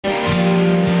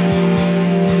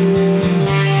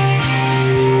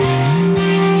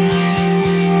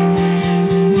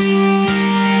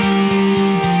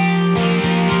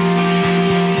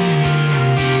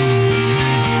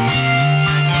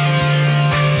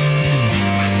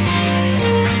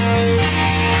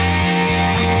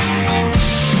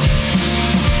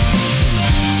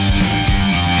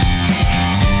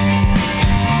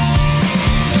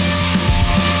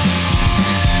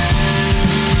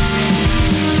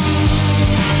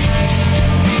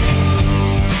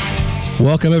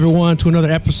Welcome, everyone, to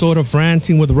another episode of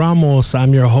Ranting with Ramos.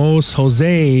 I'm your host,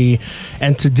 Jose,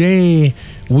 and today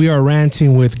we are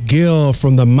ranting with Gill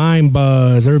from the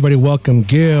Mindbuzz. Everybody welcome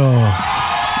Gill.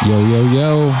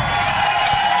 Yo.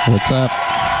 What's up?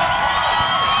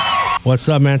 What's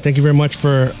up, man? Thank you very much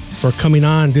for coming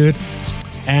on, dude.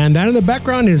 And that in the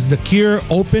background is The Cure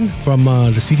Open from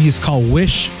the CD is called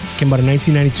Wish. It came out in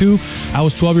 1992. I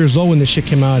was 12 years old when this shit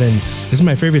came out, and this is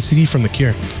my favorite CD from The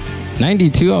Cure.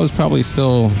 92, I was probably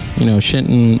still,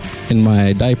 shitting in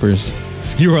my diapers.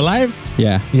 You were alive?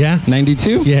 Yeah. Yeah?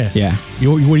 92? Yeah. Yeah.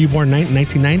 Were you born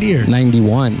 1990 or?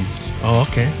 91. Oh,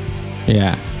 okay.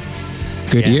 Yeah.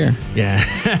 Good year. Yeah.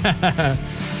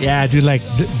 Yeah, dude, like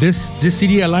this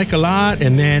CD I like a lot.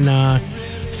 And then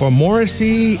for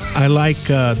Morrissey, I like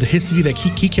his CD that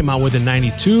he came out with in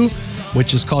 92,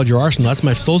 which is called Your Arsenal.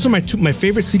 Those are my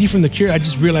favorite CD from The Cure. I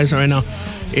just realized right now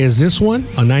is this one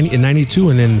in 92,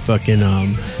 and then fucking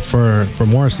for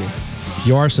Morrissey,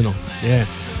 Your Arsenal. Yeah.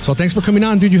 So thanks for coming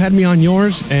on, dude. You had me on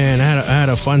yours, and I had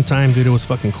a fun time, dude. It was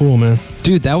fucking cool, man.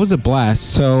 Dude, that was a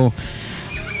blast. So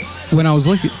when I was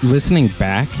listening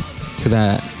back to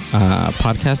that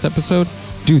podcast episode,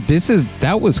 dude,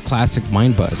 that was classic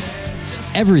Mindbuzz.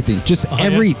 Everything, just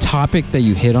every topic that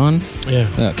you hit on.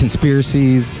 Yeah.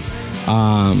 Conspiracies,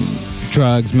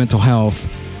 drugs, mental health.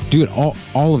 Dude,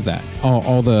 all of that,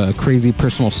 all the crazy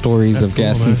personal stories of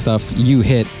guests and stuff. You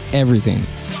hit everything,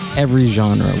 every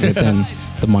genre within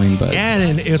the Mindbuzz. Yeah,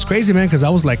 and it was crazy, man, because I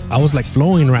was like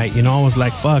flowing right. I was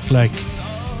like, fuck, like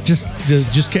just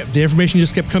kept the information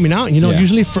just kept coming out.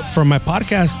 Usually for my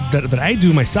podcast that I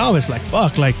do myself, it's like,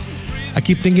 fuck, like I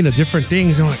keep thinking of different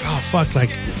things, and I'm like, oh fuck,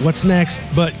 like what's next?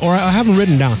 Or I haven't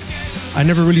written down. I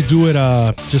never really do it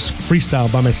just freestyle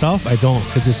by myself. I don't,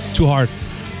 because it's too hard.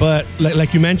 But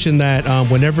like you mentioned that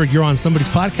whenever you're on somebody's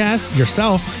podcast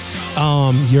yourself,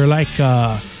 you're like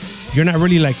you're not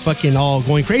really like fucking all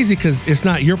going crazy because it's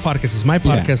not your podcast, it's my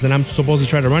podcast, and I'm supposed to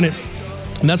try to run it.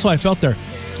 And that's how I felt there.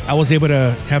 I was able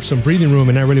to have some breathing room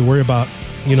and not really worry about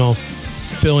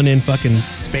filling in fucking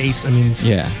space. I mean,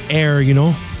 air,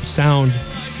 sound.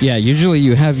 Yeah, usually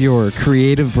you have your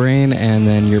creative brain and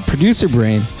then your producer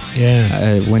brain.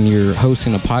 Yeah. When you're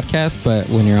hosting a podcast, but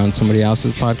when you're on somebody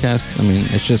else's podcast, I mean,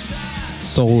 it's just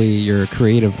solely your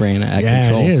creative brain at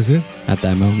control. Yeah, it is. At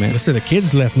that moment. Let's say the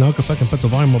kids left now. I can fucking put the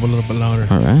volume up a little bit louder.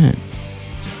 All right.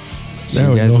 See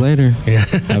you guys later. Yeah.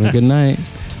 Have a good night.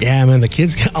 Yeah, man. The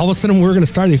kids, all of a sudden we were going to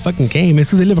start. They fucking came.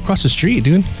 It's because they live across the street,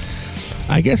 dude.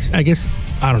 I guess, I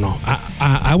don't know.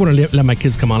 I wouldn't let my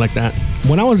kids come out like that.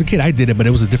 When I was a kid, I did it, but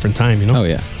it was a different time, Oh,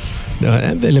 yeah.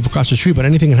 And they live across the street, but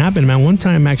anything can happen, man. One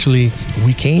time, actually,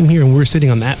 we came here and we were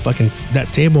sitting on that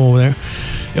table over there.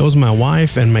 It was my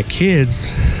wife and my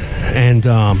kids, and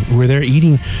we were there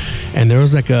eating, and there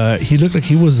was he looked like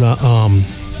he was a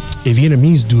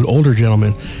Vietnamese dude, older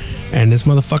gentleman, and this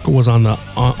motherfucker was on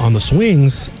the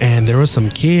swings, and there was some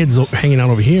kids hanging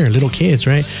out over here, little kids,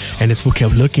 right? And this fool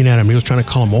kept looking at him. He was trying to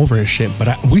call him over and shit,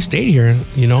 but we stayed here,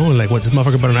 like, what, this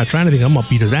motherfucker better not try anything. I'm gonna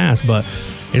beat his ass, but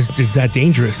it's that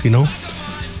dangerous, And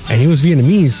he was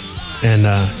Vietnamese, and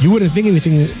you wouldn't think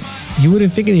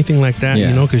anything like that,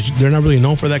 because they're not really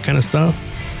known for that kind of stuff.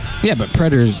 Yeah, but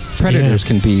predators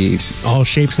can be all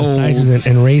shapes and sizes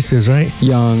and races, right?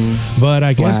 Young, but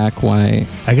I guess black, white.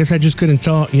 I guess I just couldn't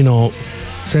tell,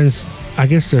 since I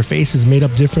guess their face is made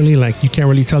up differently. Like you can't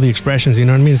really tell the expressions. You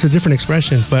know what I mean? It's a different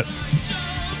expression, but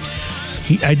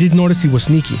I did notice he was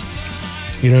sneaky.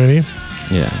 You know what I mean?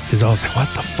 Yeah. Because I was like, what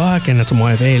the fuck? And I told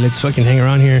my wife, hey, let's fucking hang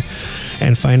around here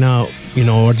and find out,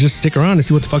 or just stick around and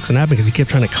see what the fuck's gonna happen, because he kept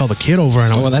trying to call the kid over.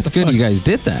 And that's good. Fuck? You guys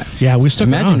did that. Yeah, we stuck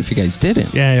around. Imagine if you guys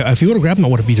didn't. Yeah, if he would have grabbed him, I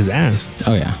would have beat his ass.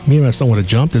 Oh, yeah. Me and my son would have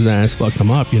jumped his ass, fucked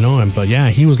him up, But yeah,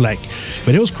 he was like,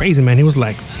 but it was crazy, man. He was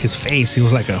like, his face, he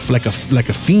was like a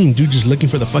fiend, dude, just looking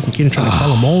for the fucking kid and trying to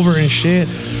call him over and shit.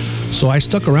 So I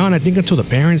stuck around, I think, until the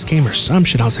parents came or some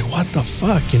shit. I was like, what the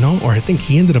fuck, Or I think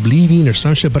he ended up leaving or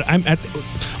some shit. But I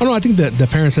think the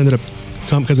parents ended up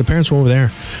come, because the parents were over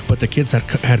there, but the kids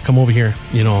had come over here,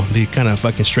 they kind of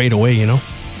fucking strayed away,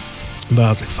 But I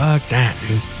was like, fuck that,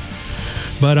 dude.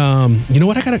 But you know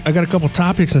what? I got a couple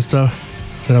topics and stuff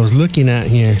that I was looking at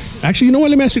here. Actually, you know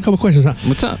what? Let me ask you a couple questions.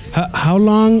 What's up? How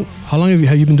long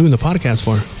have you been doing the podcast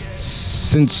for?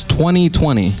 Since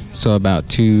 2020, so about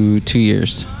two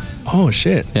years. Oh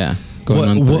shit! Yeah, going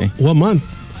on 3. What month?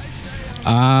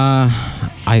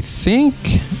 I think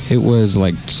it was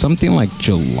like something like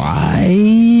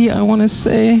July, I want to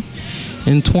say,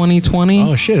 in 2020.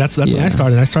 Oh shit, that's when I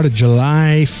started. I started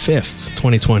July 5th,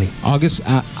 2020. August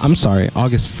 1st.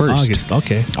 August,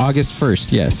 okay. August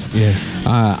 1st, yes. Yeah.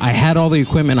 I had all the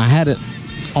equipment. I had it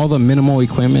all the minimal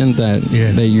equipment that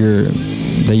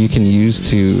you can use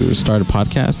to start a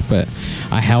podcast. But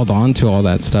I held on to all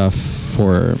that stuff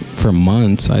for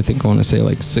months. I think I want to say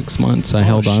like 6 months. I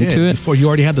held on to it. Before you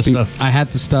already had the stuff. I had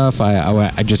the stuff.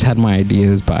 I just had my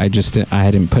ideas, but I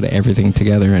hadn't put everything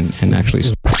together and actually.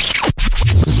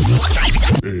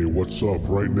 Hey, what's up?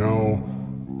 Right now,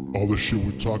 all the shit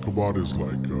we talk about is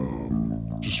like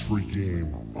just free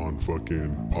game on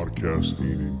fucking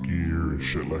podcasting and gear and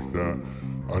shit like that.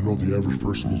 I know the average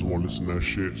person doesn't want to listen to that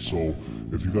shit, so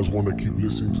if you guys want to keep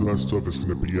listening to that stuff, it's going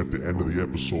to be at the end of the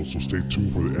episode, so stay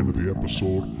tuned for the end of the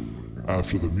episode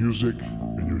after the music,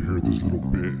 and you'll hear this little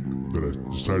bit that I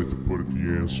decided to put at the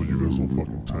end so you guys don't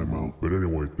fucking time out. But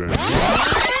anyway, thanks.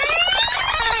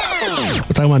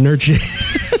 We're talking about nerd shit.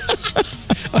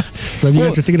 So if you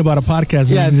guys are thinking about a podcast,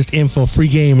 this is just info, free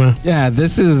game, huh? Yeah,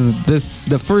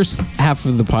 the first half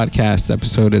of the podcast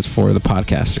episode is for the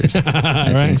podcasters.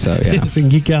 I think so, yeah. It's in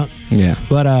Geek Out. Yeah.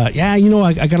 But I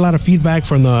got a lot of feedback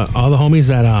from all the homies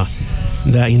that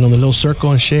the little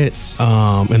circle and shit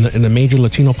in the major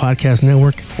Latino podcast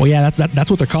network. Well, yeah, that's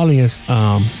what they're calling us.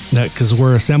 That because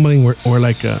we're assembling, we're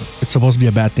like it's supposed to be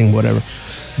a bad thing, whatever.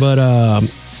 But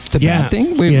it's a bad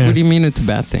thing? What do you mean it's a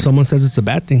bad thing? Someone says it's a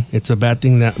bad thing. It's a bad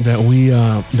thing that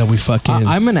we fucking.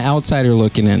 I'm an outsider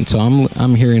looking in, so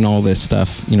I'm hearing all this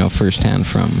stuff, firsthand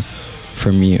from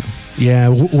you. Yeah,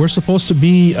 we're supposed to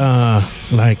be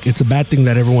like it's a bad thing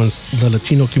that the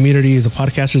Latino community, the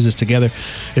podcasters is together.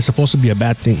 It's supposed to be a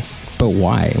bad thing. But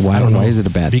why? Why is it a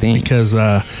bad thing? Because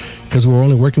we're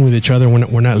only working with each other.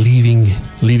 We're not leaving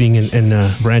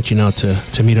and branching out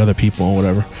to meet other people or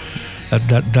whatever.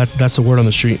 That's the word on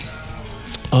the street.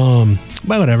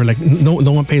 But whatever. Like no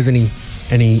one pays any.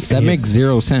 That makes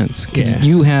zero sense. Yeah.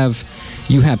 You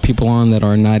have people on that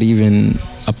are not even.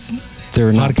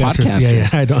 They're not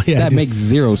podcasters. Yeah, I don't. Yeah, that makes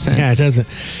zero sense. Yeah, it doesn't.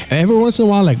 Every once in a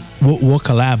while, like we'll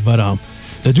collab, but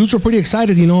the dudes were pretty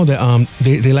excited. That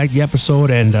they liked the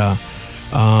episode, and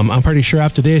I'm pretty sure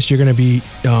after this you're gonna be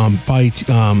probably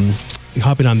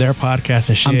hopping on their podcast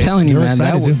and shit. I'm telling you, man,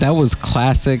 excited, that was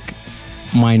classic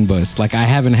Mindbuzz. Like I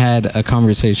haven't had a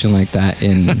conversation like that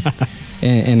in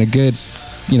a good,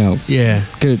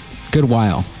 good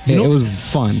while. It was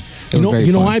fun. It was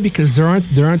very fun. Why? Because there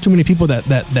aren't too many people that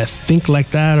think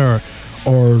like that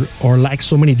or like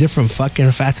so many different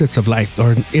fucking facets of life.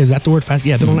 Or is that the word?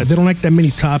 Yeah, they don't like that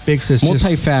many topics. It's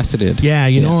multifaceted. Just, yeah,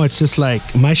 it's just like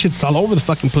my shit's all over the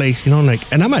fucking place. And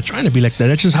I'm not trying to be like that.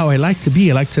 That's just how I like to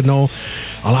be. I like to know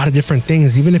a lot of different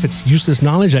things, even if it's useless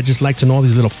knowledge. I just like to know all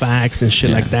these little facts and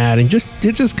shit like that. And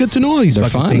it's just good to know all these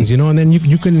fucking things, And then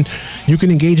you can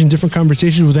engage in different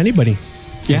conversations with anybody.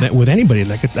 Yeah, with anybody.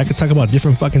 Like I could talk about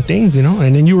different fucking things, And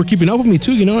then you were keeping up with me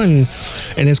too, And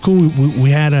it's cool.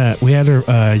 We had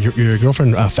your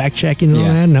girlfriend fact checking,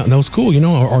 and that was cool,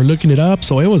 or looking it up.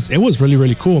 So it was really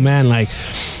really cool, man. Like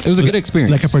it was a good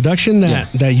experience. Like a production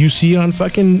that you see on the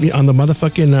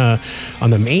motherfucking on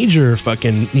the major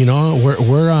fucking,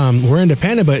 we're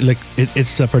independent, but like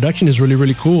it's production is really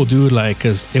really cool, dude. Like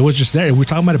because it was just there. We were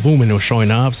talking about it booming. It was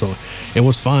showing up, so it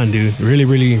was fun, dude. Really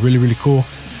really really really cool.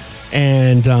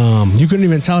 And you couldn't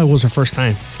even tell it was her first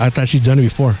time. I thought she'd done it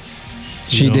before.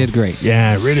 She did great.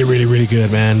 Yeah, really, really, really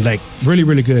good, man. Like, really,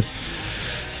 really good.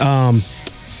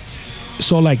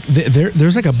 So, like,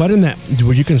 there's like a button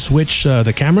where you can switch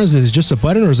the cameras. Is it just a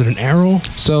button or is it an arrow?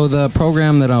 So the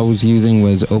program that I was using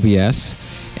was OBS,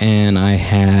 and I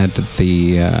had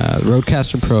the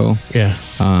Rodecaster Pro. Yeah.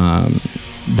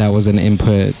 That was an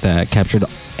input that captured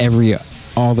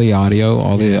all the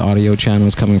audio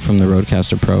channels coming from the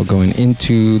Rodecaster Pro going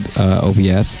into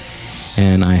OBS,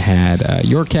 and I had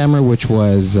your camera, which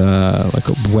was like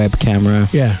a web camera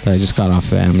that I just got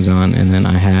off of Amazon, and then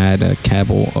I had a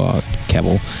Canon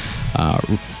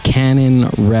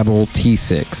Rebel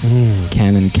T6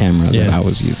 Canon camera that I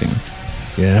was using.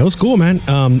 Yeah, it was cool, man.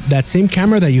 That same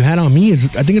camera that you had on me I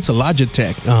think it's a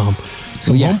Logitech.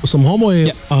 Some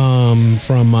homeboy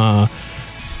from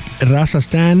Raza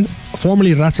Stan,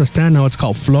 formerly Raza Stan, now it's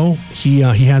called Flow. He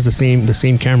has the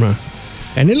same camera,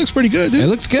 and it looks pretty good, dude. It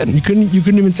looks good. You couldn't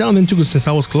even tell then too, since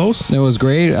I was close. It was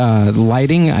great.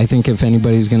 Lighting, I think if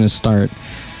anybody's gonna start,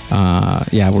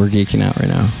 we're geeking out right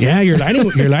now. Yeah, your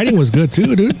lighting was good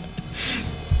too, dude.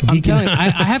 I'm telling you, I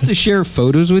have to share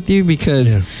photos with you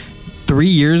because 3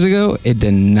 years ago it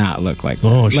did not look like that.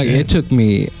 Oh, like shit. It took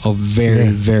me a very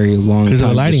very long time. Because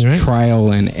of lighting, right?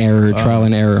 Trial and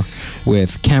error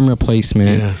with camera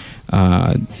placement.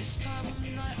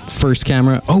 First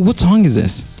camera. Oh, what song is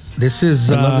this? This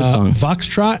is I love this song.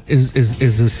 Foxtrot is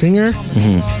the singer,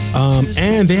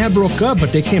 and they had broke up,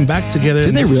 but they came back together.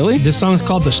 Did they really? This song is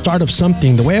called "The Start of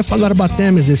Something." The way I found out about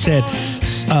them is they said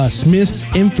Smith's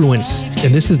influence,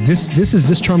 and this is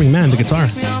this charming man, the guitar.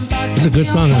 It's a good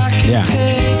song. Huh? Yeah.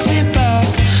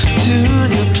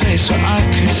 So I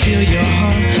could feel your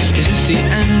heart. Is this the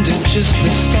end or just the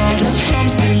start of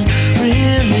something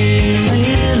really,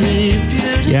 really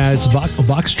beautiful? Yeah, it's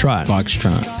Foxtrot.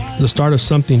 Foxtrot. The start of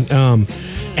something.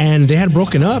 And they had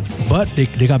broken up, but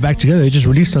they got back together. They just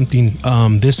released something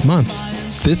this month.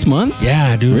 This month?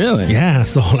 Yeah, dude. Really? Yeah.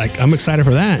 So like, I'm excited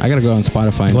for that. I gotta go on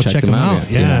Spotify and Go check them out.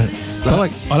 Yeah. But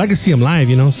like, I like to see them live,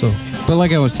 you know. So. But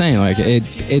like I was saying, like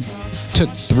it took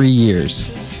 3 years,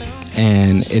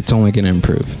 and it's only gonna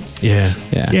improve. Yeah.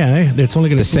 It's only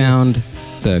gonna the sound,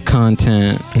 the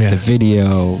content, the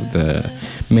video, the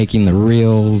making the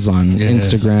reels on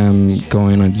Instagram,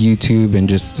 going on YouTube, and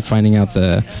just finding out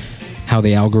how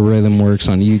the algorithm works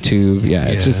on YouTube.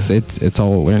 It's just it's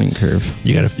all a learning curve.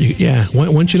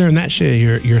 Once you learn that shit,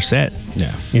 you're set.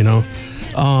 Yeah. You know,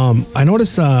 I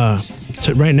noticed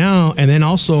right now, and then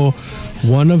also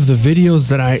one of the videos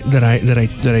that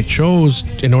I chose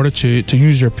in order to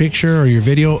use your picture or your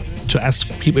video to ask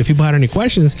people if people had any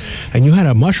questions, and you had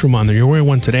a mushroom on there. You're wearing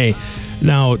one today.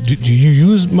 Now, do you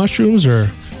use mushrooms or?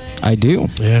 I do.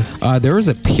 Yeah. There was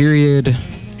a period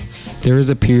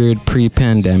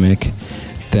pre-pandemic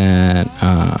that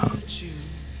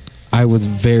I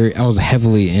was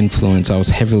heavily influenced. I was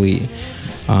heavily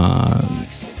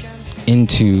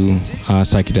into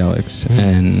psychedelics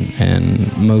and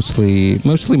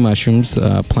mostly mushrooms,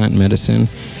 plant medicine,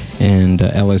 and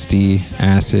LSD,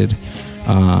 acid.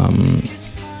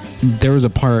 There was a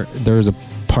part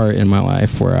in my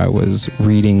life where I was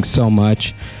reading so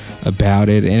much about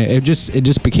it, and it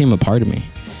just became a part of me.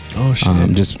 Oh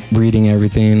shit! Just reading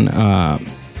everything.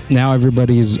 Now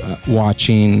everybody's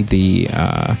watching the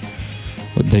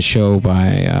show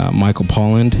by Michael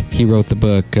Pollan. He wrote the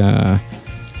book.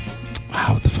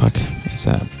 What the fuck is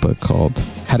that book called?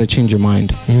 How to Change Your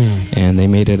Mind. And they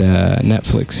made it a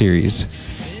Netflix series.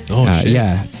 Oh shit!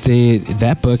 Yeah,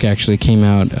 that book actually came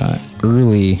out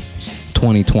early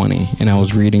 2020, and I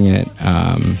was reading it.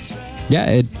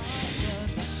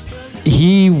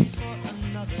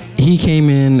 He came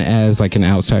in as like an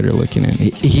outsider looking in.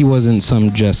 He wasn't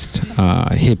some just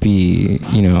hippie,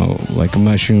 like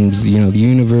mushrooms, the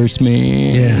universe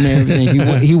man and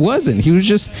everything. He wasn't. He was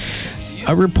just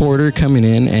a reporter coming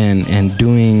in and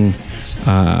doing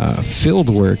field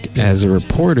work as a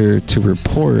reporter to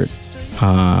report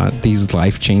these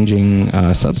life-changing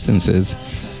substances.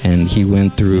 And he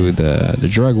went through the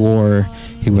drug war.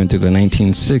 He went through the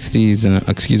 1960s.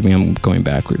 Excuse me, I'm going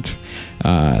backwards.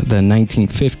 The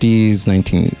 1950s,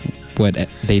 what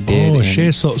they did. Oh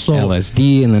shit! So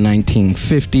LSD in the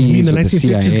 1950s. You mean the with 1950s?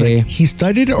 the CIA. Like he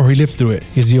studied it or he lived through it?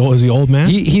 Is he old man?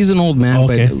 He's an old man,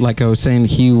 okay. But like I was saying,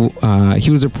 he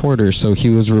was a reporter, so he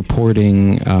was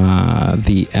reporting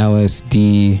the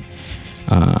LSD.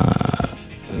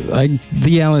 Like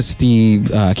the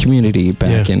LSD community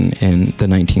back in the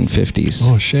 1950s.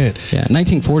 Oh shit! Yeah,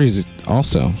 1940s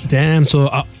also. Damn.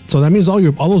 So that means all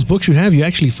those books you have, you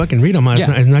actually fucking read them.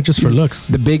 It's not just for looks.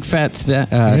 The big fat stack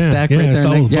right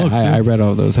there. Books, I read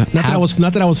all those. Not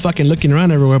that I was fucking looking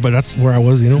around everywhere, but that's where I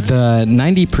was. The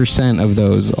 90% of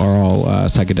those are all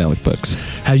psychedelic books.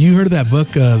 Have you heard of that book,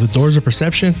 The Doors of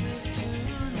Perception?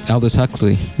 Aldous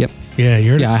Huxley. Yep. Yeah,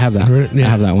 I have that. I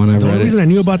have that one. The only reason I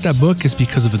knew about that book is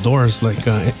because of The Doors. Like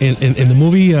in the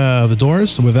movie The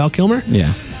Doors with Val Kilmer.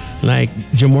 Yeah. Like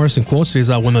Jim Morrison quotes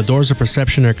is when the doors of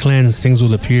perception are cleansed, things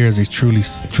will appear as they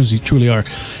truly are.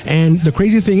 And the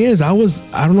crazy thing is, I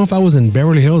don't know if I was in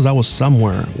Beverly Hills. I was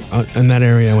somewhere in that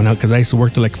area because I used to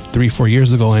work there like 3-4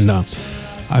 years ago, and I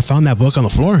found that book on the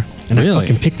floor. And I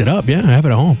fucking picked it up. Yeah, I have it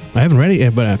at home. I haven't read it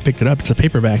yet, but I picked it up. It's a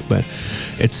paperback, but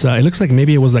it's it looks like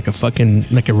maybe it was like a fucking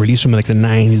like a release from like the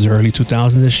 90s or early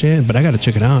 2000s and shit. But I got to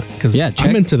check it out because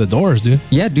I'm into the Doors, dude.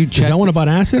 Yeah, dude. Is that one about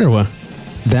acid or what?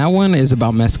 That one is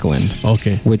about mescaline.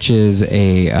 Okay. Which is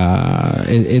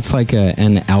it's like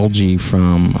an algae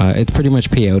from. It's pretty much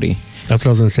peyote. That's what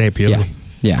I was gonna say. Peyote.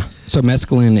 Yeah. So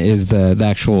mescaline is the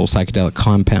actual psychedelic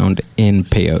compound in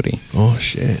peyote. Oh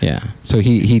shit. Yeah. So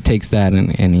he takes that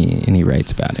and he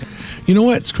writes about it. You know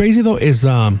what's crazy though is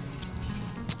the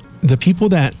people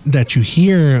that you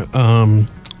hear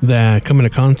that come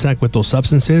into contact with those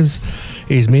substances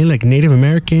is mainly like Native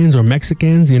Americans or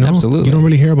Mexicans. Absolutely. You don't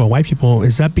really hear about white people.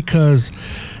 Is that because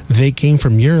they came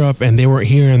from Europe and they weren't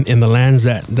here in the lands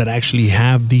that actually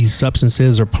have these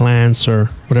substances or plants or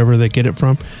whatever they get it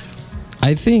from?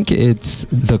 I think it's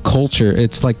the culture.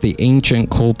 It's like the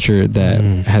ancient culture that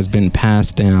has been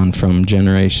passed down from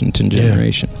generation to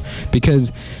generation.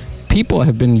 Because people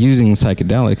have been using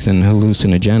psychedelics and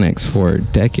hallucinogenics for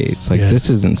decades. Like, this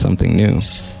isn't something new.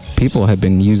 People have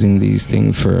been using these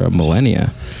things for a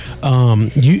millennia. Do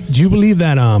you believe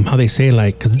that, how they say,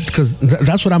 like, because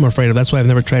that's what I'm afraid of. That's why I've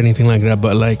never tried anything like that.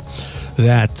 But, like,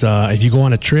 that if you go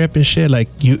on a trip and shit, like,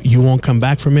 you won't come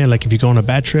back from it. Like, if you go on a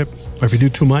bad trip or if you do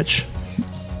too much.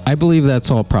 I believe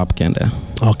that's all propaganda.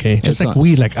 Okay, just like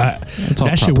weed, like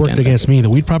that shit worked against me. The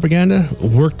weed propaganda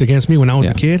worked against me when I was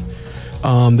a kid.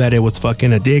 That it was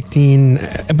fucking addicting,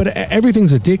 but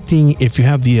everything's addicting if you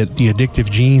have the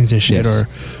addictive genes and shit, or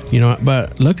you know.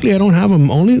 But luckily, I don't have them.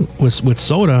 Only with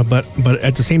soda, but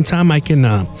at the same time, I can.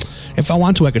 If I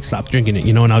want to, I could stop drinking it,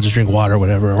 you know, and I'll just drink water or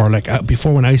whatever. Or like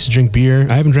before, when I used to drink beer,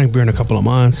 I haven't drank beer in a couple of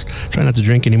months. Try not to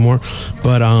drink anymore,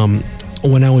 but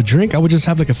when I would drink, I would just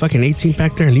have like a fucking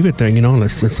 18-pack there and leave it there, you know.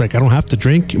 It's like I don't have to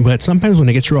drink, but sometimes when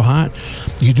it gets real hot,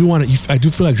 I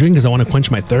do feel like drinking because I want to quench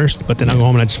my thirst. But then I go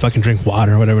home and I just fucking drink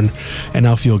water or whatever, and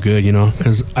I'll feel good, you know.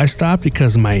 Because I stopped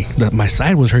because my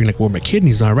side was hurting, like where my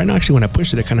kidneys are right now. Actually, when I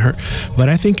pushed it kind of hurt, but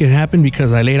I think it happened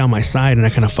because I laid on my side and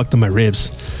I kind of fucked up my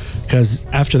ribs. Because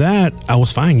after that, I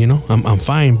was fine, you know. I'm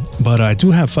fine, but I do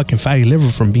have fucking fatty liver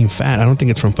from being fat. I don't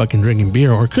think it's from fucking drinking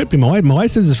beer, or it could be. My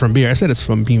wife says it's from beer. I said it's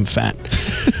from being fat.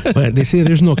 But they say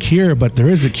there's no cure, but there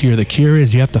is a cure. The cure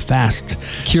is you have to fast.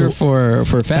 Cure for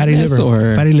fatty liver,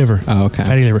 or fatty liver. Oh, okay.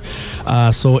 Fatty liver.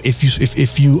 So if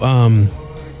you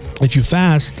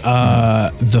fast,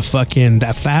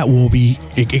 that fat will be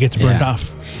it gets burned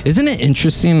off. Isn't it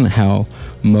interesting how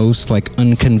most like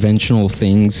unconventional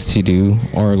things to do,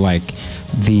 or like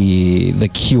the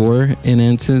cure in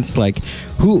instance, like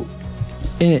who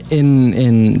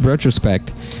in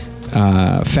retrospect,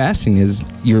 fasting is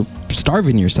you're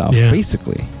starving yourself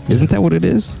basically. Isn't that what it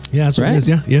is? Yeah, that's what it is.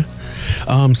 Yeah.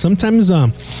 Sometimes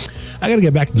I gotta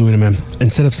get back to doing it, man.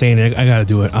 Instead of saying it, I gotta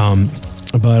do it.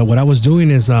 But what I was doing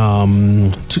is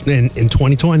in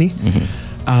 2020.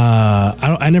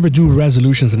 I never do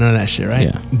resolutions and none of that shit, right?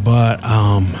 Yeah. But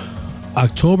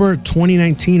October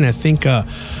 2019, I think I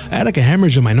had like a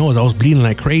hemorrhage in my nose. I was bleeding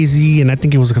like crazy, and I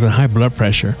think it was because of high blood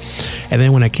pressure. And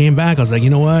then when I came back, I was like, you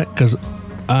know what? Because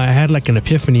I had like an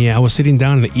epiphany. I was sitting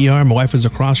down in the ER. My wife was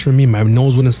across from me. My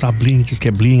nose wouldn't stop bleeding. It just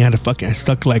kept bleeding. I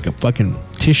stuck like a fucking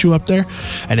tissue up there,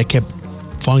 and it kept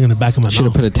falling in the back of my mouth. Should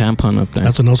have put a tampon up there.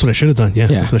 That's what I should have done. Yeah,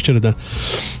 that's what I should have done.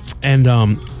 And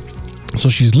so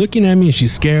she's looking at me and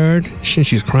she's scared.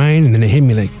 She's crying, and then it hit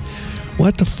me like,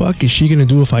 what the fuck is she gonna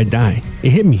do if I die?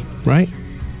 It hit me, right?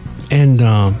 And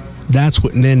that's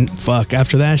what. And then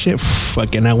after that shit,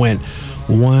 fucking I went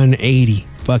 180,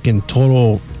 fucking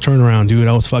total turnaround, dude.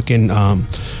 I was fucking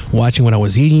watching what I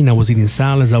was eating. I was eating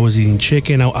salads. I was eating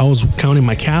chicken. I was counting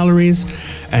my calories,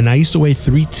 and I used to weigh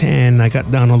 310. I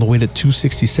got down all the way to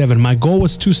 267. My goal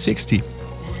was 260.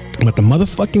 But the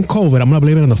motherfucking COVID, I'm gonna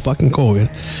blame it on the fucking COVID.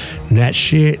 That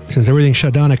shit, since everything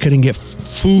shut down, I couldn't get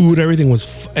food. Everything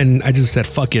was, and I just said,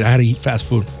 fuck it. I had to eat fast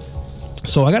food.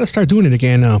 So I got to start doing it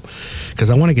again now,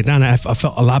 because I want to get down. I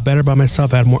felt a lot better about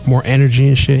myself. I had more energy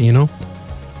and shit, you know.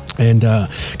 And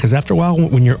because after a while,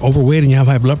 when you're overweight and you have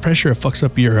high blood pressure, it fucks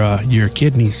up your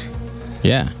kidneys.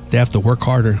 Yeah, they have to work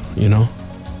harder, you know.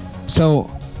 So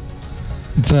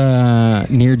the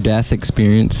near-death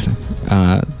experience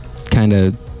kind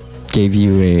of gave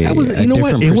you a you know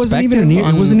what? It wasn't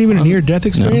even a near-death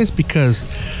experience because,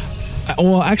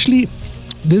 well, actually,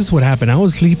 this is what happened. I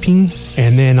was sleeping,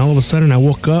 and then all of a sudden I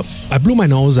woke up. I blew my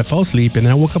nose. I fell asleep, and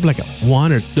then I woke up like at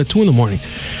 1 or 2 in the morning,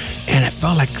 and I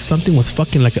felt like something was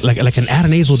fucking like an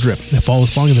adnasal drip. That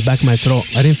was falling in the back of my throat.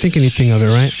 I didn't think anything of it,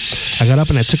 right? I got up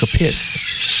and I took a piss.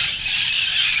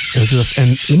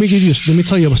 And let me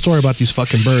tell you a story about these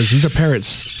fucking birds. These are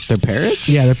parrots. They're parrots?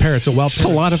 Yeah, they're parrots. They're wild parrots.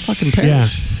 That's a lot of fucking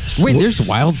parrots. Yeah. Wait, there's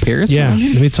wild parrots around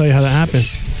here? Let me tell you how that happened.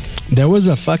 There was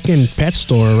a fucking pet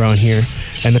store around here,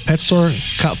 and the pet store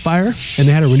caught fire, and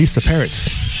they had to release the parrots.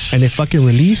 And they fucking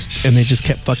released, and they just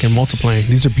kept fucking multiplying.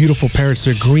 These are beautiful parrots.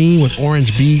 They're green with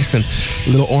orange beaks and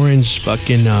little orange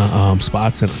fucking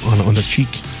spots on their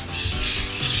cheek.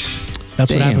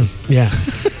 That's what happened. Yeah.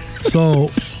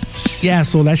 So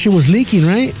that shit was leaking,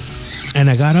 right? And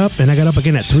I got up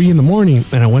again at 3 in the morning,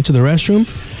 and I went to the restroom,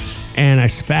 and I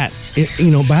spat.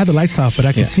 But I had the lights off, but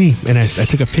I could see. And I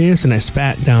took a piss, and I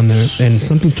spat down there, and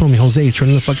something told me, Jose,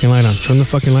 turn the fucking light on. Turn the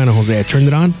fucking light on, Jose. I turned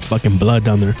it on, fucking blood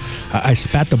down there. I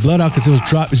spat the blood out because it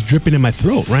was dripping in my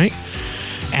throat, right?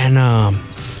 And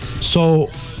so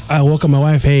I woke up my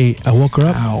wife. Hey, I woke her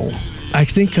up. Ow. I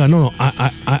think no.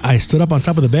 I stood up on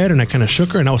top of the bed and I kind of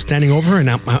shook her and I was standing over her and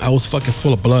I was fucking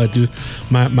full of blood, dude.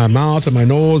 My mouth and my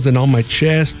nose and on my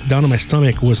chest down to my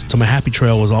stomach was to my happy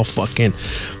trail was all fucking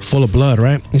full of blood,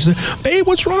 right? And she said, "Babe,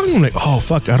 what's wrong?" I'm like, "Oh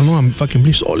fuck, I don't know. I'm fucking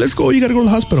bleeding." Oh, let's go. You gotta go to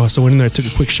the hospital. So I went in there, took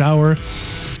a quick shower,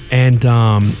 and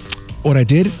what I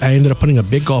did, I ended up putting a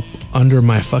big gulp under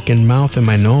my fucking mouth and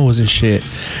my nose and shit,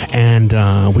 and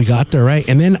we got there, right?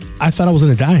 And then I thought I was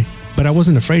gonna die. But I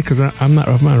wasn't afraid because I'm not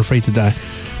afraid to die.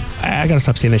 I gotta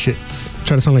stop saying that shit.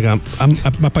 Try to sound like I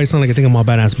probably sound like I think I'm all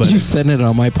badass, but you said it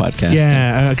on my podcast.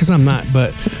 Yeah, because I'm not.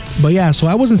 But yeah. So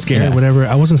I wasn't scared. Whatever.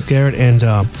 I wasn't scared, and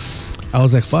I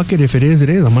was like, "Fuck it. If it is, it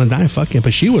is. I'm gonna die. Fuck it."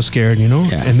 But she was scared, you know.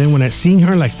 Yeah. And then when I seen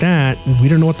her like that, we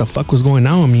didn't know what the fuck was going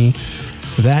on with me.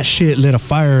 That shit lit a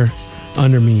fire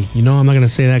under me, you know. I'm not gonna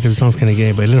say that because it sounds kind of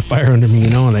gay, but it lit a fire under me, you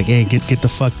know. Like, hey, get the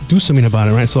fuck, do something about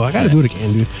it, right? So I gotta do it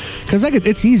again, dude, because like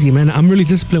it's easy, man. I'm really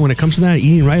disciplined when it comes to that,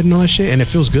 eating right and all that shit, and it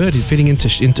feels good. It's fitting into.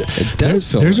 It does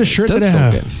feel. There's a shirt that I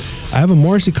have. Good. I have a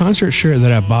Morrissey concert shirt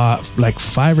that I bought like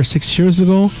 5 or 6 years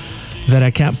ago that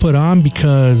I can't put on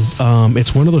because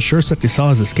it's one of those shirts that they sell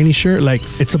as a skinny shirt. Like,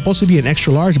 it's supposed to be an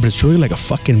extra large, but it's really like a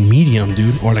fucking medium,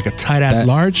 dude, or like a tight ass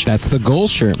large. That's the goal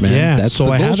shirt, man. Yeah, that's so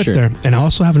the I have shirt. it there, and I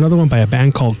also have another one by a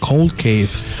band called Cold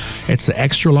Cave. It's the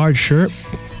extra large shirt.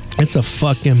 It's a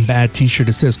fucking bad t-shirt.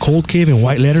 It says Cold Cave in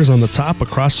white letters on the top,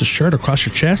 across the shirt, across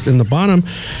your chest, and the bottom,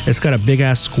 it's got a big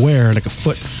ass square, like a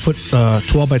foot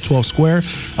 12 by 12 square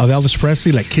of Elvis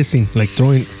Presley, like kissing, like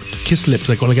throwing kiss lips,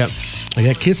 like when I got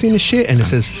kissing and shit, and it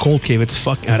says Cold Cave. It's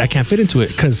I can't fit into it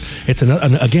because it's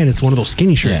again, it's one of those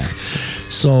skinny shirts. Yeah.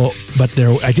 So, but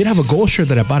I did have a gold shirt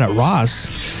that I bought at Ross,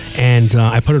 and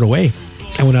I put it away.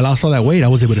 And when I lost all that weight, I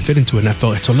was able to fit into it, and I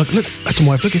felt so. Look! I told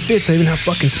my wife, look, it fits. I even have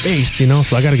fucking space, you know.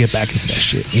 So I got to get back into that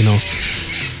shit, you know.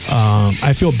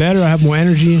 I feel better. I have more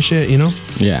energy and shit, you know.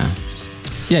 Yeah.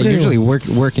 Yeah, but usually anyway.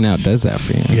 working out does that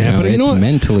for you. Yeah, but you know what?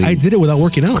 Mentally, I did it without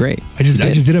working out. Great. I just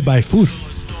did it by food.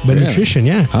 But really? Nutrition,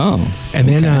 yeah. Oh. And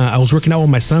then I was working out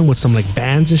with my son with some like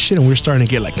bands and shit, and we were starting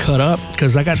to get like cut up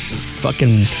because I got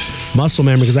fucking muscle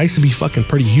memory because I used to be fucking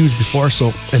pretty huge before.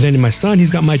 So, and then my son,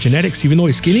 he's got my genetics. Even though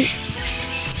he's skinny,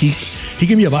 he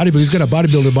can be a bodybuilder. He's got a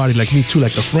bodybuilder body like me too,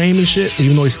 like the frame and shit.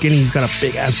 Even though he's skinny, he's got a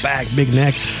big ass back, big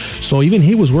neck. So even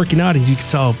he was working out, and you could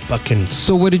tell fucking.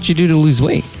 So what did you do to lose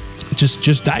weight?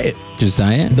 Just diet. Just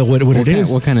diet.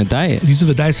 What kind of diet? These are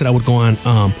the diets that I would go on.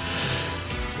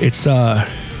 It's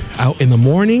out in the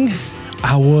morning.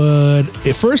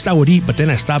 At first I would eat, but then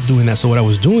I stopped doing that. So what I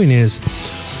was doing is,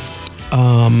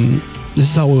 this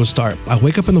is how it would start. I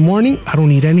wake up in the morning. I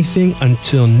don't eat anything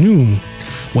until noon.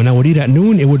 When I would eat at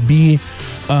noon, it would be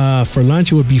for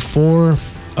lunch. It would be 4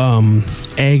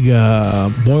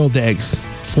 boiled eggs,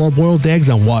 4 boiled eggs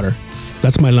and water.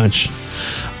 That's my lunch.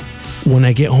 When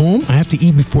I get home, I have to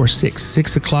eat before 6.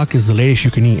 6 o'clock is the latest you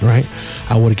can eat, right?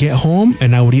 I would get home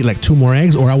and I would eat like 2 more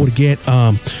eggs, or I would get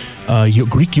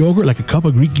Greek yogurt, like a cup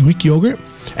of Greek yogurt,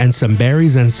 and some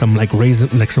berries and some like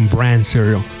raisin, like some bran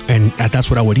cereal, and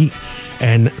that's what I would eat.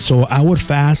 And so I would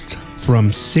fast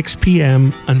from 6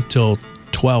 p.m. until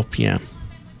 12 p.m.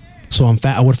 So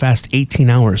I would fast 18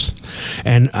 hours,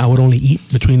 and I would only eat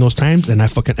between those times. And I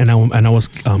was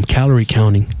calorie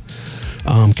counting.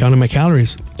 Counting my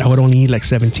calories. I would only eat like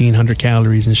 1,700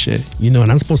 calories and shit, you know,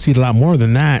 and I'm supposed to eat a lot more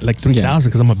than that, like 3,000,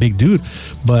 because I'm a big dude.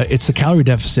 But it's a calorie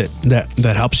deficit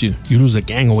that helps you. You lose a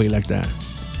gang of weight like that.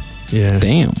 Yeah.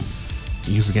 Damn.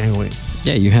 You lose a gang of weight.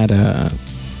 Yeah, you had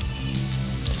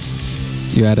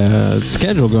a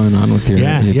schedule going on with your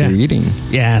eating.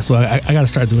 Yeah, so I got to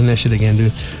start doing that shit again,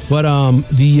 dude. But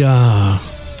the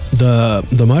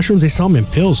mushrooms, they sell them in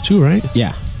pills too, right?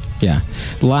 Yeah. Yeah.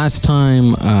 Last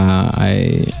time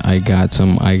I got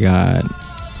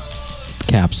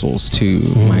capsules to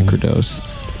microdose,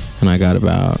 and I got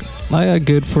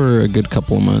good for a good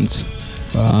couple of months.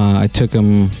 Wow. I took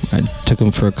them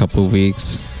for a couple of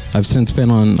weeks. I've since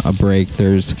been on a break.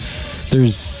 There's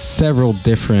several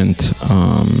different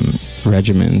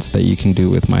regimens that you can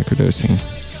do with microdosing.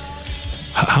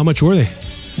 How much were they?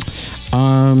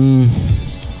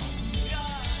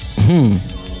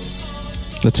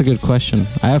 That's a good question.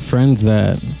 I have friends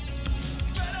that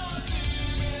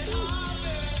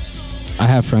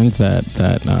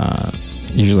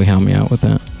usually help me out with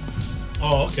that.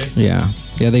 Oh, okay. Yeah,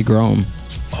 they grow them.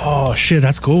 Oh shit,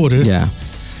 that's cool, dude. Yeah.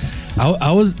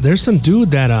 There's some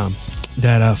dude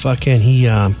that fucking he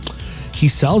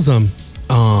sells them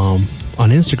on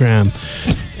Instagram.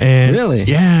 And really?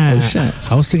 Yeah. Oh, shit.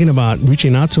 I was thinking about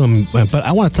reaching out to him, but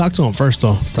I want to talk to him first,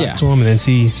 though. Talk to him and then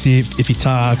see if he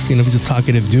talks. You know, if he's a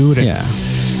talkative dude. And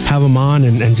have him on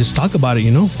and just talk about it.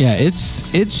 You know. Yeah, it's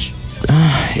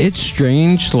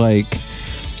strange. Like,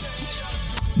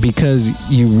 because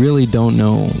you really don't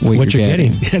know what you're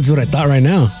getting. That's what I thought right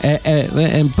now.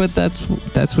 But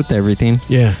that's with everything.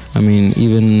 Yeah. I mean,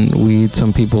 even weed,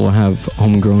 some people have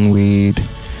homegrown weed.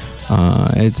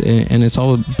 And it's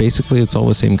all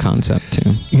the same concept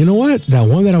too. You know what? That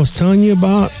one that I was telling you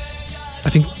about, I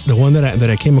think the one that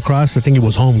I came across, I think it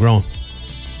was homegrown.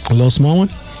 A little small one.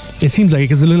 It seems like,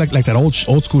 because it looked like that old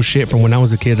school shit from when I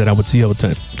was a kid that I would see all the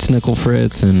time. Snickle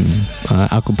Fritz and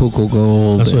Acapulco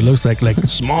Gold. That's what it looks like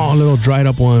small little dried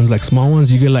up ones, like small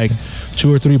ones. You get like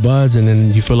 2 or 3 buds, and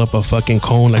then you fill up a fucking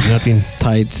cone like nothing.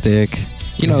 Tied stick.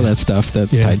 You know that stuff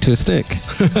that's tied to a stick.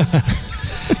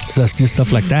 So it's just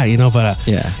stuff like that, you know. But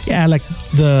yeah, like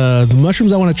the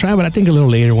mushrooms I want to try, but I think a little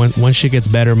later when shit gets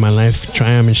better in my life, try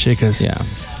them and shit. Cause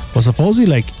well, supposedly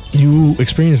like you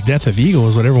experience death of ego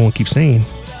is what everyone keeps saying.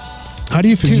 How do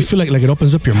you feel? Do you feel like it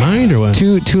opens up your mind or what?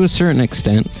 To a certain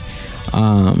extent,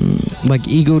 like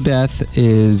ego death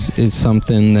is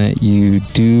something that you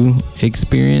do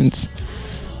experience,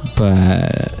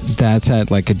 but that's at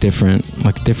like a different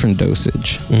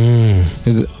dosage.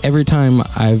 Because every time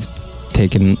I've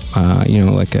taken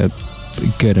like a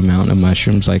good amount of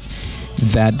mushrooms, like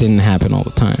that didn't happen all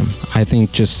the time. I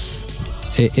think just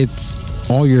it's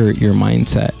all your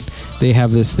mindset. They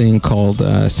have this thing called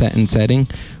set and setting,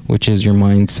 which is your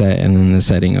mindset and then the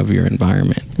setting of your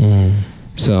environment.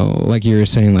 So like you were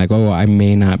saying, like, oh, I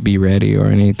may not be ready or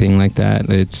anything like that.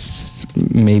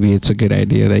 Maybe it's a good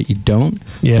idea that you don't.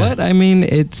 Yeah. But I mean,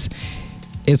 it's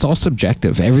all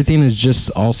subjective. Everything is just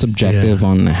all subjective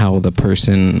on how the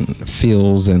person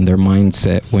feels and their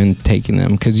mindset when taking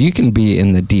them. Because you can be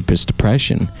in the deepest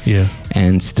depression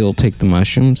and still take the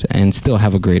mushrooms and still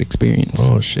have a great experience.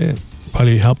 Oh, shit.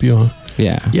 Probably help you, huh?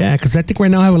 Yeah. Yeah, because I think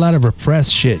right now I have a lot of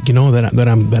repressed shit, you know, that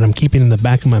I'm keeping in the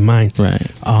back of my mind. Right.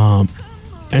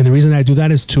 And the reason I do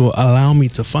that is to allow me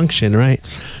to function, right?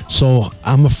 So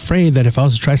I'm afraid that if I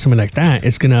was to try something like that,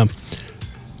 it's going to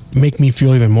make me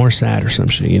feel even more sad or some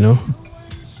shit, you know?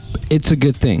 It's a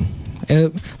good thing.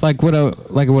 Like what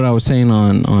I was saying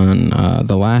on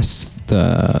the last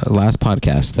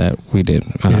podcast that we did,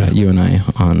 you and I,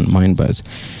 on Mindbuzz,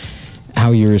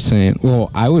 how you were saying, well,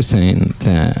 I was saying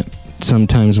that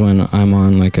sometimes when I'm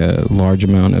on like a large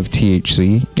amount of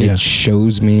THC, it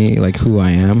shows me like who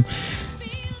I am.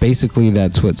 Basically,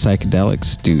 that's what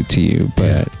psychedelics do to you,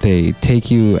 but they take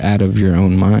you out of your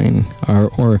own mind,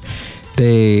 or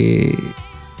they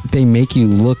make you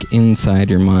look inside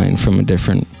your mind from a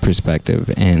different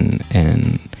perspective,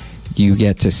 and you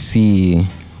get to see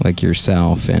like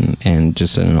yourself and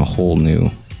just in a whole new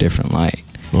different light.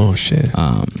 Oh shit.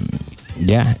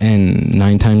 Yeah, and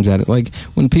 9 times out of, like,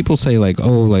 when people say like,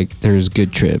 oh, like there's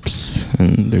good trips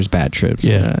and there's bad trips,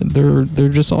 they're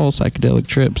just all psychedelic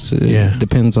trips. It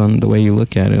depends on the way you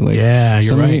look at it. Like,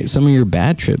 you're right. Some of your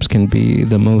bad trips can be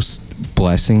the most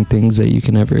blessing things that you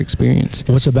can ever experience.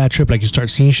 What's a bad trip? Like you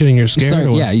start seeing shit and you're scared?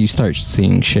 You start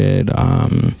seeing shit. A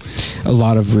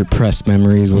lot of repressed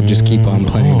memories will just keep on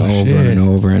playing and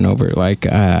over and over. Like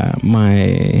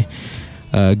my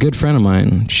good friend of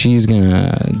mine, she's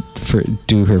gonna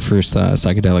do her first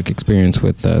psychedelic experience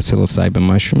with psilocybin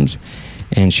mushrooms,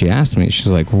 and she asked me, she's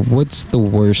like, what's the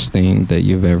worst thing that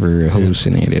you've ever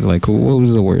hallucinated? Like, what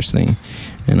was the worst thing?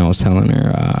 And I was telling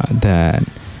her that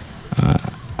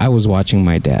I was watching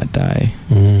my dad die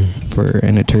for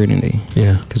an eternity.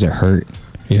 Because it hurt.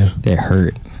 It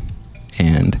hurt.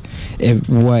 And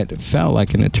what felt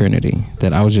like an eternity,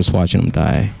 that I was just watching him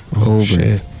die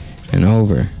and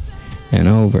over and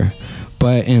over.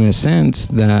 But in a sense,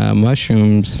 the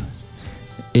mushrooms,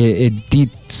 it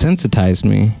desensitized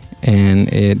me,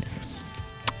 and it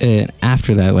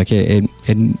after that, like it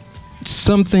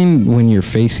something, when you're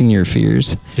facing your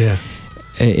fears,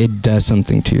 it does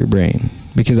something to your brain,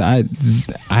 because I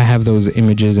have those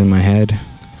images in my head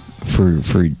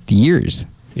for years,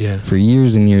 for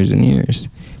years and years and years,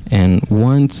 and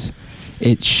once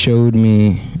it showed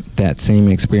me that same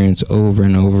experience over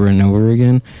and over and over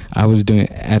again. I was doing,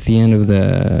 at the end of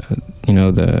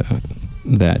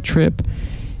that trip,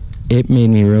 it made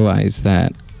me realize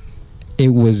that it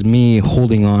was me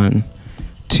holding on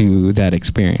to that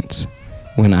experience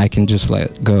when I can just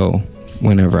let go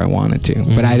whenever I wanted to.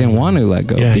 But I didn't want to let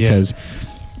go because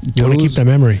you want to keep that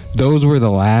memory. Those were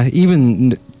the last,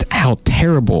 even how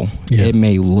terrible it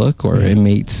may look or it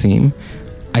may seem,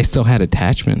 I still had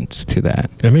attachments to that.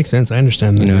 That makes sense. I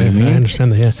understand that. You know what I mean? I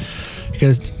understand that,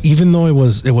 because even though it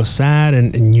was sad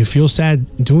and you feel sad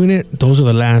doing it, those are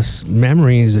the last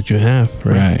memories that you have.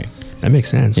 Right. That makes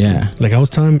sense. Yeah. Like I was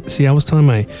telling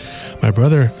my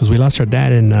brother, because we lost our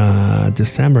dad in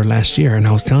December last year, and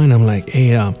I was telling him like,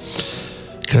 hey,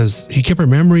 because he kept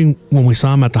remembering when we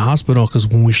saw him at the hospital. Because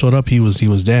when we showed up, he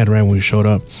was dead, right? When we showed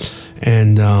up,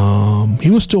 and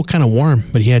he was still kind of warm,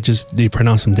 but they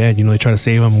pronounced him dead. You know, they tried to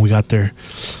save him when we got there,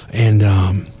 and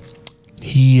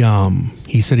he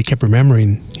said he kept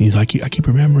remembering. He's like, I keep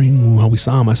remembering how we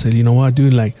saw him. I said, you know what,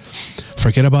 dude? Like,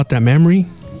 forget about that memory.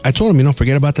 I told him, you know,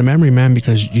 forget about the memory, man,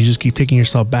 because you just keep taking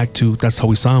yourself back to, that's how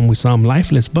we saw him. We saw him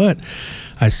lifeless. But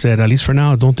I said, at least for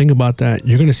now, don't think about that.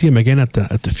 You're going to see him again at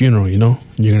the funeral, you know.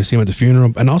 You're going to see him at the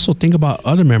funeral. And also think about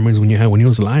other memories when he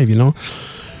was alive, you know.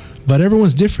 But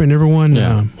everyone's different. Everyone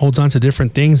holds on to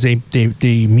different things. They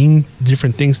mean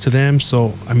different things to them.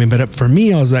 So, I mean, but for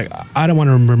me, I was like, I don't want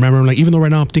to remember him. Like, even though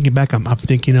right now I'm thinking back, I'm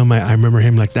thinking of I remember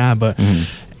him like that. But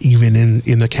even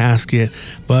in the casket.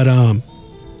 But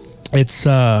it's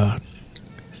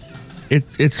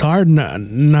hard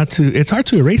not to. It's hard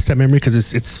to erase that memory because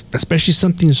it's especially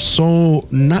something so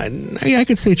not. I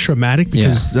could say traumatic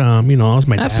because you know, it was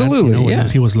my dad. Absolutely, you know,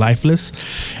 he was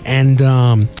lifeless, and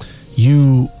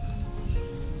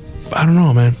I don't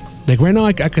know, man. Like right now,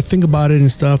 I could think about it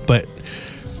and stuff, but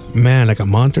man, like a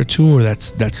month or two or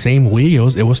that same week,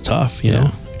 it was tough, you know.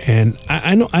 And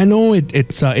I know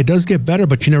it does get better,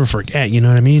 but you never forget. You know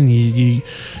what I mean? You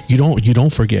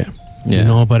don't forget. You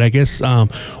know, but I guess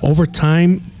over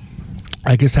time,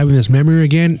 I guess having this memory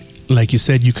again, like you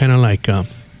said, you kind of like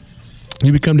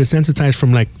you become desensitized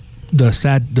from like the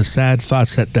sad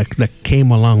thoughts that came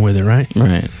along with it, right?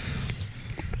 Right.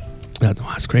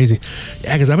 That's crazy.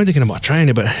 Yeah, because I've been thinking about trying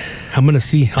it, but I'm gonna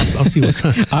see. I'll see what's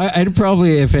up. I'd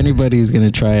probably, if anybody's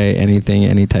gonna try anything,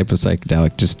 any type of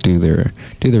psychedelic, just do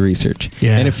the research.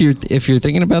 Yeah. And if you're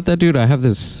thinking about that, dude, I have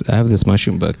this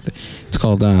mushroom book. It's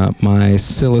called My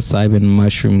Psilocybin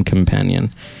Mushroom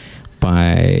Companion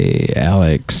by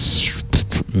Alex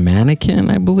Mannequin,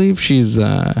 I believe. She's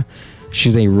a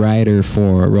writer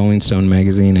for Rolling Stone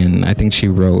magazine, and I think she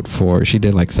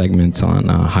did like segments on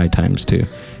High Times too.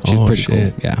 She's pretty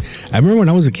cool. Yeah. I remember when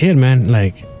I was a kid, man,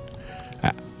 like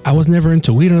I was never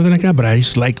into weed or anything like that, but I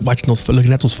used to like watching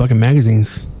looking at those fucking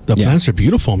magazines. The plants are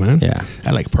beautiful, man. Yeah. I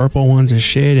like purple ones and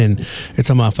shit, and it's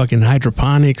about fucking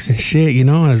hydroponics and shit, you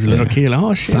know, as a little kid. Like,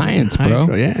 oh shit. Science,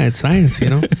 bro. Yeah, it's science,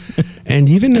 you know. And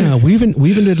even we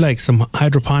even did like some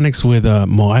hydroponics with my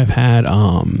wife had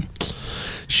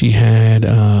she had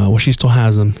she still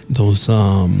has them, those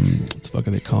what the fuck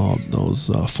are they called, those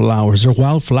flowers. They're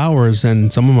wild flowers,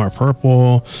 and some of them are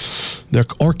purple. They're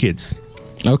orchids.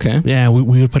 Okay. Yeah, we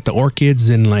would put the orchids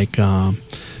in like a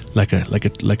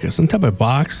some type of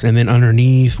box, and then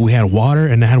underneath we had water,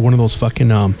 and it had one of those fucking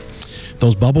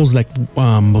those bubbles, like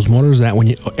those motors that when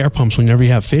you air pumps whenever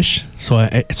you have fish. So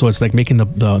it's like making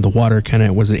the water kind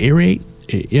of, was it aerate?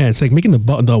 Yeah, it's like making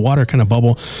the water kind of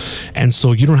bubble, and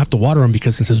so you don't have to water them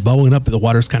because since it's bubbling up, the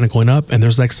water's kind of going up, and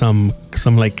there's like some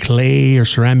like clay or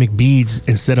ceramic beads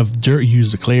instead of dirt. You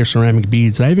use the clay or ceramic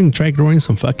beads. I even tried growing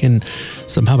some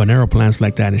habanero plants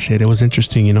like that and shit. It was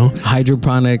interesting, you know.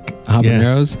 Hydroponic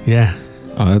habaneros. Yeah.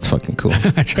 Oh, that's fucking cool.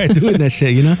 I tried doing that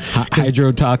shit, you know.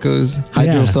 Hydro tacos,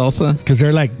 hydro salsa. Because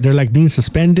they're like being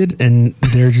suspended and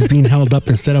they're just being held up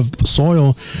instead of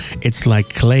soil. It's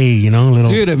like clay, you know.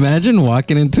 Dude, imagine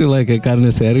walking into like a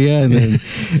carniceria and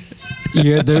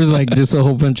then there's like just a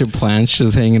whole bunch of plants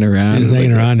just hanging around. Just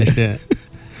hanging around and shit.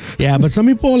 Yeah, but some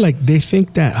people like they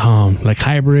think that like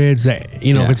hybrids, that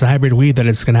if it's a hybrid weed that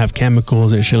it's gonna have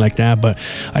chemicals and shit like that. But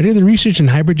I did the research, and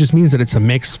hybrid just means that it's a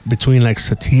mix between like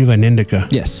sativa and indica.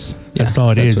 Yes, that's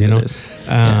all it is, you know.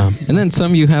 And then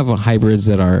some you have hybrids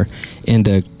that are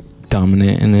indica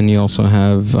dominant, and then you also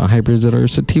have hybrids that are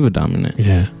sativa dominant.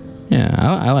 Yeah,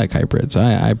 I like hybrids.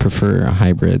 I prefer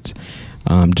hybrids.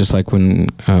 Just like when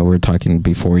we were talking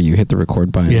before you hit the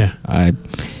record button. Yeah.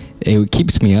 It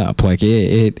keeps me up. Like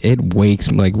it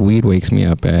wakes, like weed wakes me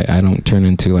up. I don't turn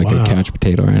into like a couch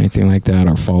potato or anything like that,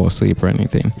 or fall asleep or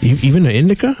anything. Even the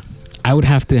indica? I would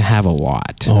have to have a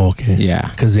lot. Oh, okay. Yeah.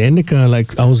 Because the indica,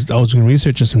 like I was doing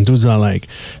research, and some dudes are like,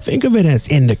 think of it as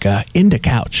indica, in the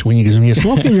couch. When you're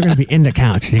smoking, you're gonna be in the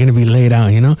couch. You're gonna be laid out,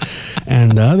 you know.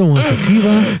 And the other one,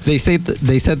 sativa. They said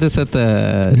this at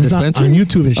the dispensary on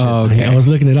YouTube and shit. Oh, okay. I was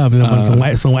looking it up,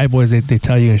 and some white boys they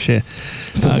tell you and shit.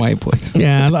 Some white boys.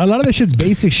 Yeah, a lot of this shit's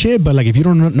basic shit, but like if you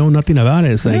don't know nothing about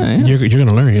it, it's like you're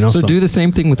gonna learn, you know. So do the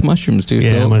same thing with mushrooms, dude.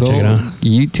 Yeah, I'm gonna check it out.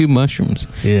 YouTube mushrooms.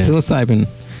 Yeah. Psilocybin.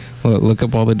 Look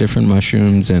up all the different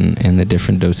mushrooms and the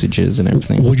different dosages and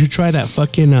everything. Would you try that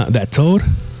fucking that toad?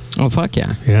 Oh fuck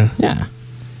yeah. Yeah.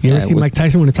 You ever see Mike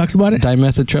Tyson when he talks about it?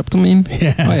 Dimethyltryptamine?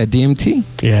 Yeah. Oh yeah, DMT?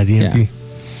 Yeah, DMT. Yeah.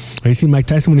 Have you seen Mike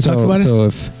Tyson when he talks about it? So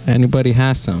if anybody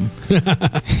has some,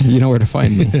 you know where to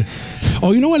find me.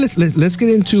 Oh, you know what? Let's get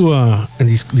into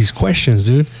these questions,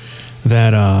 dude.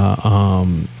 that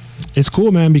it's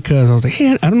cool, man, because I was like,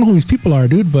 hey, I don't know who these people are,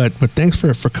 dude, but thanks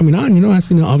for coming on, you know,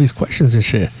 asking all these questions and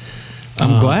shit.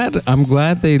 I'm glad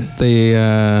they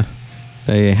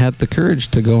had the courage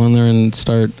to go on there and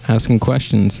start asking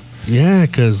questions. Yeah,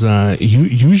 because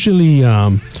usually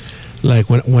like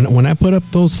when I put up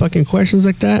those fucking questions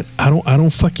like that, I don't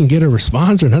fucking get a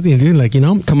response or nothing, dude. Like, you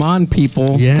know, come on,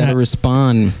 people, gotta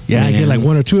respond. Yeah, man. I get like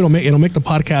one or two. It'll make the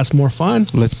podcast more fun.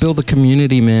 Let's build a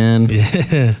community, man.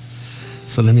 Yeah.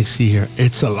 So let me see here.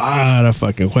 It's a lot of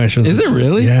fucking questions. Is it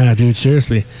really? Yeah, dude.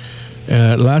 Seriously.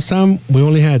 Last time we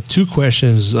only had 2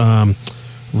 questions.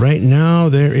 Right now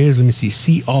there is. Let me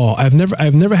see all. I've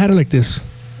never had it like this.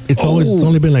 It's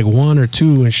only been like 1 or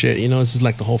 2 and shit. You know, it's just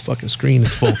like the whole fucking screen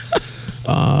is full.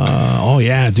 Oh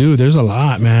yeah, dude. There's a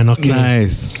lot, man. Okay.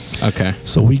 Nice. Okay.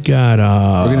 So we got.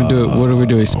 We're gonna do it. What do we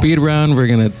do? A speed round. We're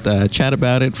gonna chat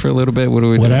about it for a little bit. What do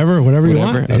we do? Whatever you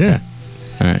want. Okay. Yeah.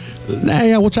 All right. Nah,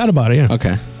 yeah, we'll chat about it. Yeah.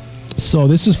 Okay. So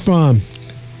this is from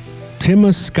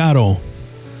Timascato.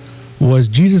 Was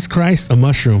Jesus Christ a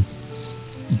mushroom?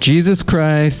 Jesus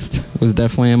Christ was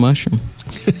definitely a mushroom.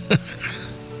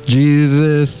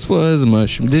 Jesus was a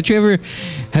mushroom. Did you ever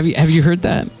have you heard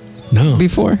that? No.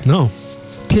 Before? No.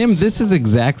 Tim,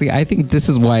 I think this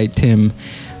is why Tim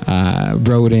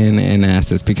wrote in and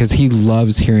asked this, because he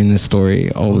loves hearing this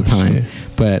story all the time. Shit.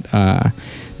 But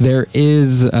there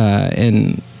is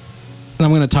and I'm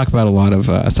going to talk about a lot of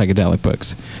psychedelic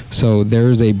books. So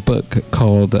there's a book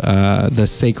called The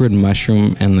Sacred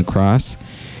Mushroom and the Cross,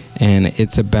 and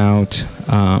it's about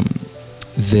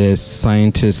this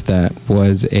scientist that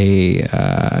was he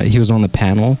was on the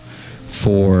panel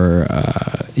for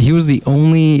he was the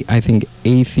only, I think,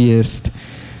 atheist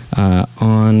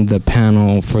on the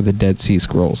panel for the Dead Sea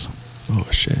Scrolls. Oh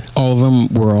shit. All of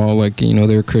them were all like, you know,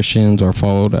 they were Christians or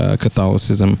followed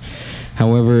Catholicism.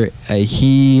 However,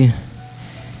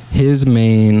 his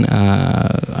main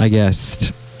I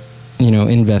guess, you know,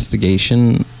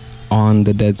 investigation on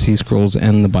the Dead Sea Scrolls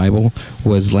and the Bible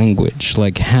was language.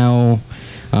 Like how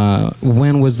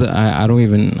when was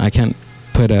I can't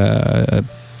put a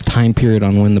time period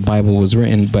on when the Bible was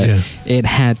written, but it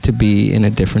had to be in a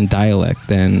different dialect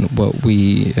than what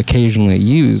we occasionally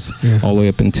use all the way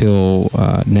up until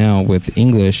now with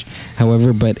English.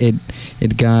 However, but it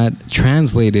got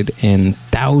translated in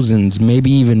thousands,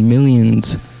 maybe even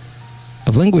millions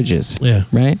of languages. Yeah.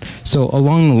 Right? So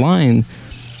along the line,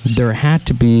 there had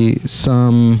to be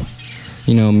some,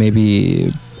 you know,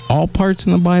 maybe all parts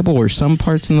in the Bible or some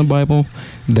parts in the Bible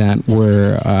that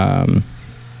were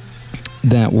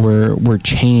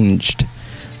changed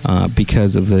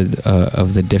because of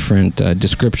the different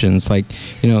descriptions. Like,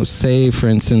 you know, say for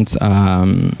instance,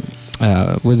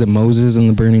 was it Moses and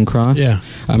the burning cross? Yeah.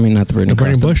 I mean, not the burning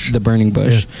cross. The burning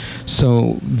bush. Yeah.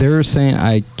 So they're saying,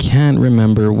 I can't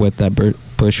remember what that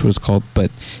bush was called,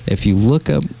 but if you look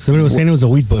up, somebody was saying it was a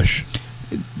wheat bush.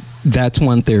 That's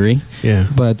one theory. Yeah.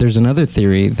 But there's another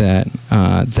theory that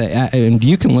and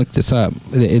you can look this up.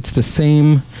 It's the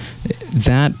same.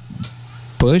 That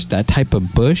bush, that type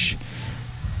of bush,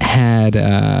 had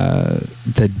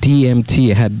the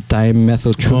DMT, it had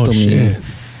dimethyltryptamine,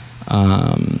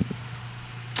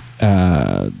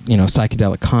 you know,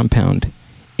 psychedelic compound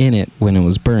in it when it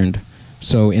was burned.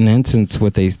 So in essence,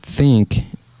 what they think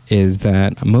is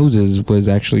that Moses was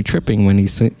actually tripping when he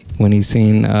seen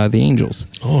the angels.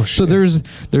 Oh shit. So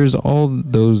there's all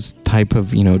those type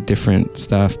of, you know, different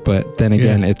stuff, but then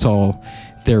again, it's all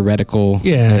theoretical.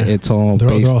 Yeah, it's all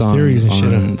based on theories and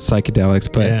shit, psychedelics.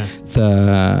 But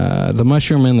the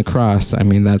mushroom and the cross, I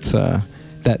mean, that's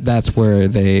where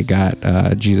they got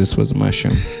Jesus was a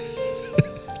mushroom.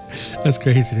 That's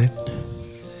crazy, dude.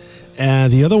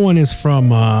 The other one is from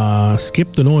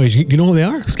Skip the Noise. You know who they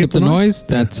are? Skip the Noise?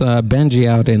 That's Benji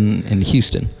out in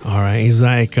Houston. All right. He's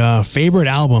like, favorite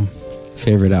album.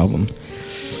 Favorite album.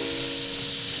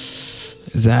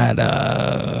 Is that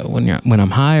when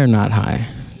I'm high or not high?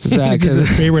 Is that his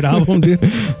favorite album, dude?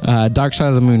 Dark Side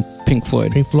of the Moon, Pink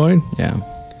Floyd. Pink Floyd? Yeah.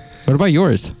 What about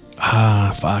yours?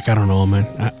 Fuck, I don't know, man.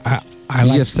 I you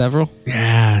like, have several?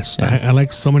 Yes. Yeah. I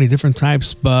like so many different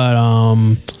types, but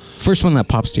first one that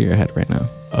pops to your head right now.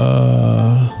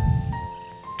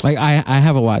 Like I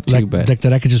have a lot too, but like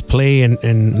that I could just play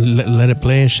and let it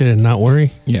play and shit and not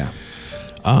worry. Yeah.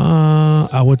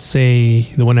 I would say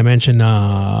the one I mentioned,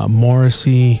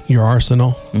 Morrissey, Your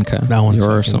Arsenal. Okay. That one's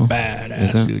Your Arsenal.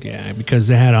 Badass, dude. Yeah, because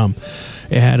it had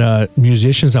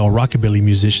musicians that were rockabilly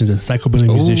musicians and psychobilly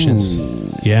musicians.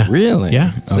 Yeah. Really?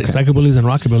 Yeah. Okay. Psychobillies and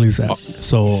rockabillys.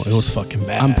 So it was fucking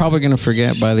bad. I'm probably gonna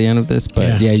forget by the end of this,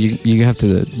 but yeah, you have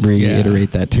to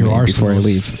reiterate that to me before I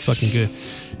leave. It's fucking good.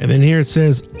 And then here it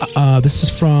says, this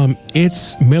is from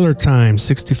It's Miller Time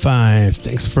 65.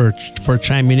 Thanks for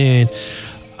chiming in.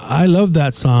 I love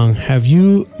that song. Have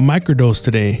you microdosed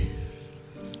today?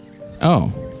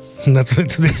 Oh. That's what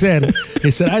they said.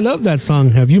 They said, I love that song.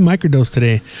 Have you microdosed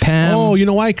today? Pam. Oh, you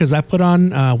know why? Because I put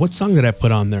on, what song did I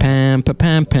put on there? Pam.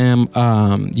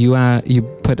 You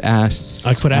put ass.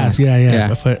 I put ass. Yeah.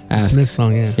 I put ask. Smith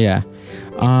song, yeah. Yeah.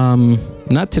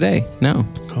 Not today. No.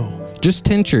 Oh. Just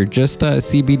tincture. Just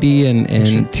CBD and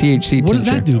THC What tincture. does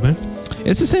that do, man?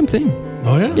 It's the same thing.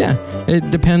 Oh, yeah? Yeah. It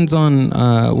depends on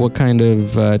what kind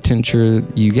of tincture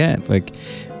you get. Like,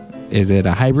 is it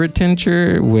a hybrid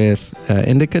tincture with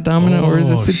indica dominant or is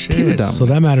it sativa dominant? So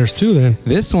that matters too then.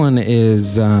 This one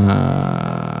is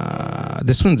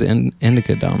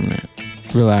indica dominant.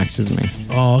 Relaxes me.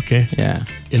 Oh, okay. Yeah.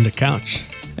 In the couch.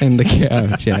 In the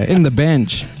couch, yeah. In the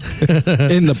bench.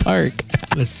 In the park.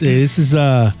 Let's see. This is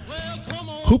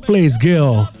who plays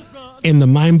Gill in the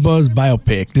Mindbuzz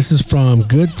biopic. This is from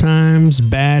Good Times,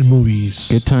 Bad Movies.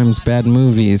 Good Times, Bad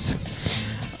Movies.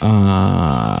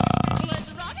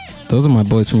 Those are my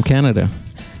boys from Canada.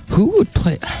 Who would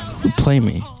play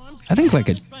me? I think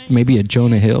maybe a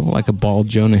Jonah Hill, like a bald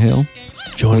Jonah Hill.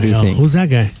 Jonah what do you Hill. think? Who's that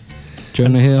guy?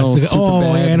 Jonah Hill.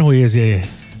 I know who he is. Yeah.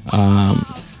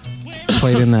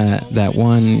 Played in that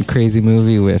one crazy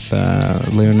movie with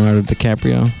Leonardo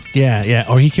DiCaprio. Yeah.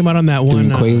 Or he came out on that one.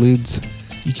 Doing Quaaludes.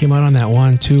 He came out on that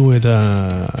one too with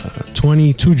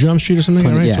 22 Jump Street or something,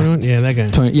 right? Yeah. 21? Yeah, that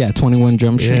guy. 21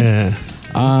 Jump Street. Yeah.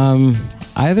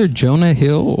 Either Jonah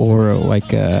Hill or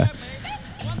like a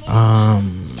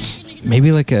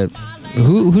maybe like a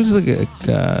who's like a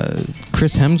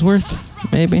Chris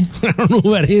Hemsworth, maybe. I don't know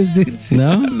who that is, dude.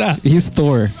 No? Nah. He's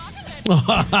Thor.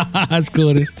 That's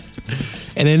cool, dude.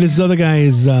 And then this other guy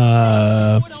is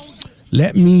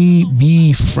Let Me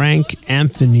Be Frank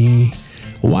Anthony.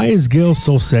 Why is Gill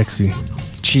so sexy?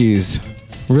 Jeez.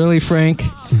 Really, Frank?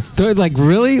 Like,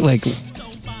 really? Like,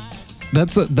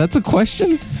 that's a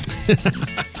question?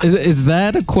 Is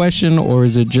that a question or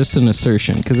is it just an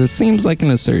assertion? Because it seems like an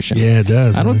assertion. Yeah, it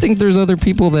does. I don't think there's other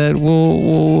people that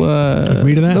will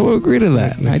agree to that. That will agree to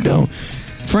that. I don't.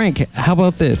 Frank, how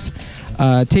about this?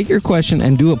 Take your question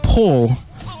and do a poll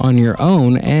on your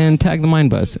own and tag the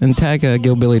Mindbuzz and tag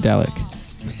Gill Billy Dalek.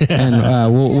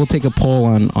 And we'll take a poll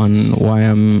on why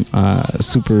I'm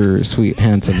super sweet,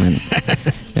 handsome,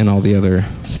 and all the other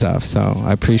stuff. So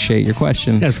I appreciate your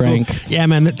question, That's Frank. Cool. Yeah,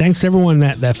 man. Thanks to everyone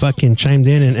that fucking chimed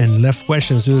in and left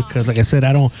questions, dude. Because like I said,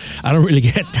 I don't really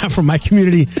get that from my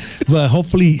community. But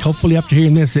hopefully after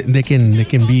hearing this, they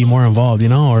can be more involved,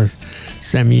 or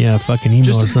send me a fucking email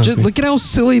or something. Just look at how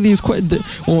silly these questions.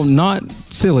 Well, not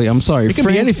silly. I'm sorry. It can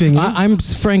Frank, be anything. I'm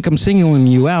Frank. I'm singling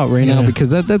you out right now because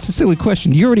that's a silly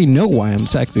question. You already know why I'm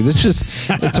sexy.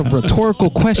 It's a rhetorical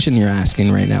question you're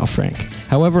asking right now, Frank.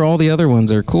 However, all the other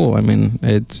ones are cool. I mean,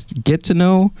 it's get to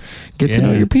know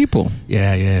your people.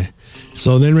 Yeah.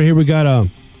 So then right here we got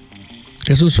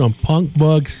this was from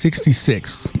Punkbug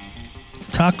 66.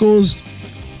 Tacos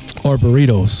or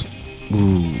burritos?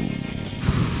 Ooh.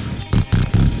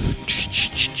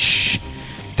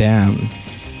 Damn.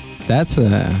 That's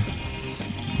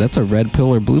a red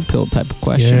pill or blue pill type of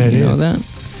question. Yeah, it you know is. that?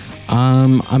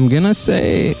 I'm gonna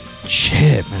say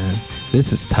shit, man.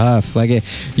 This is tough. Like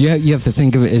you have to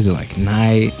think of it. Is it like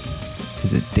night?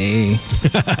 Is it day?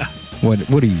 What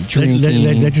are you drinking?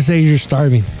 Let's just say you're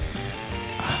starving.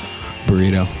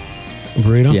 Burrito.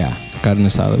 Burrito? Yeah. Got an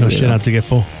asada. No burrito. shit out to get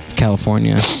full.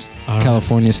 California. Right.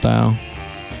 California style.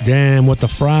 Damn, with the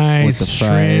fries. With the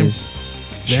fries.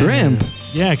 Shrimp.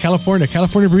 Yeah, California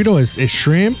burrito is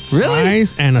shrimp, Really?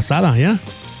 fries, and asada. Yeah,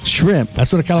 Shrimp.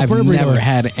 that's what a California I've burrito never is.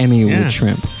 had any Yeah. with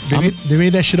shrimp. They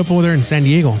made that shit up over there in San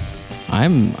Diego.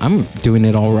 I'm doing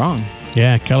it all wrong.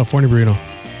 Yeah, California burrito.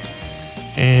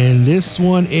 And this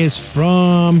one is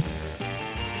from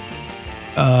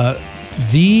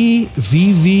the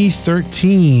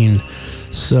VV13.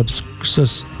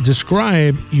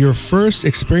 Describe your first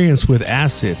experience with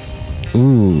acid.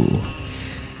 Ooh.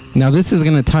 Now this is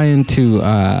gonna tie into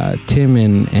Tim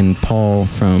and Paul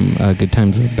from Good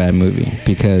Times with Bad Movie,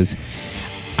 because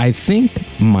I think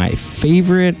my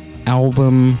favorite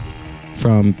album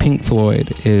from Pink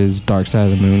Floyd is Dark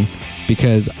Side of the Moon,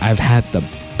 because I've had the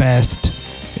best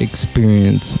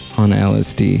experience on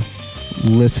LSD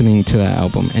listening to that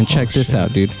album. And check this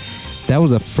out, dude. That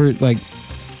was a first, like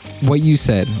what you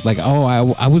said, like,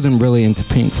 I wasn't really into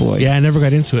Pink Floyd. Yeah, I never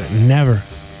got into it. Never.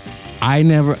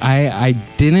 I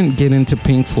didn't get into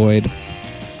Pink Floyd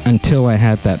until I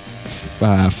had that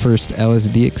first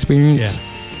LSD experience. Yeah.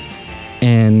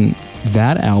 And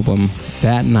that album,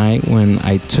 that night when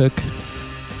I took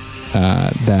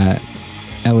that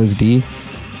LSD.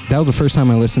 That was the first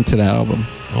time I listened to that album.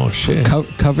 Oh shit!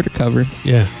 Cover to cover.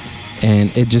 Yeah.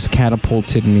 And it just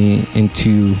catapulted me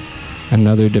into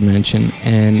another dimension,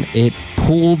 and it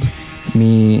pulled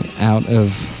me out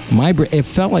of my brain. It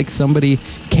felt like somebody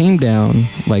came down,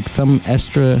 like some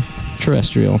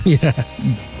extraterrestrial,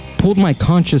 pulled my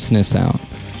consciousness out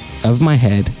of my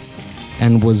head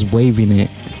and was waving it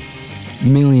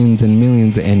millions and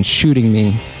millions and shooting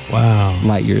me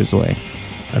light years away.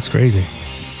 That's crazy.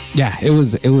 Yeah, it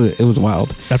was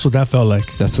wild. That's what that felt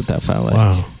like. That's what that felt like.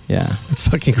 Wow. Yeah. That's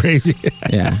fucking crazy.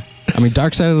 Yeah. I mean,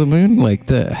 Dark Side of the Moon,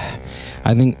 like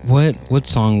I think, what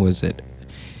song was it?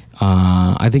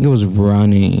 I think it was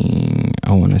Running,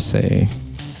 I want to say.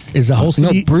 Is the whole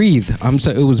CD? No, Breathe. I'm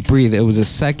sorry, it was Breathe. It was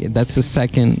that's the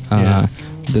second,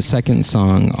 the second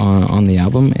song on the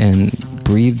album, and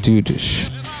Breathe, dude.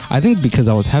 I think because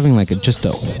I was having like I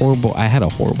had a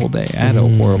horrible day. I had a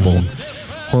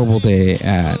horrible day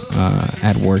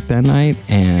at work that night,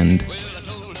 and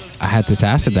I had this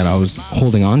acid that I was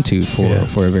holding on to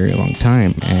for a very long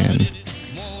time. And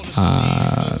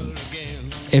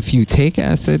if you take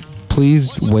acid, please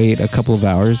wait a couple of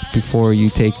hours before you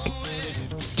take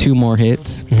 2 more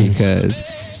hits, because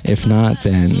if not,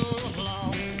 then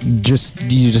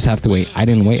you just have to wait. I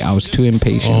didn't wait. I was too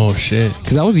impatient. Oh shit!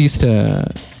 Because I was used to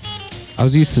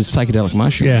psychedelic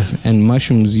mushrooms, and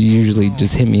mushrooms usually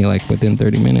just hit me like within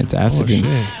 30 minutes. Acid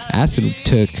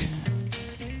took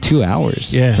 2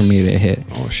 hours for me to hit.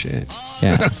 Oh shit!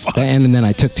 Yeah, and then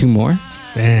I took 2 more.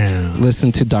 Damn.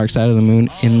 Listened to Dark Side of the Moon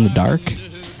in the dark.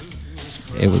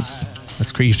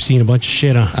 That's crazy. You've seen a bunch of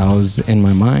shit, huh? I was in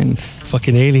my mind.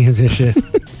 Fucking aliens and shit.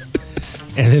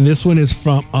 And then this one is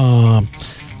from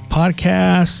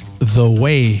podcast The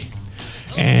Way,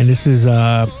 and this is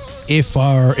if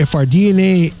our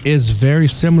DNA is very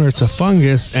similar to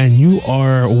fungus, and you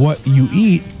are what you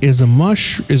eat, is a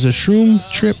shroom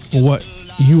trip what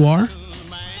you are?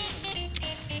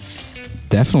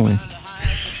 Definitely.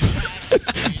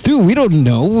 Dude, we don't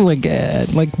know. Like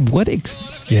what?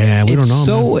 We don't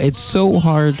know. It's so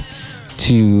hard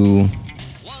to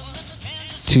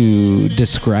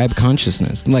describe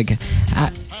consciousness. Like,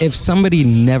 if somebody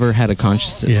never had a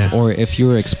consciousness, or if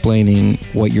you're explaining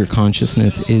what your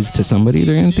consciousness is to somebody,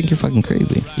 they're gonna think you're fucking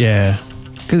crazy. Yeah.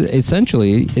 Because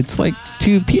essentially, it's like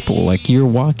 2 people. Like, you're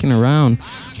walking around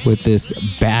with this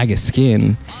bag of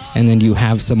skin, and then you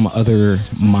have some other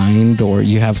mind, or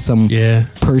you have some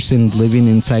person living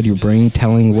inside your brain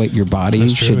telling what your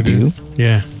body should do.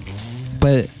 Yeah.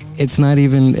 But it's not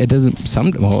even, it doesn't,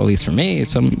 at least for me,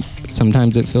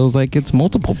 sometimes it feels like it's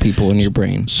multiple people in your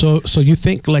brain. So you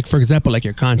think, like, for example, like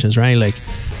your conscience, right?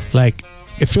 Like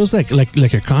it feels like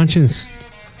your conscience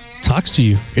talks to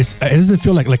you. It doesn't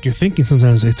feel like you're thinking.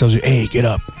 Sometimes it tells you, hey, get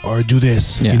up, or do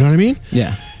this. You know what I mean?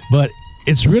 Yeah. But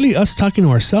it's really us talking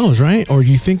to ourselves, right? Or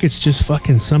you think it's just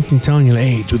fucking something telling you, like,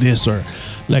 hey, do this, or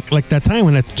like that time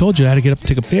when I told you I had to get up and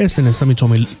take a piss, and then somebody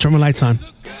told me, turn my lights on.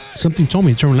 Something told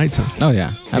me to turn my lights on. Oh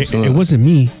yeah, absolutely. It wasn't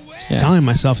me telling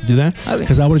myself to do that,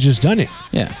 because I would have just done it.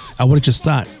 Yeah. I would have just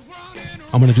thought,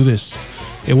 I'm gonna do this.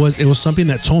 It was something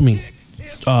that told me,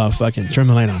 fucking turn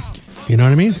the light on. You know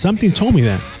what I mean? Something told me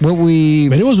that. But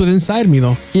it was within inside of me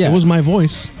though. Yeah. It was my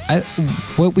voice.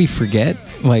 What we forget,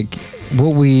 like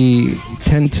what we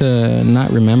tend to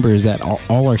not remember, is that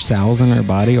all our cells in our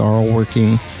body are all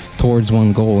working towards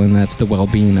one goal, and that's the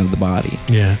well-being of the body.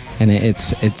 Yeah. And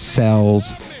it's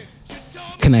cells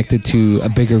connected to a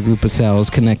bigger group of cells,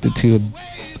 connected to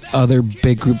other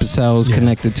big group of cells,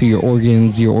 connected to your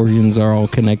organs. Your organs are all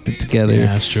connected together. Yeah,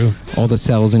 that's true. All the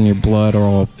cells in your blood are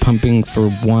all pumping for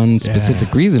one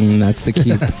specific reason, and that's to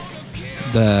keep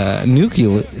the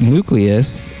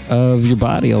nucleus of your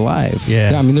body alive.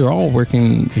 Yeah. I mean, they're all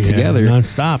working together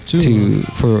non-stop too.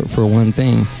 For one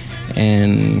thing.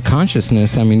 And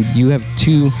consciousness, I mean, you have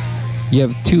two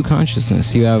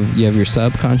consciousness. You have your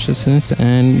subconsciousness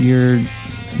and your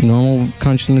normal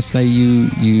consciousness that you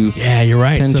you're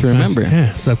right, tend to remember.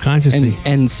 Yeah, subconsciously.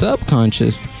 And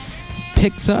subconscious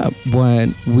picks up what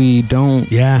we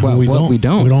don't. Yeah, what we don't.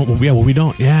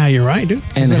 Yeah, you're right, dude.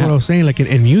 And that's what I was saying. Like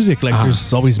in music, like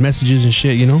there's always messages and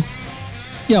shit, you know.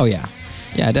 Oh yeah,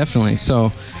 definitely.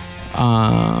 So,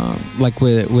 like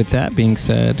with that being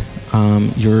said,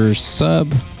 your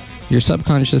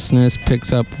subconsciousness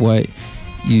picks up what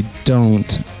you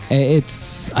don't.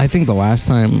 I think the last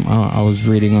time I was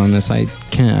reading on this, I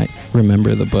can't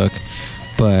remember the book,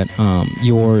 but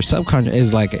your subconscious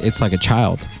is like a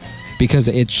child, because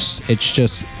it's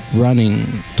just running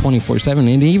 24/7, and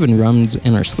it even runs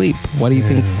in our sleep. What do you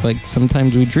think? Like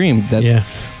sometimes we dream. That's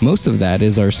most of that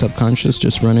is our subconscious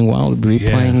just running wild,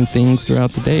 replaying things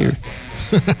throughout the day.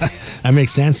 That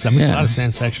makes sense. That makes a lot of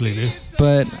sense, actually, dude.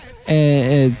 But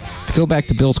to go back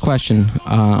to Bill's question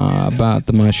about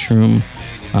the mushroom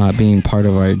being part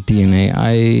of our DNA,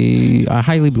 I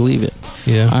highly believe it.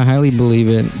 Yeah, I highly believe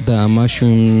it. The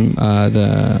mushroom,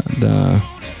 the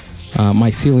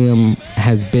mycelium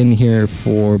has been here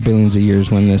for billions of years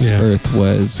when this Earth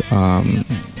was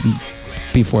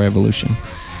before evolution.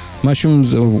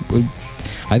 Mushrooms.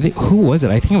 I think, who was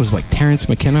it? I think it was like Terrence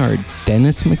McKenna or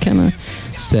Dennis McKenna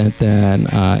said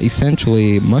that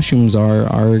essentially mushrooms are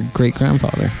our great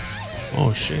grandfather.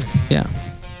 Oh shit. Yeah.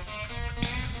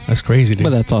 That's crazy, dude.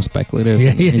 But that's all speculative.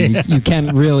 And you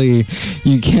can't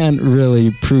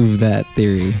really prove that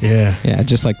theory. Yeah. Yeah.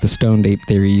 Just like the stoned ape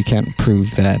theory, you can't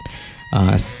prove that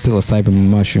psilocybin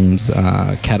mushrooms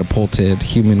catapulted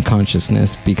human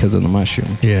consciousness because of the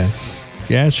mushroom. Yeah.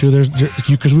 Yeah, it's true.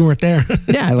 Because we weren't there.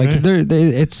 Yeah, like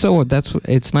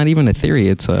it's not even a theory;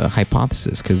 it's a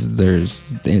hypothesis. Because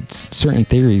it's certain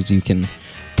theories you can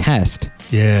test.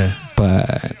 Yeah,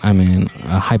 but I mean,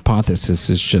 a hypothesis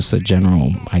is just a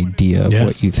general idea of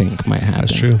what you think might happen.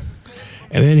 That's true.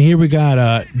 And then here we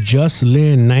got Just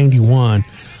Lynn 91.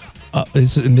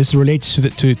 This relates to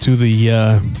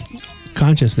the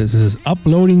consciousness. This is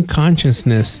uploading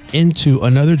consciousness into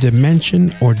another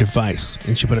dimension or device,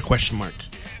 and she put a question mark.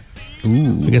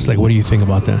 Ooh. I guess, like, what do you think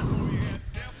about that?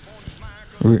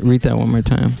 Read that one more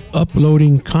time.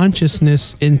 Uploading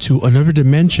consciousness into another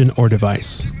dimension or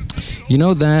device. You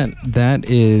know that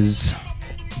is.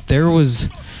 There was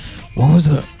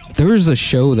a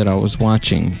show that I was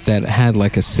watching that had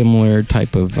like a similar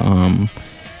type of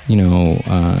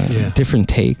different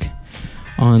take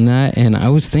on that, and I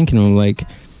was thinking, like,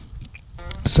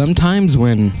 sometimes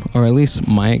when, or at least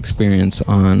my experience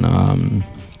on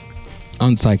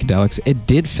psychedelics, it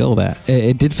did feel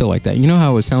like that. You know how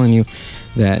I was telling you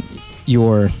that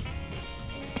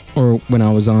when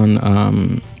I was on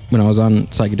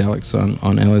psychedelics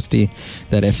on LSD,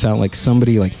 that it felt like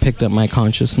somebody like picked up my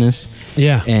consciousness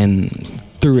and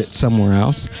threw it somewhere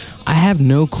else. I have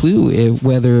no clue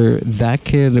whether that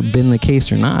could have been the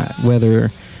case or not, whether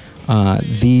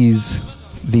these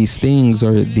things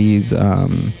or these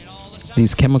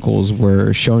chemicals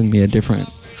were showing me a different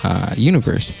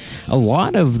universe. A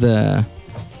lot of the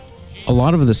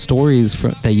stories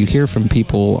that you hear from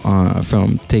people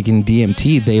from taking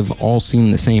DMT, they've all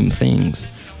seen the same things,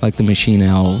 like the machine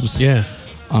elves. Yeah.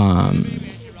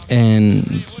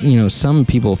 And some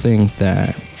people think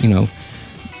that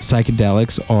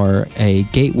psychedelics are a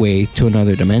gateway to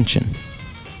another dimension.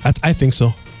 I think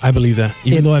so. I believe that.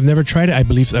 Even though I've never tried it, I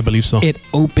believe so. It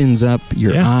opens up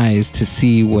your eyes to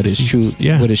see what is true,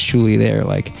 what is truly there.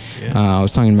 Like, I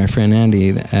was talking to my friend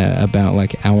Andy about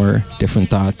like our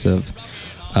different thoughts of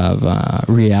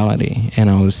reality, and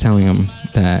I was telling him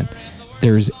that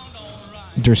there's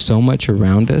so much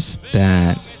around us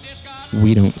that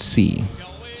we don't see.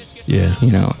 Yeah.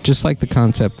 Just like the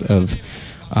concept of,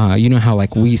 how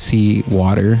like we see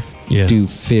water. Yeah. Do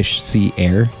fish see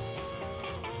air?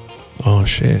 Oh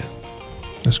shit,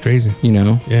 that's crazy.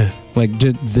 Yeah, like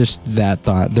just that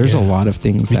thought. There's a lot of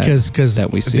things that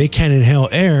we see. They can't inhale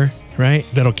air, right?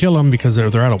 That'll kill them because they're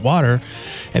out of water,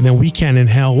 and then we can't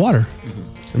inhale water.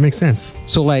 That makes sense.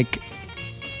 So like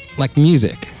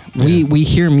music, we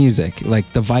hear music,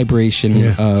 like the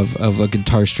vibration of a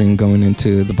guitar string going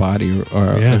into the body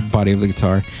or the body of the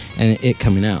guitar, and it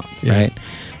coming out, right?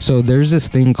 So there's this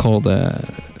thing called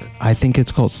I think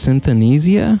it's called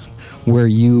synesthesia, where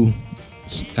you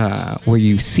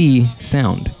see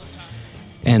sound,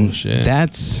 and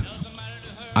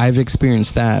I've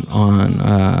experienced that on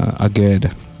a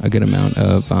good amount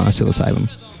of psilocybin.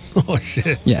 Oh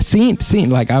shit! Yeah, seeing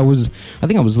like I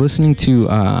think I was listening to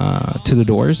The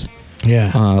Doors.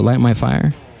 Yeah. Light My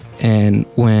Fire, and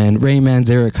when Ray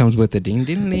Manzarek comes with the ding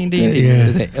ding ding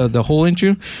ding, the whole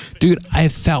intro, dude, I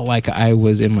felt like I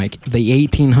was in like the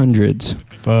 1800s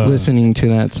listening to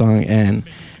that song, and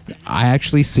I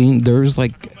actually seen there's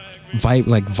like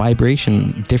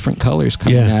vibration, different colors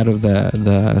coming out of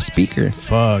the speaker.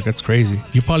 Fuck, that's crazy.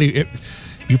 You probably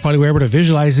were able to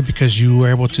visualize it because you were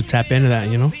able to tap into that,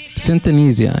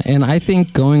 Synesthesia. And I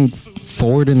think going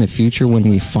forward in the future, when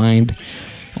we find,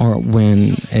 or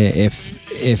when if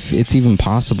it's even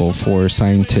possible for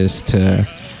scientists to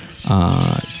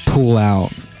pull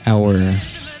out our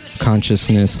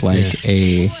consciousness like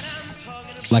a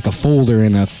folder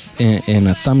in a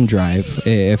thumb drive,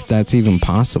 if that's even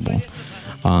possible,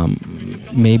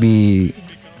 maybe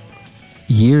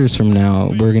years from now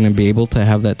we're going to be able to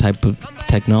have that type of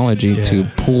technology to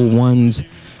pull one's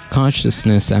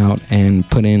consciousness out and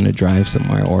put in a drive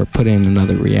somewhere or put in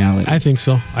another reality. I think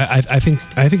so. I think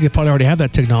they probably already have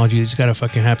that technology. You just gotta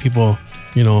fucking have people,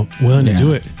 willing to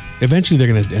do it. Eventually, they're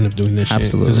gonna end up doing this shit.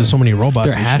 Absolutely. Because there's so many robots.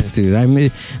 There has to. I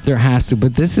mean, there has to.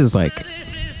 But this is like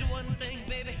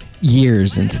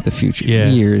years into the future. Yeah.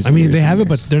 Years. I mean, years they have it,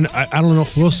 years. but they're not, I don't know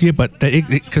if we'll see it, but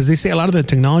because they say a lot of the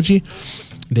technology,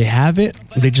 they have it,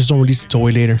 they just don't release it till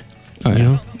way later. Oh, you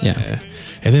know? Yeah.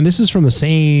 And then this is from the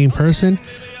same person,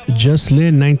 Just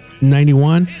Lynn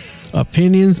 91.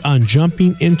 Opinions on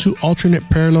jumping into alternate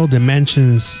parallel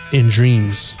dimensions in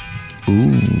dreams. Ooh.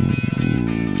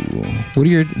 What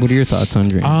are your thoughts on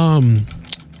dreams?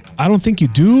 I don't think you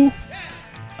do.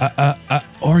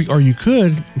 Or you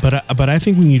could, but I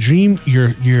think when you dream,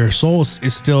 your soul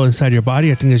is still inside your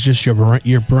body. I think it's just your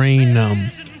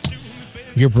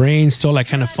brain still like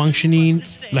kind of functioning,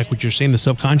 like what you're saying, the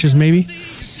subconscious maybe.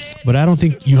 But I don't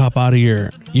think you hop out of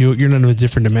you're not in a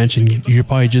different dimension. You're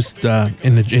probably just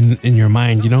in your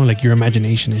mind, like your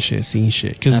imagination and shit, seeing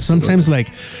shit. Because sometimes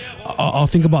like I'll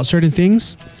think about certain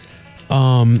things,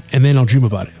 and then I'll dream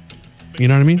about it. You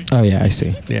know what I mean? Oh yeah, I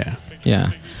see. Yeah.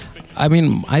 I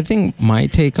mean, I think my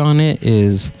take on it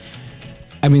is,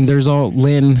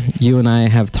 Lynn, you and I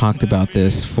have talked about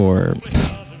this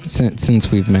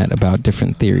since we've met about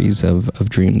different theories of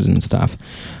dreams and stuff.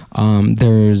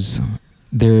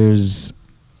 There's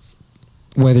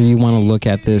whether you want to look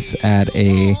at this at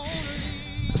a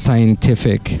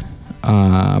scientific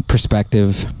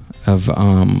perspective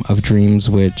of dreams,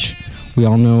 which we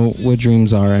all know what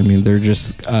dreams are. I mean, they're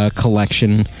just a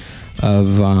collection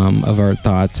of our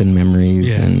thoughts and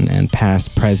memories and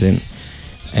past, present,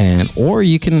 or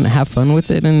you can have fun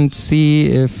with it and see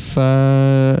if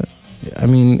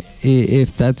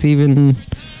if that's even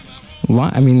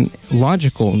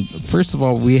logical. First of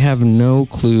all, we have no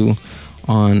clue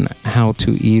on how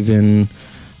to even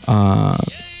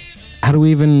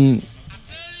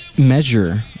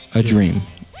measure a dream.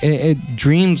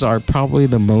 Dreams are probably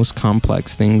the most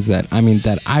complex things that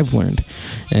I've learned,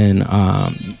 and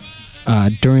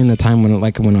during the time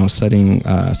when I was studying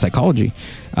psychology,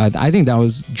 I think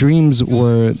dreams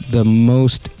were the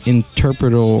most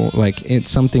interpretable. Like,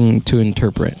 it's something to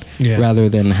interpret rather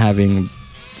than having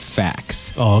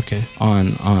facts. Oh, okay.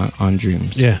 On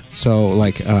dreams. Yeah. So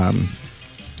like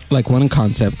one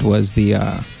concept was the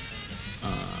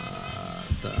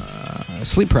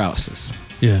sleep paralysis.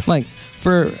 Yeah. Like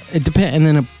it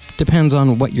depends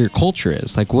on what your culture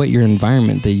is, like what your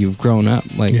environment that you've grown up.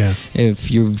 Like if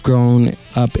you've grown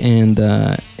up in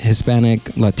the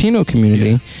Hispanic Latino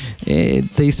community,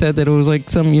 they said that it was like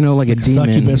some, like a demon,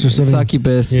 succubus or something.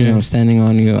 Succubus, standing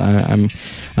on you.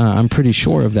 I'm pretty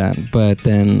sure of that. But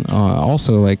then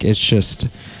also like it's just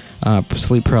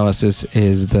sleep paralysis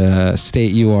is the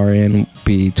state you are in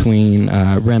between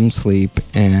REM sleep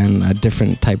and a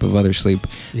different type of other sleep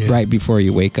right before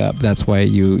you wake up. That's why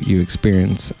you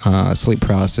experience sleep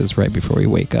paralysis right before you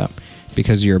wake up,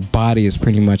 because your body is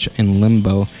pretty much in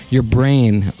limbo. Your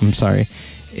brain,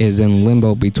 is in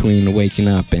limbo between waking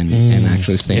up and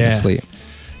actually staying asleep.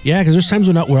 Yeah, because there's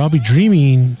times where I'll be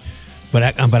dreaming,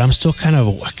 but I'm still kind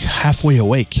of halfway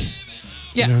awake.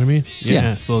 Yeah. You know what I mean?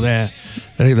 Yeah. So that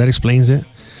explains it.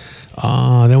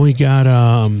 Then we got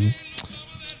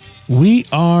we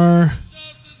are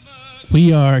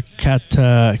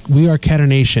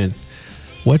Catanation.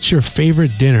 What's your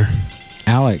favorite dinner?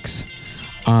 Alex,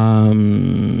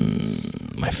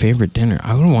 my favorite dinner,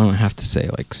 I would want to have to say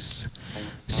like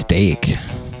steak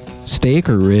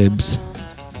or ribs.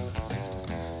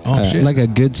 Oh shit! Like a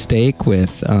good steak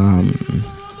with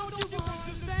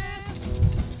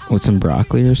some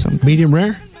broccoli or something. Medium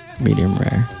rare.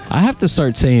 I have to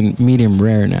start saying medium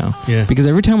rare now. Yeah. Because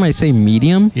every time I say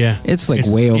medium, it's way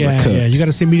overcooked. Yeah, you got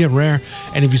to say medium rare.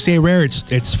 And if you say rare,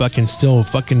 it's fucking still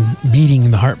fucking beating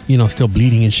in the heart, still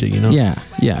bleeding and shit, Yeah.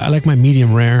 I like my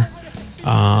medium rare.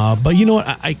 But you know what?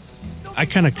 I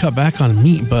kind of cut back on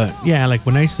meat, but yeah, like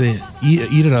when I say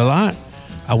eat it a lot,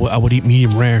 I would eat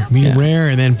medium rare,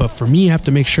 and then, but for me, I have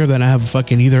to make sure that I have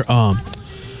fucking either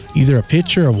a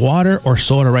pitcher of water or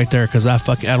soda right there, because I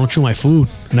don't chew my food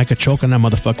and I could choke on that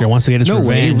motherfucker once I get his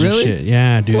revenge. Really? And shit.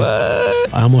 Yeah, dude.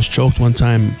 What? I almost choked one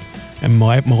time, and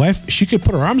my wife, she could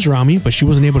put her arms around me, but she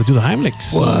wasn't able to do the Heimlich.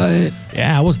 So, what?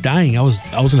 Yeah, I was dying. I was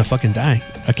gonna fucking die.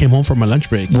 I came home from my lunch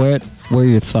break. What were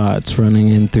your thoughts running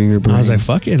in through your brain? I was like,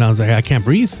 fuck it. And I was like, I can't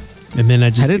breathe. And then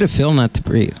how did it feel not to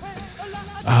breathe?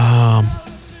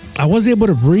 I was able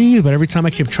to breathe, but every time I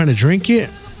kept trying to drink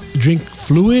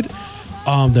fluid,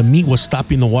 the meat was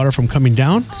stopping the water from coming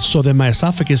down. So then my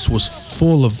esophagus was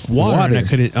full of water. And I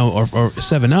couldn't, or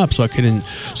 7-Up, so I couldn't.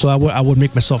 So I would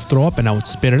make myself throw up and I would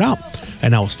spit it out.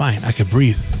 and I was fine. I could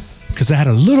breathe because I had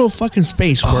a little fucking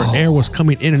space where air was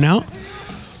coming in and out,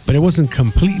 but it wasn't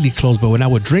completely closed. But when I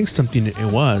would drink something,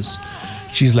 it was.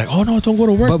 She's like, "Oh no, don't go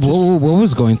to work." But what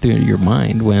was going through your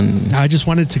mind when? I just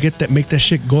wanted to make that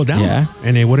shit go down. Yeah.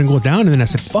 And it wouldn't go down. And then I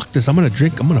said, "Fuck this! I'm gonna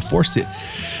drink. I'm gonna force it."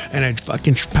 And I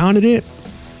fucking pounded it,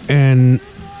 and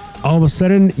all of a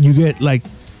sudden you get like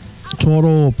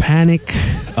total panic,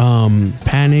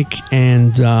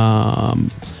 and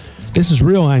this is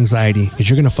real anxiety because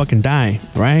you're gonna fucking die,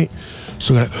 right?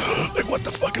 So like what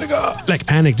the fuck? Like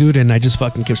panic, dude. And I just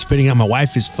fucking kept spitting out. My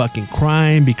wife is fucking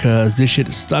crying because this shit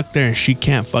is stuck there and she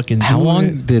can't fucking do it. How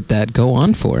long did that go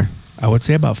on for? I would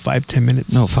say about 5-10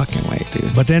 minutes. No fucking way,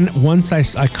 dude. But then once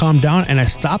I calmed down and I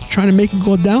stopped trying to make it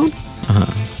go down,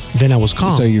 then I was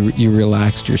calm. So you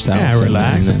relaxed yourself. Yeah, I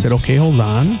relaxed. I said, okay, hold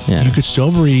on. Yeah. You could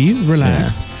still breathe.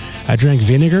 Relax. Yeah. I drank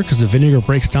vinegar because the vinegar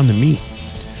breaks down the meat.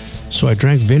 So I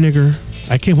drank vinegar.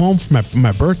 I came home for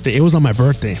my birthday. It was on my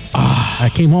birthday. I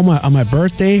came home on my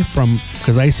birthday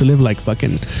because I used to live like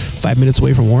fucking 5 minutes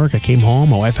away from work. I came home.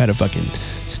 My wife had a fucking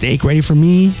steak ready for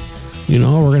me. You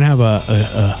know, we're going to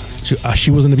have she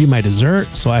was going to be my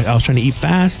dessert. So I was trying to eat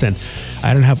fast and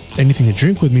I didn't have anything to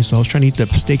drink with me. So I was trying to eat the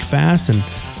steak fast and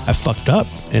I fucked up.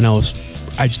 And I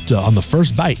just, on the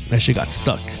first bite, that shit got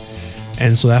stuck.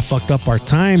 And so that fucked up our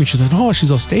time. And she's like, "Oh,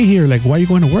 I'll stay here. Like, why are you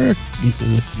going to work?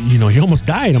 You know, you almost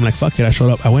died." I'm like, "Fuck it." I showed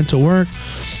up. I went to work.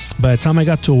 By the time I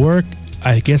got to work,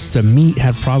 I guess the meat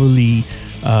had probably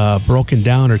broken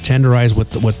down or tenderized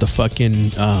with the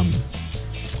fucking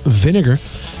vinegar.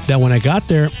 That when I got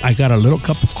there, I got a little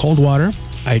cup of cold water.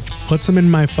 I put some in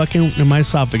my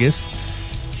esophagus,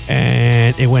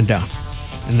 and it went down.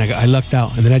 And I lucked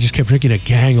out. And then I just kept drinking a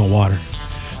gang of water.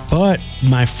 But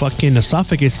my fucking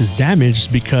esophagus is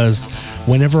damaged because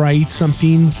whenever I eat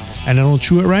something and I don't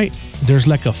chew it right, there's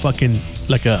like a fucking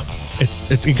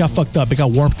it got fucked up. It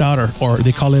got warped out or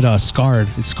they call it scarred.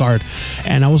 It's scarred.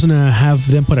 And I was gonna have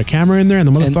them put a camera in there and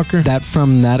the motherfucker. And that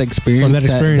from that experience,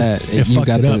 it fucked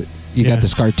it up. You got the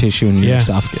scar tissue in your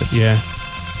esophagus. Yeah.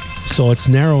 So it's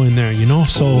narrow in there, you know.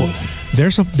 So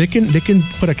they can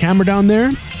put a camera down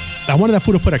there. I wanted that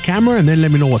fool to put a camera and then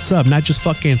let me know what's up, not just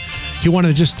fucking. He wanted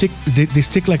to just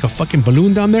stick like a fucking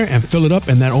balloon down there and fill it up,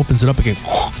 and that opens it up again.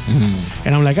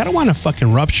 And I'm like, I don't want to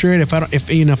fucking rupture it. If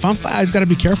I'm fine, I just gotta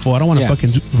be careful. I don't want to fucking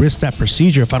risk that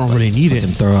procedure if I don't really need it.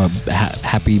 And throw a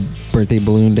happy birthday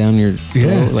balloon down your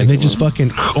throat, like, and they just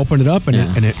fucking open it up and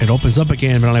it opens up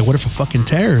again. But I'm like, what if it fucking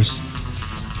tears?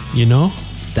 You know?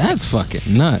 That's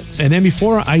fucking nuts. And then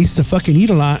before, I used to fucking eat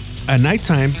a lot at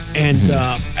nighttime, and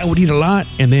I would eat a lot,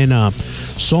 and then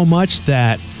so much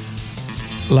that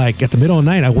like at the middle of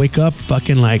the night I wake up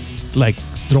fucking like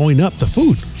throwing up the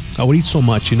food. I would eat so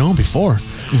much, you know, before,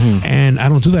 and I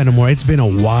don't do that anymore. It's been a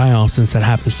while since that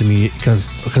happens to me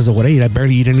because of what I eat. I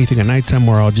barely eat anything at nighttime,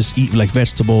 where I'll just eat like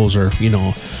vegetables or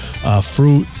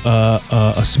fruit,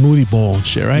 a smoothie bowl and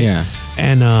shit, right? Yeah.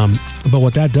 And but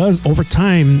what that does over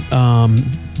time,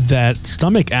 that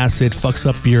stomach acid fucks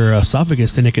up your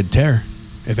esophagus, and it could tear.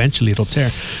 Eventually, it'll tear.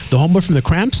 The homeboy from the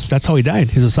cramps, that's how he died.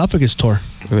 His esophagus tore.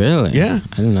 Really? Yeah.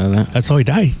 I didn't know that. That's how he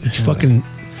died.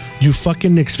 You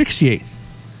fucking asphyxiate.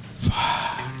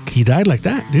 Fuck. He died like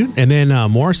that, dude. And then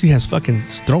Morrissey has fucking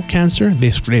throat cancer.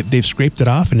 They've scraped it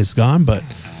off and it's gone, but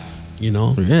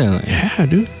Really? Yeah,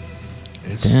 dude.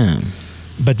 Damn.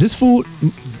 But this fool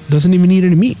doesn't even eat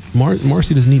any meat.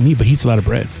 Morrissey doesn't eat meat, but he eats a lot of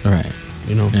bread. All right.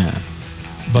 Yeah.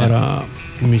 But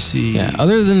let me see. Yeah.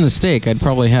 Other than the steak, I'd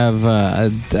probably have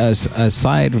a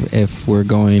side if we're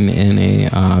going in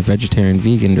a vegetarian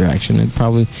vegan direction. It'd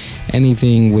probably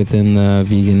anything within the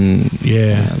vegan.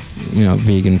 Yeah.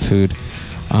 Vegan food.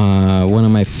 One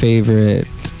of my favorite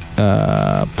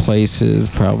places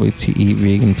probably to eat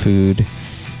vegan food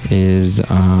is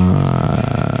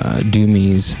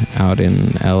Doomies out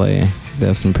in LA. They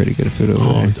have some pretty good food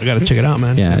over there. I gotta check it out,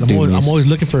 man. Yeah, I'm always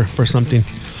looking for something.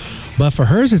 But for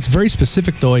hers, it's very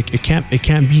specific though. It can't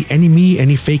be any meat,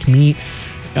 any fake meat,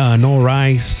 no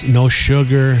rice, no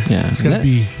sugar. Yeah, it's gotta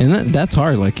be. And that's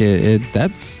hard. Like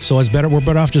that's. So it's better. We're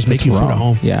better off just making food at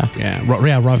home. Yeah, raw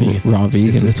vegan. Raw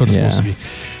vegan. It's what it's supposed to be.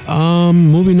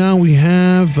 Moving on, we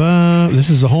have this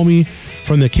is a homie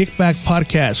from the Kickback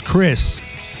Podcast, Chris.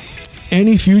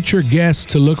 Any future guests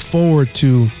to look forward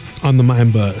to on the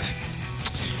Mindbuzz?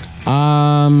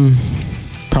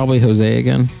 Probably Jose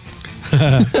again.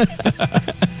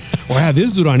 Or have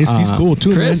this dude on. He's cool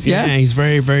too, Chris, man. Yeah, he's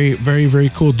very, very, very, very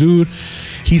cool dude.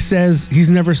 He says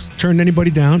he's never turned anybody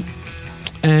down,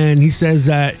 and he says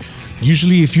that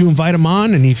usually if you invite him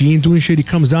on and if he ain't doing shit, he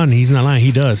comes down, and he's not lying.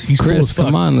 He does. He's Chris, cool as fuck.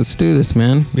 Come on, let's do this,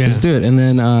 man. Yeah. Let's do it. And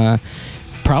then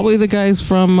Probably the guys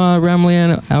from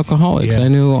Ramley Alcoholics. Yeah. I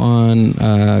knew on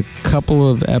a couple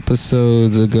of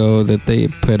episodes ago that they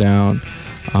put out.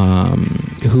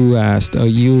 Who asked?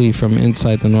 Yuli from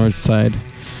Inside the North Side,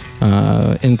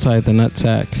 Inside the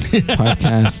Nutsack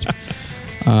podcast.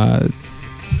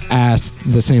 Asked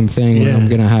the same thing when I'm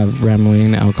gonna have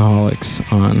Ramley Alcoholics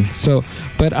on. So,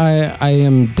 but I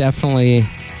am definitely.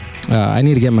 I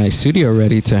need to get my studio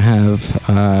ready to have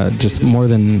just more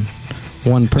than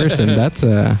one person. That's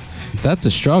a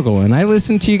struggle. And I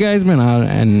listen to you guys, man,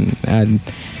 and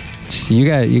you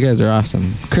guys are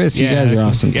awesome. Chris, you guys are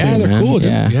awesome too, man. Yeah, they're cool,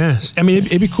 dude. Yeah. Yes. I mean,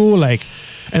 it'd be cool, like,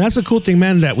 and that's the cool thing,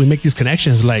 man, that we make these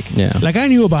connections. Like, like I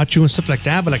knew about you and stuff like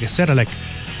that, but like I said, I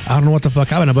don't know what the fuck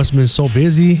happened. I must have been so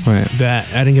busy that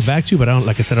I didn't get back to you. But I don't,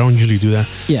 like I said, I don't usually do that.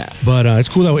 Yeah. But it's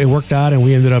cool that it worked out and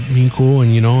we ended up being cool.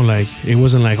 And, you know, like, it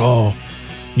wasn't like, oh,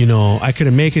 you know, I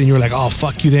couldn't make it. And you were like, oh,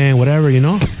 fuck you then, whatever, you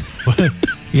know?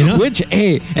 You know? Which,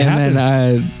 hey, and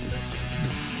then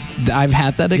I've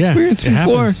had that experience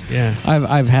before. Yeah.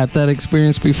 I've had that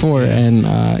experience before.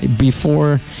 And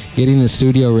before getting the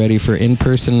studio ready for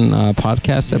in-person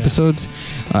podcast episodes,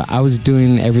 I was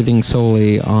doing everything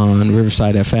solely on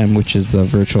Riverside FM, which is the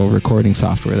virtual recording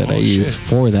software that I use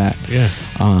for that. Yeah.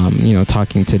 You know,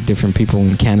 talking to different people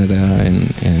in Canada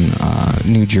and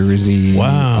New Jersey.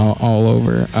 Wow. And all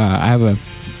over. I have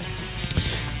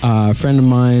a friend of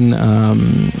mine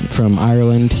from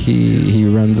Ireland. He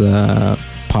runs a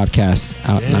podcast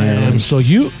out in Ireland. So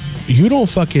you don't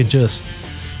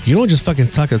just fucking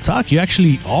talk the talk. You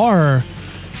actually are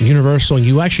universal, and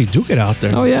you actually do get out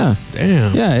there. Oh yeah,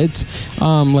 damn. Yeah, it's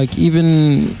like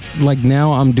even like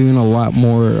now I'm doing a lot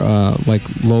more like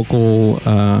local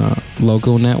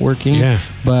networking. Yeah,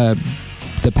 but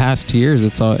the past 2 years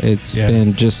it's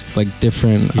been just like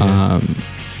different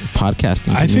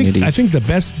podcasting communities. I think the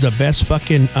best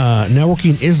fucking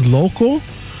networking is local.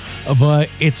 But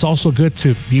it's also good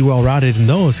to be well-rounded in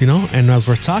those, you know? And as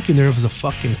we're talking, there was a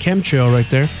fucking chemtrail right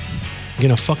there. You're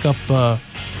gonna fuck up the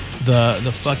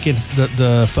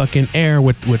fucking air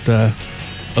with the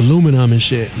aluminum and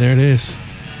shit. There it is.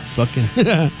 Fucking.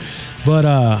 But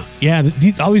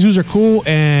all these dudes are cool,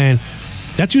 and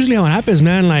that's usually how it happens,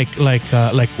 man. Like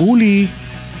Uli,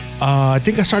 I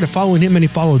think I started following him and he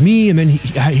followed me, and then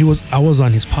I was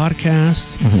on his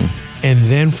podcast. Mm-hmm. And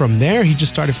then from there, he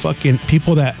just started fucking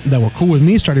people that were cool with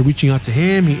me, started reaching out to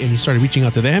him, and he started reaching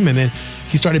out to them, and then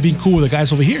he started being cool with the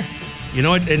guys over here. You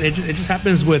know, it just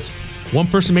happens with one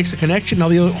person makes a connection, now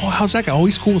the other, oh, how's that guy? Oh,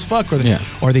 he's cool as fuck. Or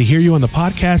they hear you on the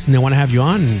podcast and they want to have you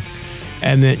on.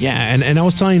 And then, and I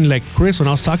was telling, like, Chris, when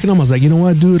I was talking to him, I was like, you know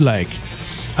what, dude? Like,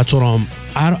 I told him,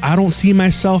 I don't see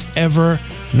myself ever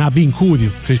not being cool with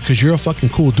you because you're a fucking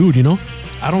cool dude, you know?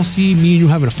 I don't see me and you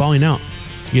having a falling out.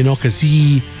 You know, because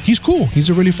he's cool. He's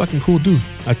a really fucking cool dude.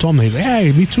 I told him, he's like,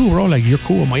 hey, me too, bro. Like, you're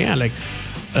cool. I'm like, yeah, like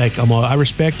I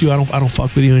respect you. I don't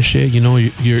fuck with you and shit. You know,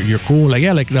 you're cool. Like,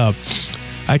 yeah, like I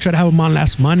tried to have him on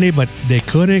last Monday, but they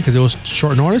couldn't because it was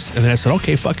short notice. And then I said,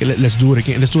 okay, fuck it, let's do it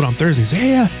again. Let's do it on Thursday. He said,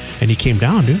 yeah. And he came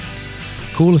down, dude.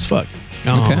 Cool as fuck.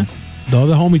 Okay. The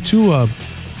other homie too,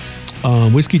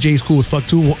 Whiskey J's cool as fuck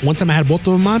too. One time I had both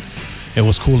of them on. It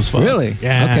was cool as fuck. Really?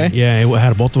 Yeah. Okay. Yeah, it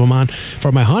had both of them on.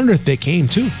 For my 100th, they came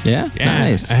too. Yeah?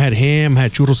 Nice. I had him, I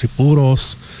had Churros y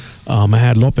Puros. I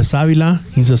had Lopez Avila.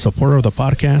 He's a supporter of the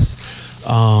podcast.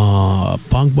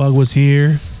 Punk Bug was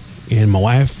here. And my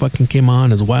wife fucking came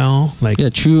on as well. Like, yeah,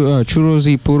 Churros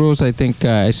y Puros, I think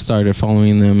I started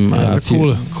following them a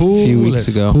few weeks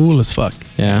ago. Cool as fuck.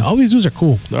 Yeah. All these dudes are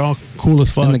cool. They're all cool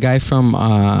as fuck. And the guy from,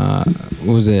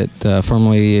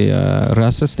 formerly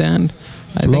Raza Stand?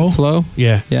 I think Flo.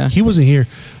 Yeah. He wasn't here,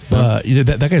 but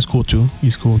that guy's cool too.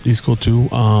 He's cool too.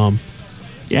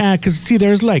 Yeah, because see,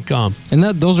 there's like and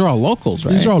those are all locals,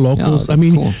 right? These are all locals. Oh, I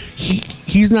mean, cool.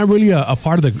 he's not really a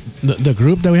part of the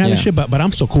group that we have and shit, but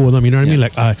I'm still cool with him. You know what I mean?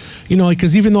 Like, you know,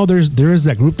 because even though there is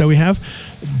that group that we have,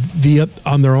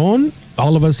 on their own,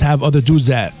 all of us have other dudes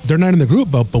that they're not in the group,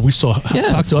 but we still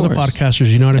talk to other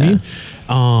podcasters. You know what I mean?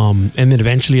 And then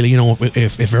eventually, you know,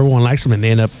 if everyone likes them and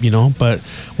they end up, you know, but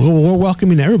we're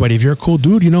welcoming everybody. If you're a cool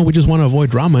dude, you know, we just want to avoid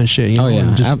drama and shit. You know?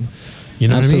 And just, you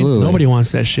know what I mean? Nobody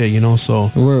wants that shit, you know. So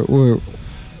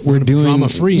we're doing drama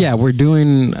free. Yeah, we're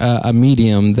doing a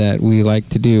medium that we like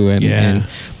to do, and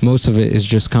most of it is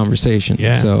just conversation.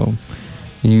 Yeah. So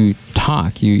you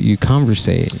talk, you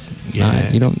conversate.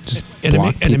 Yeah. You don't just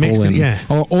block people.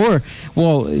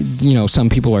 Or you know, some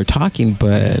people are talking,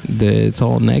 but it's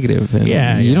all negative.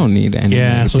 And you don't need any.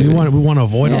 Yeah. So we want to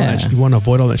avoid all that. We want to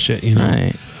avoid all that shit. You know.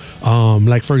 Right.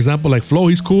 Like for example, like Flo,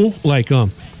 he's cool. Like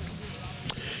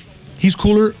he's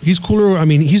cooler. I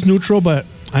mean, he's neutral, but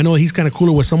I know he's kind of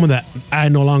cooler with someone that I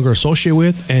no longer associate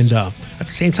with, and at the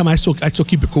same time, I still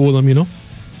keep it cool with him. You know,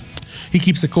 he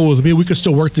keeps it cool with me. We could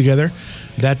still work together.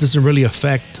 That doesn't really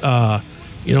affect,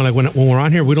 you know, like when we're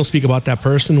on here, we don't speak about that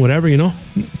person, whatever, you know.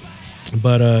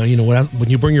 But you know, when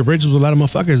you burn your bridges with a lot of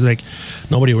motherfuckers, like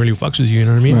nobody really fucks with you. You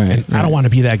know what I mean? Right, and I don't want to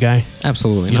be that guy.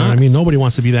 Absolutely, you know what I mean? Nobody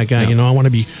wants to be that guy. No. You know, I want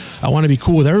to be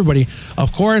cool with everybody.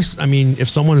 Of course, I mean, if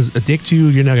someone is a dick to you,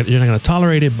 you're not gonna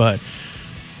tolerate it. But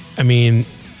I mean,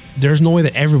 there's no way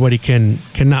that everybody can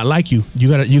not like you. You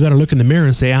gotta look in the mirror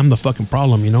and say, I'm the fucking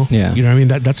problem. You know? Yeah. You know what I mean?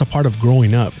 That's a part of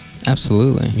growing up.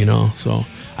 Absolutely. You know, so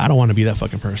I don't want to be that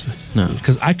fucking person. No,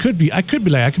 because I could be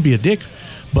a dick.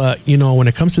 But, you know, when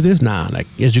it comes to this, nah, like,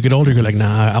 as you get older, you're like,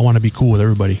 nah, I want to be cool with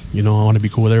everybody. You know, I want to be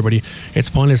cool with everybody. It's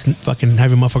pointless fucking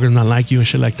having motherfuckers not like you and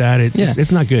shit like that.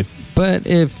 It's not good. But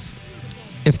if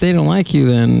they don't like you,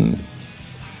 then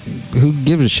who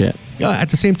gives a shit? Yeah, at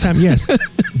the same time, yes.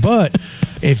 But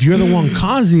if you're the one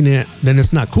causing it, then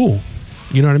it's not cool.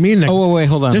 You know what I mean? Like, wait,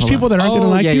 hold on. There's people that aren't going to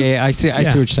like you. Yeah, I see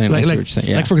what you're saying.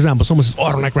 Like, for example, someone says,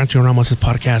 I don't like Ranting Ramos'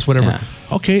 podcast, whatever. Yeah.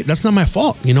 Okay, that's not my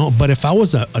fault, you know? But if I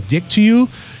was a dick to you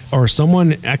or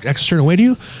someone acts a certain way to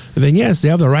you, then yes, they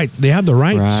have the right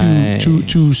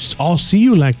to all see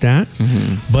you like that.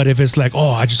 Mm-hmm. But if it's like,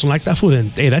 I just don't like that fool, then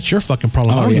hey, that's your fucking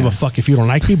problem. I don't give a fuck if you don't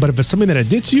like me. But if it's something that I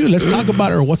did to you, let's talk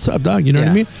about it, or what's up, dog? You know what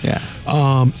I mean? Yeah.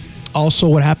 Also,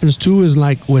 what happens too is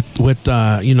like with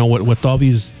you know, with all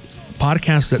these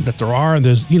podcasts that there are, and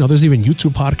there's even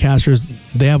YouTube podcasters.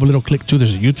 They have a little click too.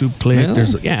 There's a YouTube click. Really?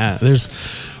 There's a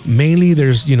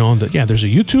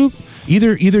YouTube.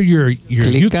 Either you're a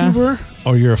YouTuber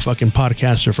or you're a fucking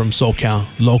podcaster from SoCal,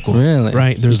 local. Really?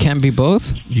 Right? You can't be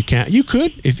both? You can't. You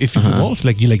could if you do both.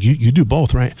 You do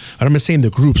both, right? But I'm just saying the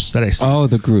groups that I see. Oh,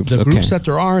 the groups. The groups that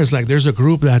there are is like there's a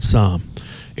group that's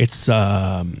it's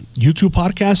YouTube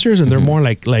podcasters, and they're more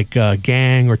like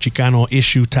gang or Chicano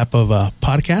issue type of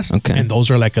podcast. Okay. And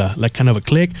those are like kind of a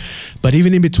clique. But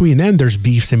even in between them, there's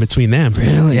beefs in between them.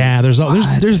 Really? Yeah.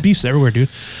 There's beefs everywhere, dude.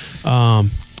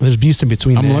 There's beefs in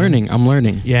between. I'm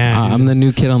learning. Yeah. I'm the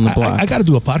new kid on the block. I got to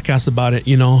do a podcast about it,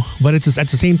 you know. But it's just, at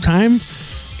the same time,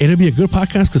 it'll be a good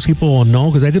podcast because people will know.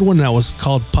 Because I did one that was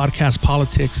called Podcast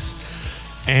Politics,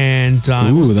 and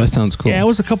that sounds cool. Yeah, it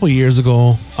was a couple years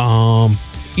ago.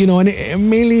 You know, and it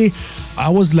mainly, I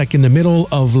was like in the middle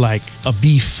of like a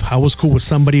beef. I was cool with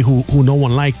somebody who no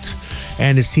one liked,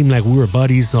 and it seemed like we were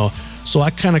buddies. So I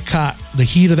kind of caught the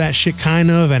heat of that shit,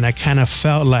 kind of, and I kind of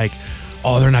felt like,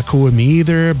 they're not cool with me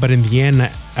either. But in the end,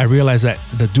 I realized that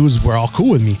the dudes were all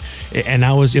cool with me, and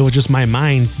it was just my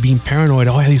mind being paranoid.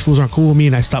 These fools aren't cool with me,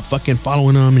 and I stopped fucking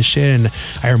following them and shit, and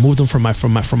I removed them from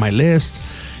my list.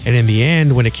 And in the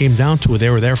end, when it came down to it, they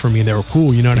were there for me and they were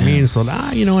cool. You know what I mean? So,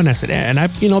 you know, and I said, and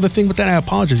the thing with that, I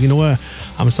apologize. You know what?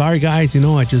 I'm sorry, guys. You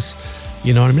know, I just,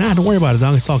 you know what I mean? Don't worry about it,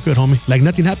 dog. It's all good, homie. Like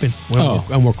nothing happened.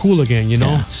 And we're cool again, you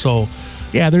know? Yeah. So,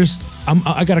 yeah,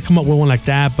 I got to come up with one like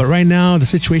that. But right now, the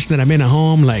situation that I'm in at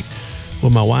home, like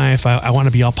with my wife, I want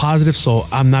to be all positive. So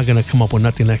I'm not going to come up with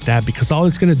nothing like that, because all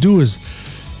it's going to do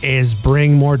is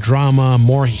bring more drama,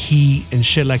 more heat and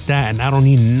shit like that, and I don't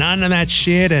need none of that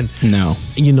shit. And no,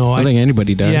 you know, I think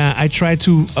anybody does. Yeah, I try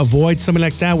to avoid something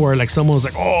like that where like someone was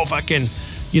like, fucking,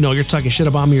 you know, you're talking shit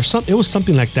about me or something. It was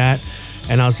something like that,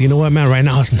 and I was, you know what, man, right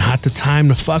now is not the time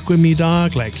to fuck with me,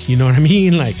 dog. Like, you know what I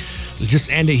mean? Like,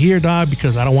 just end it here, dog,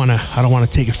 because I don't want to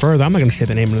take it further. I'm not gonna say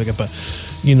the name of it, but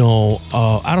you know,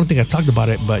 I don't think I talked about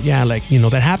it, but yeah, like, you know,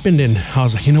 that happened, and I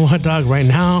was like, you know what, dog, right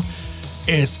now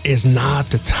is not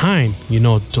the time, you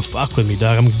know, to fuck with me,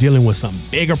 dog. I'm dealing with some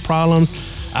bigger problems.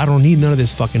 I don't need none of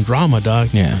this fucking drama,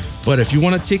 dog. Yeah. But if you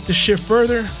want to take the shit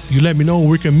further, you let me know,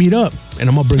 we can meet up, and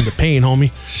I'm gonna bring the pain,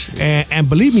 homie. And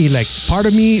believe me, like part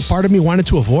of me wanted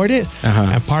to avoid it,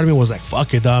 and part of me was like,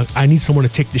 fuck it, dog. I need someone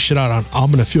to take this shit out on.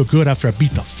 I'm gonna feel good after I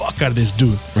beat the fuck out of this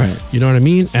dude. Right. You know what I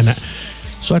mean? And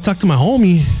so I talked to my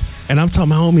homie, and I'm telling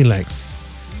my homie, like,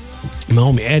 my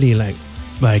homie Eddie, like,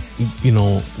 you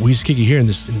know, we used to kick it here in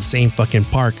the same fucking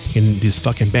park, in this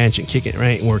fucking bench, and kick it,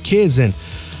 right? And we're kids, and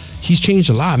he's changed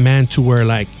a lot, man, to where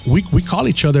like we call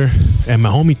each other, and my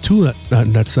homie too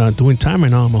that's doing time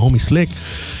right now, my homie Slick,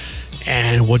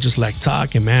 and we'll just like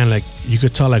talk, and man, like you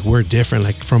could tell like we're different,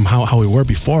 like from how we were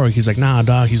before. He's like, nah,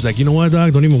 dog. He's like, you know what,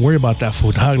 dog? Don't even worry about that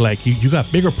fool, dog. Like you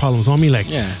got bigger problems, homie. Like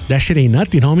that shit ain't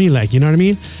nothing, homie. Like, you know what I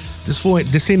mean?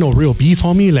 This ain't no real beef,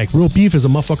 homie. Like real beef is a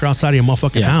motherfucker outside of your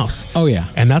motherfucking house. Oh yeah.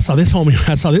 And that's how this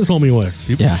homie was.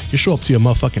 You show up to your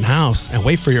motherfucking house and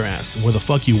wait for your ass where the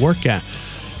fuck you work at.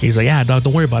 He's like, yeah, dog,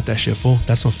 don't worry about that shit, fool.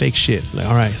 That's some fake shit. Like,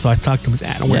 all right. So I talked to him. He's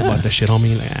like, don't worry about that shit,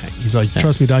 homie. Like, he's like,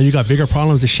 trust me, dog, you got bigger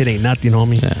problems. This shit ain't nothing,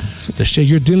 homie. The shit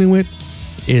you're dealing with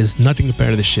is nothing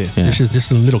compared to this shit. Yeah. This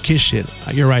is little kid shit.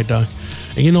 You're right, dog.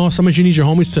 And you know, sometimes you need your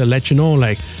homies to let you know,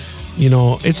 like, you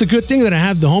know, it's a good thing that I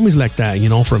have the homies like that, you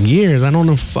know, from years. I don't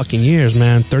know, fucking years,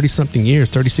 man. 30-something years,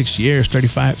 36 years,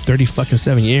 35, 30 fucking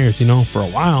 7 years, you know, for a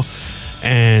while.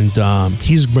 And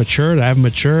he's matured. I've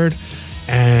matured.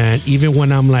 And even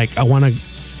when I'm like, I want to,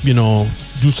 you know,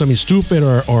 do something stupid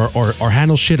or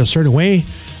handle shit a certain way,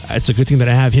 it's a good thing that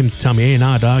I have him tell me, hey,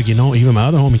 nah, dog, you know, even my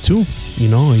other homie too, you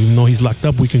know, even though he's locked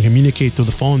up, we can communicate through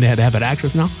the phone. They have that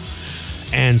access now.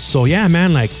 And so, yeah,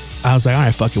 man, like, I was like, all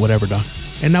right, fuck it, whatever, dog.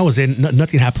 And that was it.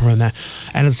 Nothing happened from that.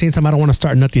 And at the same time, I don't want to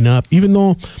start nothing up. Even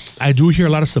though I do hear a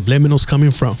lot of subliminals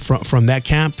coming from that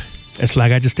camp, it's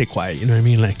like I just stay quiet. You know what I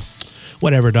mean? Like,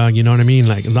 whatever, dog. You know what I mean?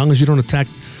 Like, as long as you don't attack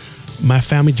my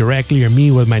family directly or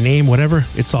me with my name, whatever,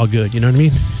 it's all good. You know what I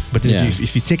mean? But then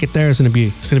if you take it there, it's gonna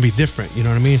be different. You know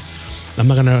what I mean? I'm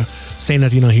not gonna say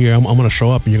nothing on here. I'm gonna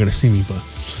show up and you're gonna see me. But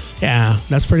yeah,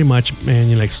 that's pretty much, man.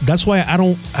 You're like, that's why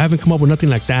I haven't come up with nothing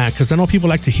like that, because I know people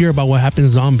like to hear about what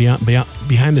happens on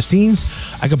behind the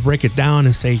scenes. I could break it down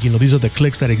and say, you know, these are the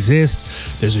cliques that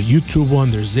exist. There's a YouTube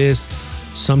one. There's this.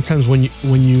 Sometimes when you're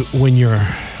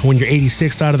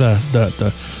 86th out of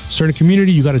the certain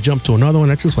community, you got to jump to another one.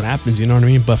 That's just what happens. You know what I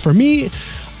mean? But for me,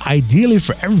 ideally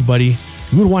for everybody,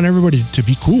 you would want everybody to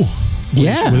be cool.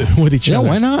 With each other. Yeah,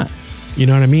 why not? You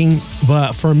know what I mean?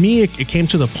 But for me, it came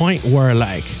to the point where,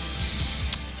 like,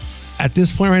 at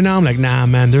this point right now, I'm like, nah,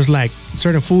 man, there's like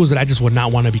certain fools that I just would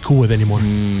not want to be cool with anymore.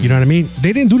 You know what I mean?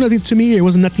 They didn't do nothing to me. It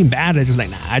wasn't nothing bad. I just like,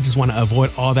 nah, I just want to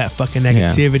avoid all that fucking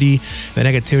negativity, the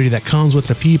negativity that comes with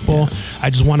the people.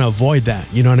 I just want to avoid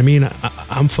that. You know what I mean?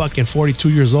 I'm fucking 42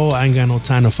 years old. I ain't got no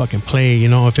time to fucking play. You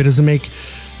know, if it doesn't make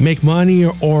money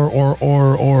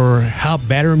or help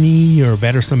better me or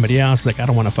better somebody else, like, I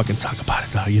don't want to fucking talk about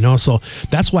it, dog, you know. So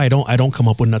that's why I don't come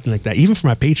up with nothing like that, even for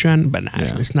my Patreon. But nah,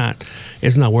 it's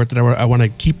not worth it. I want to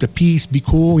keep the peace, be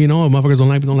cool, you know. If motherfuckers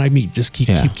don't like me, just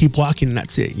keep walking, and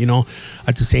that's it, you know.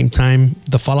 At the same time,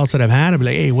 the fallouts that I've had, I'd be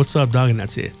like, hey, what's up, dog, and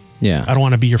that's it. I don't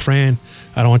want to be your friend.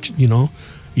 I don't want you, you know.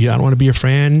 I don't want to be your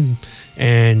friend,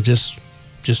 and just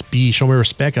show me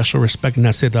respect. I show respect, and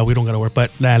that's it, dog. We don't gotta work. But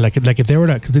like if they were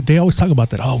to, cause they always talk about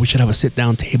that. Oh, we should have a sit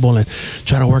down table and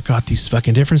try to work out these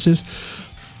fucking differences.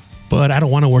 But I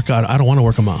don't want to work out. I don't want to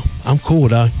work them out. I'm cool,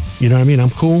 dog. You know what I mean? I'm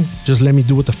cool. Just let me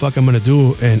do what the fuck I'm gonna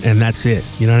do, and that's it.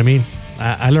 You know what I mean?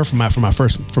 I learned from my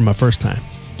first time.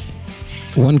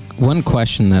 One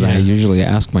question that I usually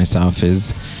ask myself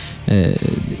is,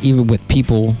 even with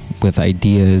people, with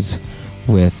ideas,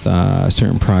 with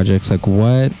certain projects, like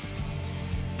what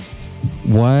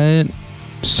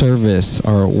service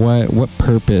or what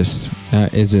purpose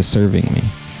is this serving me?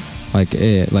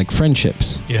 Like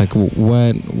friendships. Like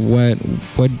what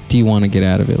do you want to get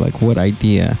out of it? Like what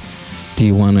idea do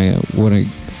you want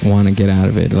to get out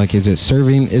of it? Like is it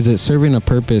serving a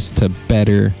purpose to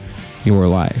better your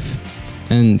life?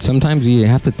 And sometimes you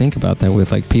have to think about that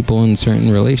with like people in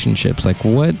certain relationships. Like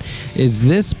what is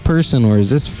this person or is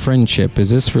this friendship, is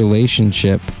this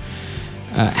relationship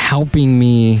helping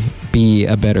me be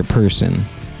a better person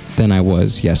than I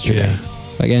was yesterday?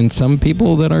 Like, and some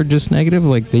people that are just negative,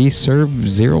 like they serve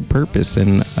zero purpose.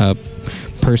 And a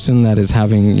person that is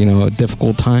having, you know, a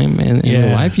difficult time in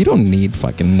their life, you don't need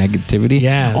fucking negativity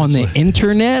on the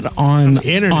internet, on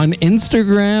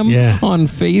Instagram, on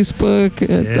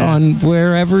Facebook, on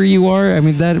wherever you are. I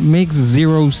mean, that makes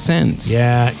zero sense.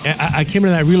 I came to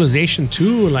that realization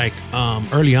too, like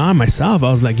early on myself.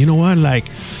 I was like, you know what, like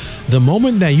the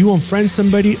moment that you unfriend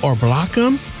somebody or block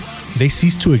them, they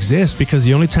cease to exist, because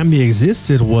the only time they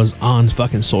existed was on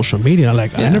fucking social media.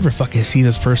 Like I never fucking see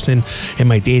this person in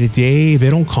my day to day. They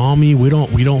don't call me. We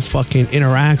don't fucking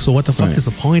interact. So what the fuck is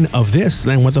the point of this?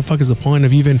 And what the fuck is the point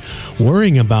of even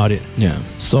worrying about it?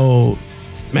 So,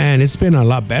 man, it's been a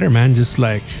lot better, man. Just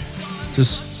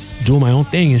doing my own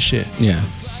thing and shit.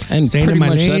 And staying pretty in my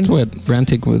much lane. That's what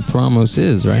RANT with RAMOS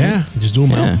is, right? Yeah, just doing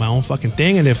my own fucking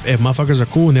thing. And if motherfuckers are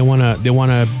cool and they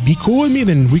wanna be cool with me,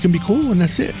 then we can be cool, and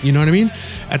that's it. You know what I mean?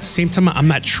 At the same time, I'm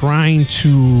not trying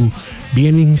to be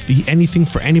anything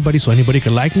for anybody so anybody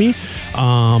could like me.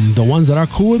 The ones that are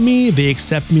cool with me, they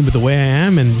accept me with the way I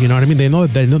am, and you know what I mean. They know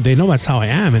that's how I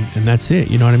am, and that's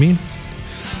it. You know what I mean?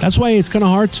 That's why it's kind of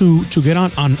hard to get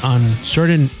on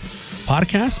certain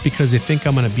podcasts, because they think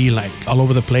I'm gonna be like all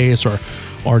over the place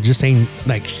or just saying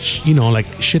like, you know,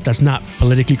 like shit that's not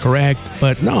politically correct.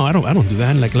 But no, I don't do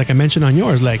that. Like I mentioned on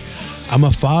yours, like I'm a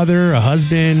father, a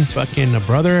husband, fucking a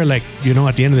brother. Like, you know,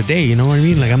 at the end of the day, you know what I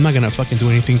mean? Like I'm not gonna fucking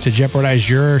do anything to jeopardize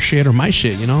your shit or my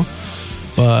shit, you know.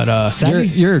 But sadly,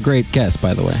 you're a great guest,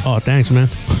 by the way. Oh, thanks, man.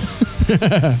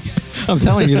 I'm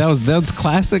telling you, that was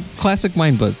classic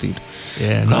Mindbuzz, dude.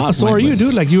 Yeah, no. So are you,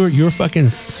 dude? Like you're fucking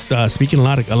speaking a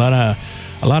lot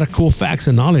of cool facts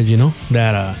and knowledge, you know,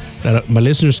 that my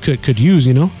listeners could use,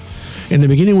 you know. In the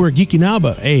beginning, we were geeking out,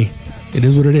 but hey, it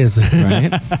is what it is.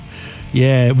 Right?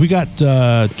 Yeah, we got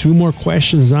 2 more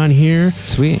questions on here.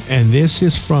 Sweet. And this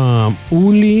is from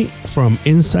Uli from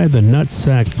Inside the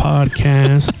Nutsack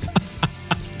Podcast.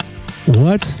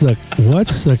 What's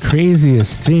the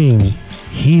craziest thing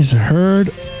he's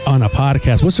heard on a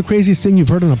podcast? What's the craziest thing you've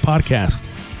heard on a podcast?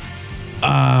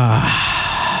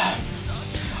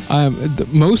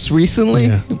 Most recently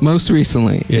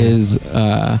is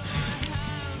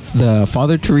the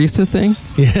Father Teresa thing.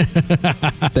 Yeah.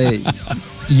 That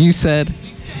you said,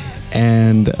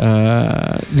 and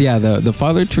the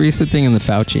Father Teresa thing and the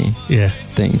Fauci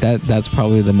thing. That's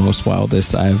probably the most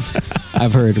wildest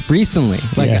I've heard recently.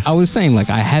 Like I was saying, like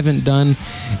I haven't done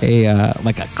a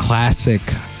classic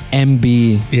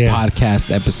MB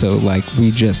podcast episode like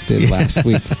we just did last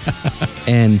week,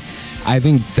 and I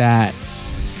think that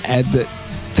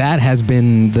has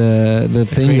been the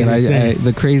thing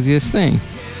the craziest thing.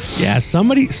 Yeah,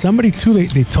 somebody too.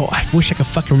 They told. I wish I could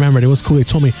fucking remember it. It was cool. They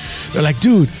told me, they're like,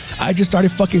 dude, I just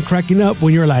started fucking cracking up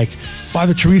when you're like,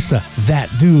 Father Teresa,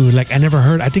 that dude. Like, I never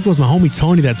heard. I think it was my homie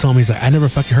Tony that told me. He's like, I never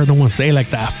fucking heard no one say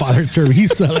like that, Father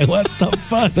Teresa. Like, what the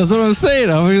fuck? That's what I'm saying.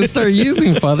 I'm gonna start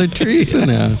using Father Teresa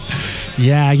now.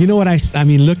 Yeah, you know what I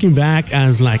mean. Looking back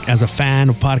as a fan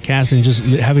of podcasts and just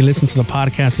having listened to the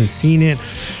podcast and seen it,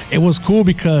 it was cool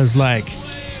because like,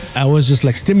 I was just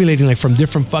like stimulating like from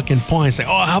different fucking points. Like,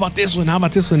 oh, how about this one? How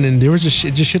about this one? And there was just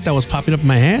shit that was popping up in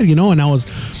my head, you know. And I was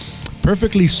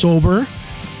perfectly sober,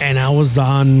 and I was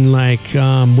on like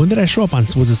when did I show up on?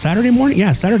 Was it Saturday morning?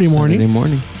 Yeah, Saturday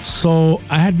morning. So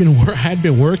I had been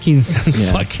working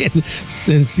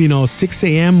since 6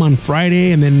 a.m. on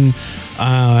Friday, and then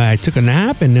I took a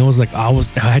nap, and it was like I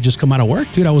had just come out of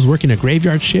work, dude. I was working a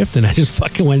graveyard shift, and I just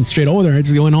fucking went straight over there. I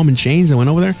just went home and changed and went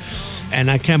over there. And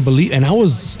I can't believe, and I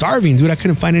was starving, dude. I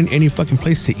couldn't find any fucking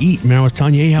place to eat. Man, I was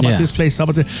telling you, hey, how about this place? How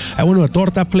about this? I went to a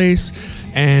torta place,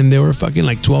 and they were fucking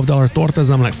like $12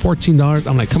 tortas. I'm like $14.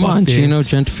 I'm like, come on, this. Chino,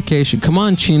 gentrification. Come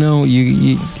on, Chino,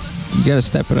 you got to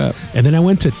step it up. And then I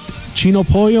went to Chino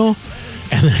Pollo,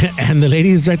 and the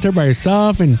lady is right there by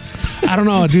herself, and I don't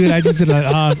know, dude. I just did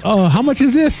like, oh, how much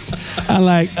is this? I'm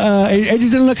like, it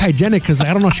just didn't look hygienic because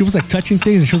I don't know. She was like touching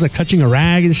things, and she was like touching a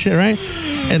rag and shit, right?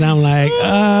 And I'm like,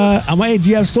 hey, do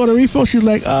you have soda refill? She's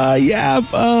like, yeah,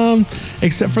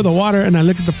 except for the water. And I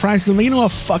look at the prices. I'm like, you know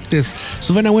what? Fuck this.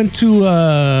 So then I went to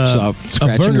a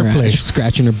burger place,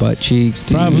 scratching her butt cheeks,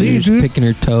 dude. Probably, dude. Picking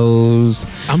her toes.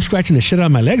 I'm scratching the shit out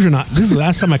of my legs right now. This is the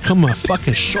last time I come my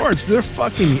fucking shorts. They're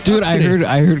fucking. Dude, I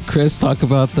heard Chris talk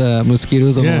about the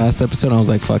mosquitoes on the last episode. I was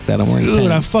like, fuck that. I'm wearing pants.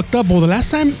 Dude, I fucked up. Well, the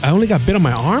last time I only got bit on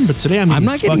my arm, but today I'm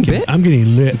not getting bit. I'm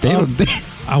getting lit. They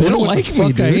don't like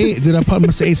me, dude. Dude, I probably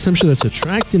must say some shit that's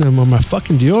attracting them on my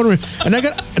fucking deodorant. And I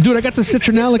got the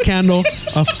citronella candle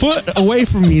a foot away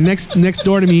from me, next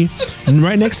door to me, and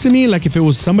right next to me, like if it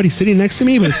was somebody sitting next to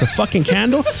me, but it's a fucking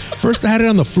candle. First I had it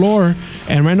on the floor,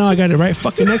 and right now I got it right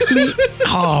fucking next to me.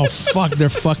 Oh fuck, they're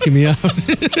fucking me up.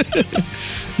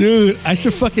 Dude, I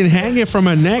should fucking hang it from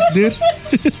my neck, dude.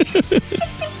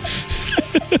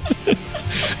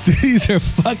 These are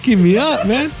fucking me up,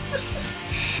 man.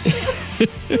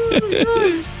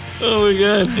 Oh my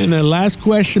god! And the last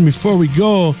question before we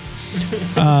go,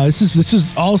 this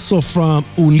is also from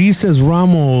Ulises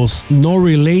Ramos, no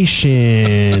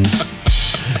relation.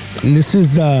 And this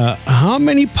is how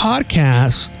many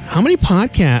podcasts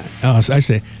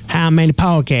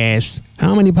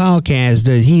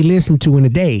does he listen to in a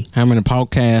day? How many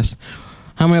podcasts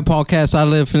I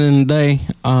listen in a day?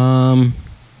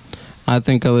 I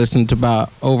think I listen to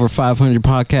about over 500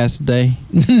 podcasts a day.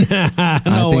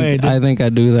 No way. I think I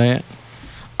do that.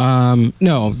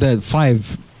 No, that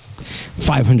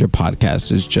 500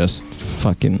 podcasts is just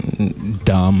fucking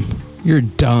dumb. You're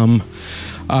dumb.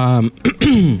 That's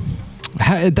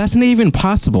not even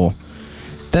possible.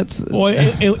 That's not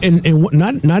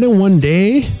in one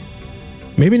day.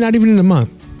 Maybe not even in a month.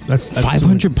 That's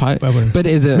 500 podcasts. But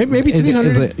is it maybe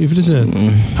 300? If it is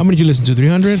how many do you listen to?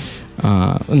 300?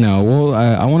 No. Well,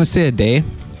 I want to say a day.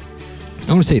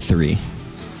 I want to say 3.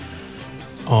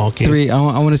 Oh, okay. 3.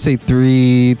 I want to say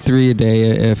 3 a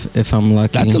day if I'm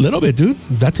lucky. That's a little bit, dude.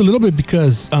 That's a little bit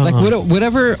because like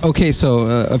whatever. Okay,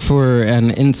 so for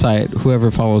an insight,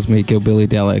 whoever follows me, Gill Billy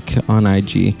Delic on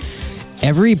IG,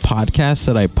 every podcast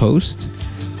that I post,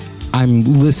 I'm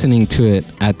listening to it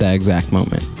at that exact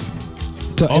moment.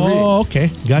 So okay,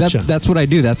 gotcha. That's what I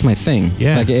do. That's my thing.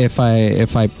 Yeah. Like if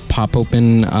I pop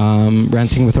open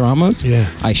Ranting with Ramos, yeah,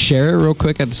 I share it real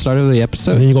quick at the start of the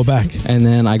episode. And then you go back. And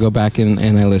then I go back and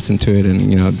I listen to it, and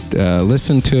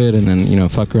listen to it, and then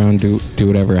fuck around, do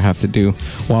whatever I have to do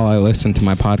while I listen to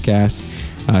my podcast.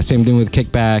 Same thing with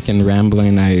Kickback and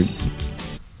Rambling.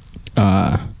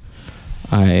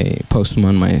 I post them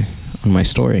on my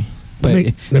story, but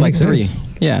that like makes 3,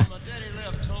 sense. yeah,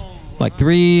 like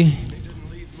 3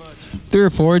 or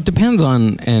 4. It depends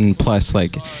on, and plus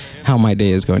like how my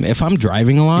day is going. If I'm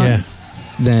driving a lot, yeah,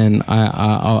 then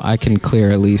I can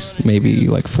clear at least maybe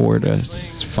like 4 to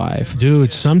 5.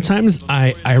 Dude, sometimes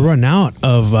I run out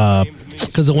of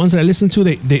because the ones that I listen to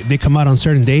they come out on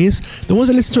certain days. The ones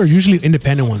I listen to are usually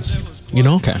independent ones.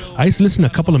 Okay. I used to listen to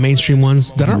a couple of mainstream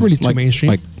ones that aren't really too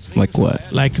mainstream. Like what?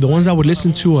 Like the ones I would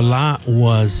listen to a lot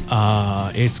was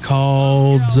it's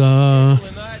called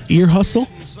Ear Hustle.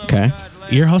 Okay.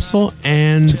 Ear Hustle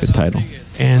and That's a good title.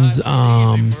 And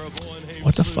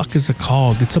what the fuck is it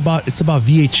called? It's about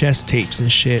VHS tapes and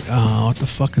shit. What the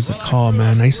fuck is it called,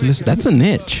 man? I used to listen. That's a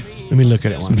niche. Let me look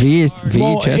at it. One. VHS.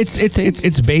 Well,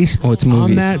 it's based it's movies.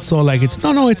 on that. So like it's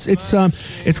got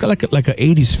like a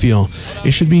 80s feel.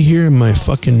 It should be here in my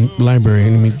fucking library.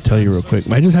 Let me tell you real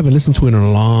quick. I just haven't listened to it in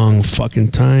a long fucking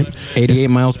time. 88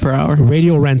 miles per hour.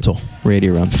 Radio Rental.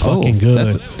 Fucking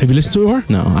good. Have you listened to it before?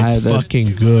 No, it's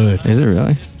fucking good. Is it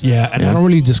really? Yeah, and I don't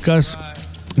really discuss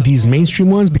these mainstream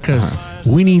ones because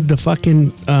we need the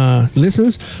fucking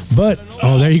listens. But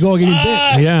there you go, getting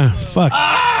bit. Yeah, fuck.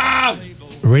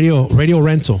 Radio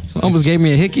Rental. Almost gave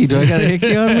me a hickey. Do I got a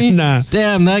hickey on me? Nah.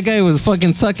 Damn, that guy was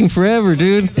fucking sucking forever,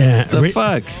 dude. Yeah. The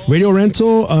fuck? Radio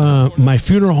Rental, My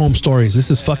Funeral Home Stories.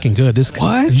 This is fucking good.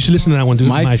 What? You should listen to that one, dude.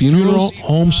 My Funeral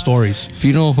Home Stories.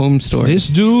 Funeral Home Stories. This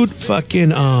dude, fucking,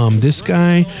 this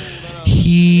guy,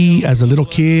 he, as a little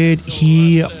kid,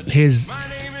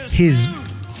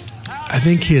 I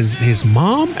think his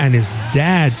mom and his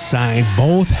dad's side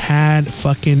both had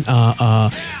fucking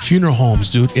funeral homes,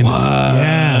 dude.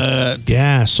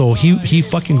 Yeah. So he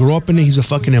fucking grew up in it. He's a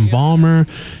fucking embalmer.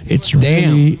 It's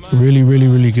really, really, really,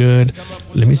 really good.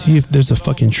 Let me see if there's a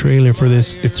fucking trailer for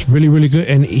this. It's really, really good.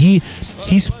 And he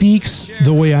speaks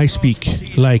the way I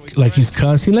speak, like he's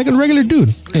cussing, like a regular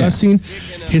dude cussing.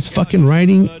 His fucking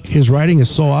writing, is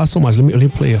so awesome. Let me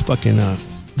play a fucking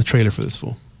the trailer for this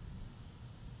fool.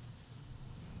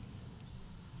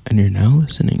 And you're now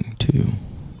listening to...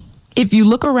 If you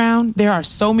look around, there are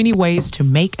so many ways to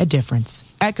make a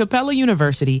difference. At Capella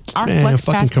University, our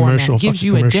FlexPath format gives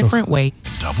you a different way.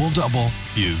 Double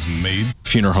is made.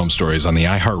 Funeral Home Stories on the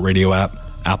iHeartRadio app,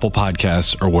 Apple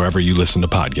Podcasts, or wherever you listen to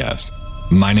podcasts.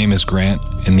 My name is Grant,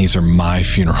 and these are my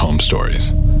funeral home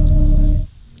stories.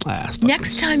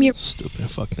 Next time you're... Stupid.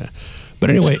 Fuck that. But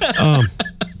anyway,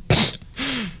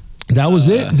 that was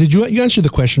it. Did you answer the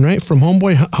question, right? From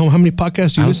Homeboy, how many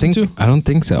podcasts do you listen to? I don't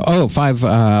think so. Oh,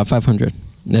 500.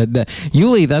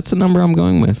 Yuli, that's the number I'm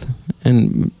going with.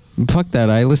 And fuck that,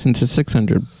 I listen to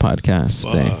 600 podcasts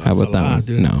a day. How about that one?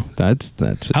 Dude. No, that's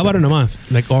how about in a month?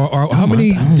 Like, or how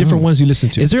many different ones you listen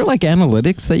to? Is there like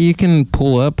analytics that you can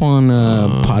pull up on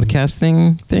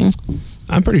podcasting thing?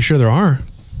 I'm pretty sure there are.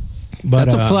 But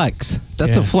that's a flex.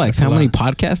 That's a flex. How many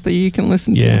podcasts that you can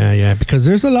listen to? Yeah, because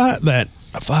there's a lot that...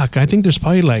 Fuck, I think there's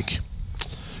probably like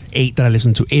 8 that I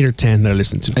listen to, 8 or 10 that I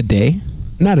listen to. A day?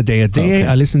 Not a day. Okay.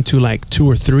 I listen to like 2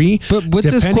 or 3, but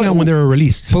depending on when they were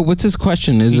released. But what's his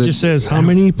question? He just says, how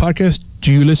many podcasts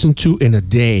do you listen to in a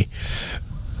day?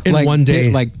 In like, one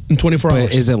day, like in 24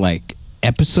 hours. Is it like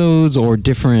episodes or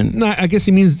different? No, I guess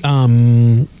he means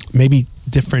maybe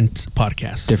different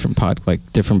podcasts. Different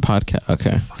podcast.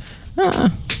 Okay.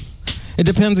 It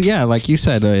depends, yeah. Like you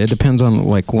said, it depends on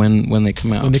like when they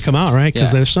come out. When they come out, right?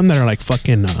 Because there's some that are like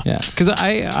fucking. Yeah, because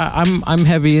I'm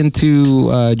heavy into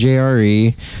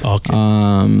JRE. Okay.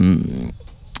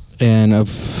 And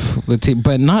let's see,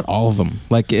 but not all of them.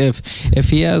 Like if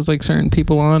he has like certain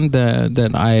people on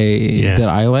that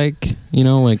I like, you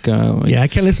know, like I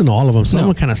can't listen to all of them. Some of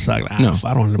them kind of suck. I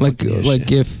don't like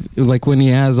if when he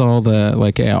has all the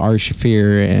like R.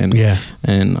 Shafir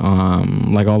and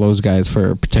like all those guys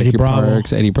for Protect Your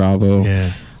Parks, Eddie Bravo.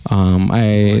 Yeah.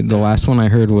 The last one I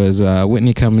heard was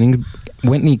Whitney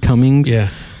Cummings. Yeah.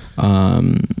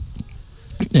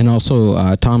 And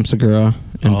also Tom Segura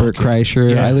and Bert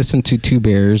Kreischer. Yeah. I listened to Two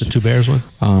Bears. The Two Bears one.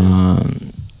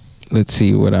 Let's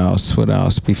see what else.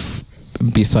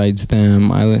 Besides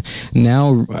them, and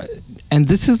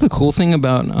this is the cool thing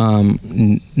about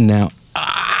now.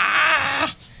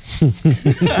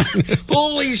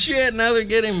 Holy shit! Now they're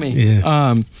getting me.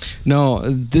 Yeah. No,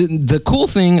 the cool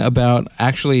thing about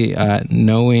actually not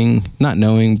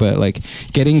knowing, but like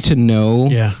getting to know,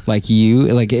 like you,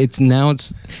 like it's.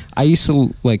 I used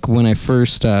to like when I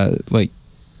first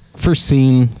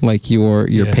seen like your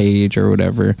page or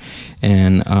whatever,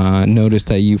 and noticed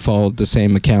that you followed the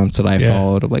same accounts that I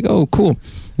followed. I'm like, oh, cool.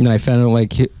 And then I found out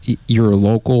like you're a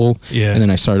local, and then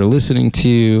I started listening to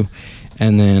you,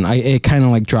 and then it kind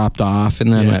of like dropped off,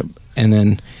 and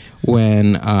then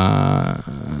when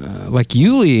like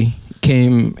Yuli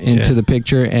came into the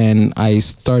picture, and I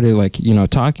started like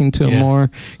talking to him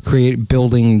more,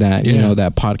 building that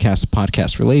that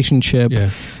podcast relationship.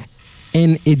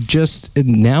 And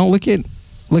now look at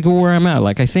where I'm at.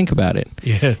 Like I think about it.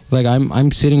 Yeah. Like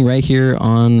I'm sitting right here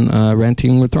on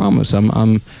Ranting with RAMOS.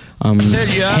 I'm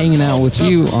hanging out with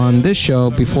you on this show.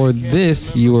 Before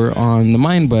this, you were on the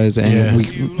Mindbuzz, and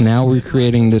we're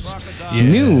creating this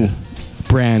new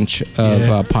branch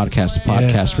of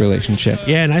podcast relationship.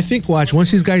 Yeah, and I think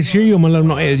once these guys hear you, I'm gonna let them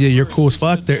know, hey, you're cool as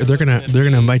fuck. They're gonna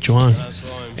invite you on.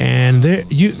 And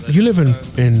you live in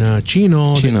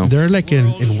Chino. They're like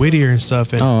in Whittier and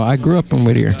stuff. And I grew up in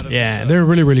Whittier. Yeah, they're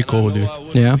really, really cool, dude.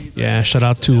 Yeah? Yeah, shout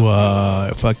out to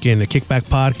fucking the Kickback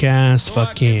Podcast,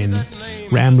 fucking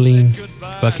Rambling,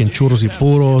 fucking Churros y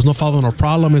Puros. No Father, No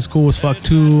Problem is cool as fuck,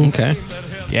 too. Okay.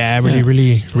 Yeah,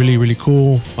 really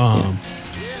cool.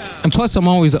 And plus, I'm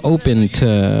always open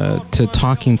to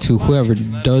talking to whoever.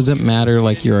 Doesn't matter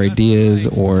like your ideas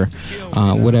or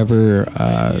whatever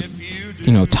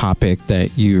topic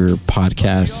that your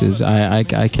podcast is. I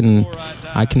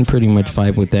can pretty much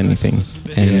vibe with anything,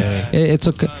 and it's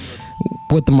okay.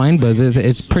 What the Mindbuzz is,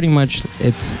 it's pretty much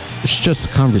it's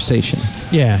just conversation.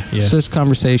 Yeah. It's just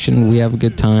conversation. We have a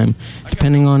good time,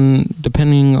 depending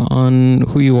on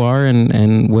who you are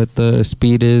and what the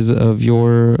speed is of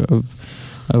your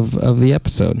of the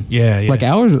episode. Yeah. Like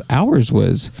ours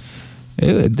was,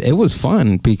 it was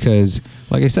fun because,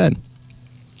 like I said,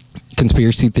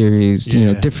 conspiracy theories,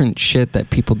 different shit that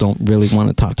people don't really want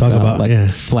to talk about, like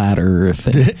flat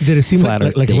Earth. Did it seem like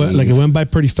it went by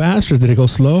pretty fast, or did it go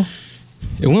slow?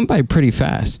 It went by pretty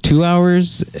fast. 2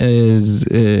 hours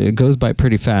goes by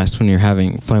pretty fast when you're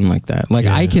having fun like that. Like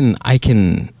I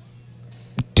can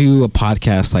do a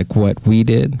podcast like what we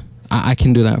did. I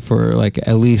can do that for like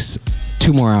at least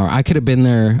 2 more hours. I could have been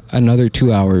there another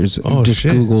 2 hours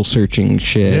Google searching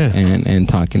shit and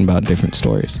talking about different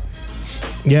stories.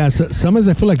 Yeah, so sometimes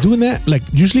I feel like doing that. Like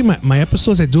usually my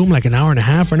episodes, I do them like an hour and a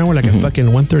half. Right now we're like a fucking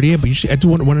 1:38, but usually I do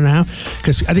one and a half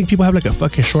because I think people have like a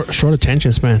fucking short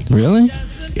attention span. Really?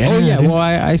 Yeah. Oh yeah. Well,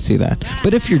 I see that.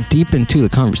 But if you're deep into the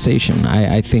conversation,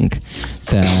 I think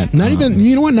that not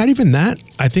even that.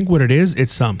 I think what it is,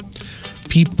 it's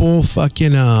people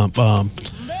fucking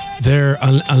they're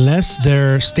unless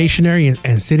they're stationary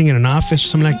and sitting in an office or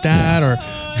something like that, or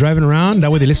driving around,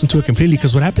 that way they listen to it completely.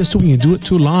 Because what happens too when you do it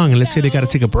too long, and let's say they got to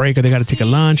take a break or they got to take a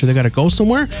lunch or they got to go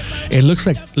somewhere, it looks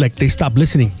like they stop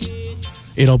listening.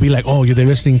 It'll be like, oh, they're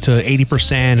listening to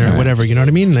 80% or whatever, you know what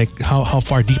I mean? Like how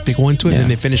far deep they go into it, and then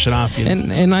they finish it off. You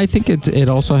know? And I think it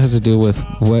also has to do with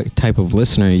what type of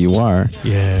listener you are.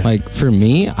 Yeah. Like for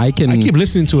me, I keep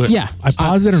listening to it. Yeah. I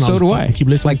pause it and so do I. Keep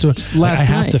listening to it. Like I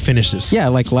have to finish this. Yeah.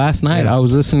 Like last night, I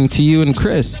was listening to you and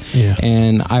Chris. Yeah.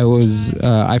 And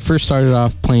I first started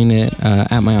off playing it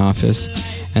at my office.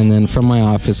 And then from my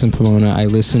office in Pomona, I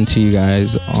listened to you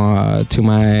guys on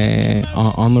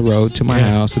the road to my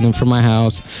house. And then from my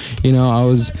house, I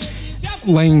was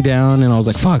laying down and I was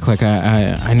like, fuck, like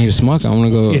I need to smoke. I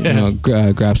want to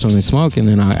go grab something to smoke. And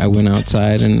then I went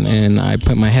outside and I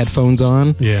put my headphones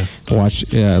on,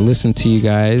 listen to you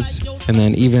guys. And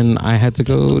then even I had to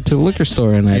go to the liquor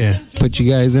store and I put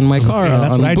you guys in my car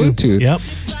on Bluetooth. Yep.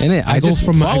 And I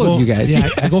followed you guys. Yeah,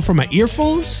 I go from my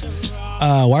earphones,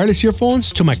 wireless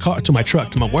earphones, to my car, to my truck,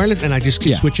 to my wireless, and I just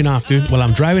keep switching off, dude. While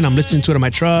I'm driving, I'm listening to it in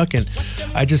my truck, and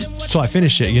so I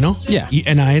finish it, Yeah.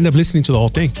 And I end up listening to the whole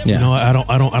thing. Yeah. I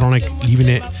don't like leaving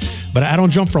it, but I don't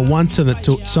jump from one to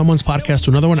someone's podcast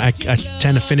to another one. I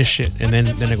tend to finish it and then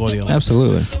I go to the other.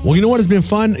 Absolutely. Well, you know what? It's been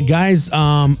fun, guys.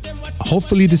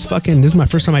 Hopefully this is my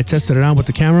first time I tested it out with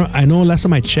the camera. I know last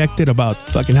time I checked it about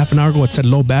fucking half an hour ago, it said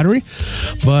low battery.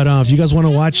 But if you guys want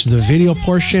to watch the video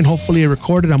portion, hopefully it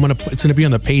recorded. It's gonna be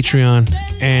on the Patreon.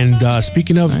 And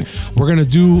speaking of, we're gonna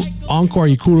do encore. Are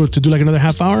you cool to do like another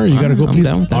half hour? You gotta go. I'm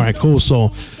down with that. All right, cool. So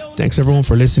thanks everyone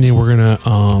for listening. We're gonna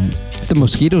the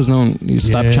mosquitoes don't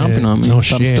stop chomping on me. No so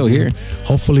shit, I'm still here.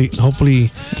 Hopefully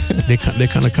they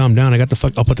kind of calm down.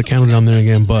 I'll put the candle down there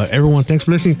again. But everyone, thanks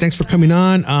for listening. Thanks for coming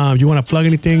on. You want to plug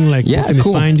anything? Like, where can they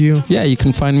find you? Yeah, you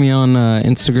can find me on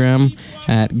Instagram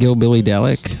at Gill on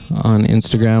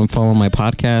Instagram. Follow my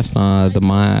podcast, the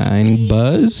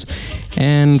Mindbuzz,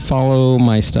 and follow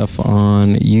my stuff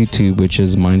on YouTube, which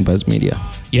is Mindbuzz Media.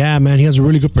 Yeah, man, he has a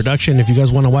really good production. If you guys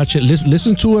want to watch it,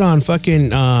 listen to it on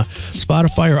fucking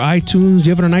Spotify or iTunes. Do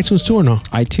you have it on iTunes too or no?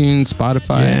 iTunes,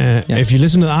 Spotify. Yeah. If you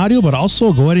listen to the audio, but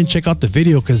also go ahead and check out the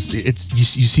video because you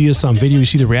see us on video, you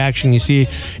see the reaction, you see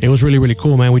it was really, really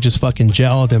cool, man. We just fucking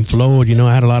gelled and flowed.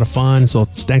 I had a lot of fun. So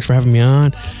thanks for having me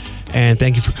on, and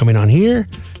thank you for coming on here.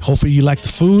 Hopefully you like the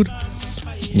food.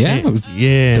 Yeah,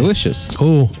 delicious.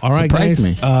 Cool. All right,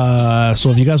 Surprised guys. me.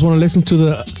 So if you guys want to listen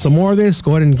to some more of this,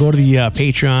 go ahead and go to the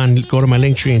Patreon, go to my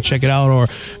link tree and check it out, or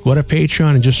go to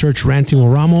Patreon and just search Ranting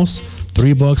with Ramos.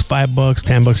 $3, $5,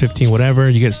 $10, $15, whatever.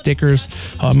 You get stickers.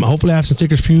 Hopefully I have some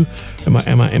stickers for you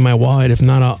in my wallet. If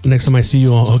not, next time I see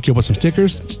you, I'll hook you up with some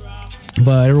stickers.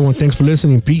 But everyone, thanks for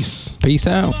listening. Peace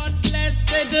out.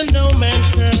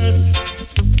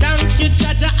 Thank you,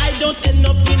 Jaja, I don't end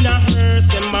up in a hearse.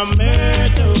 Them a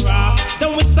murderer.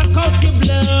 Then we suck out your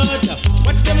blood.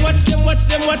 Watch them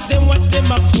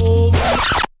a comb.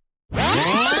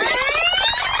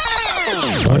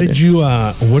 What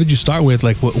did you start with?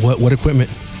 Like what equipment?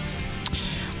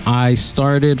 I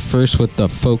started first with the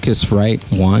Focusrite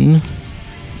 1.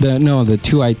 The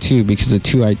 2i2, because the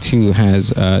 2i2 has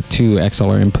 2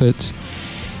 XLR inputs.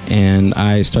 And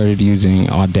I started using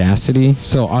Audacity.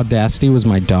 So Audacity was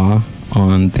my DAW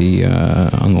on the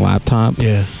laptop.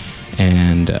 Yeah.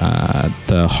 And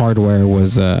the hardware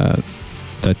was the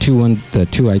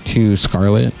 2i2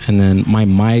 Scarlett. And then my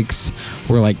mics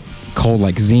were like called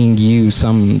like Zing U,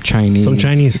 some Chinese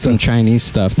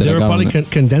stuff. That they were probably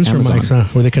condenser Amazon. mics, huh?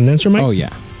 Were they condenser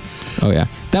mics? Oh yeah.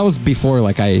 That was before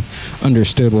like I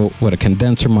understood what a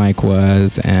condenser mic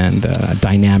was and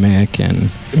dynamic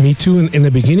and. Me too. In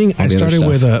the beginning, I started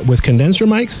with condenser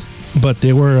mics, but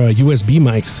they were USB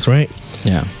mics, right?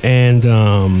 Yeah. And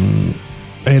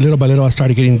little by little, I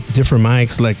started getting different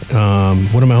mics. Like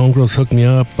one of my homegirls hooked me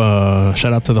up.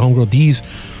 Shout out to the homegirl D's.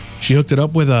 She hooked it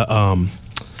up with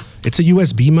it's a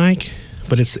USB mic,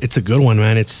 but it's a good one,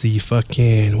 man. It's the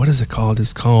fucking, what is it called?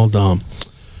 It's called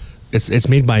it's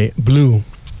made by Blue.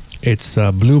 It's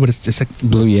Blue, but it's like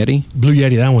Blue Yeti. Blue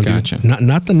Yeti, that one, gotcha. Dude.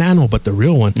 Not the Nano, but the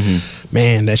real one. Mm-hmm.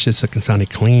 Man, that shit fucking sounded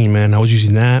clean, man. I was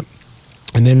using that.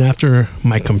 And then after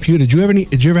my computer, did you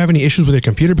ever have any issues with your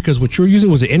computer? Because what you were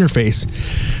using was an interface,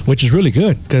 which is really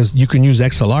good because you can use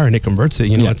XLR and it converts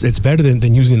it. It's better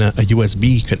than using a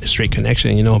USB straight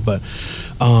connection. But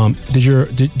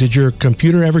did your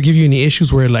computer ever give you any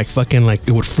issues where like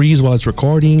it would freeze while it's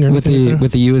recording or anything?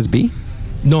 With the USB?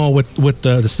 No, with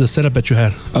the setup that you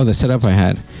had. Oh, the setup I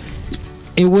had.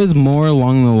 It was more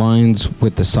along the lines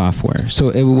with the software. So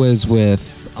it was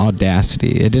with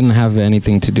Audacity. It didn't have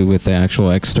anything to do with the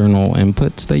actual external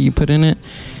inputs that you put in it.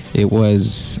 It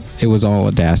was all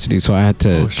Audacity. So I had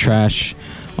to trash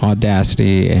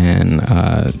Audacity and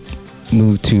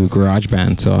move to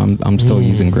GarageBand. So I'm still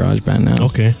using GarageBand now.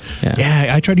 Okay.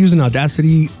 Yeah, I tried using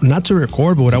Audacity not to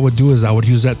record, but what I would do is I would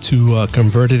use that to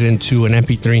convert it into an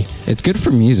MP3. It's good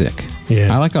for music.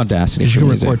 Yeah, I like Audacity. Because you can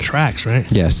music. record tracks, right?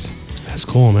 Yes. That's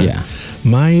cool, man. Yeah.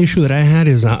 My issue that I had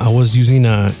is I was using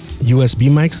USB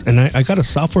mics, and I got a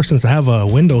software since I have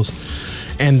Windows,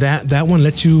 and that one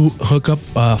lets you hook up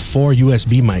 4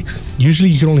 USB mics. Usually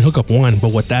you can only hook up 1,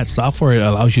 but with that software it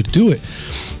allows you to do it.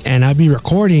 And I'd be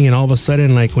recording, and all of a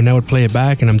sudden, like when I would play it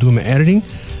back and I'm doing my editing,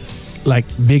 like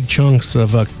big chunks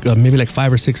of maybe like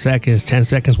 5 or 6 seconds, 10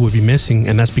 seconds would be missing,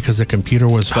 and that's because the computer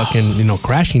was fucking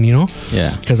crashing,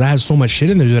 Yeah. Because I had so much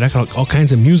shit in there, dude. I got all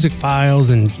kinds of music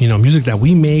files and music that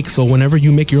we make. So whenever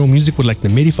you make your own music with like the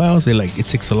MIDI files, it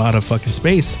takes a lot of fucking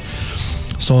space.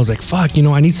 So I was like, fuck,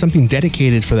 I need something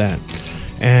dedicated for that.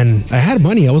 And I had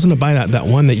money. I was gonna buy that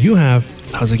one that you have.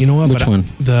 I was like, you know what? Which one?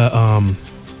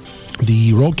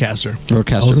 The Rodecaster.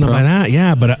 Rodecaster I was gonna Pro? buy that,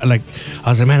 yeah. But I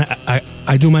was like, man,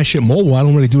 I do my shit mobile. I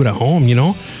don't really do it at home,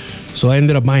 So I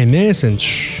ended up buying this, and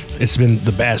it's been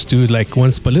the best, dude.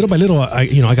 But little by little,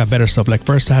 I got better stuff. Like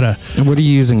first, I had And what are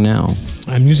you using now?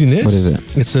 I'm using this. What is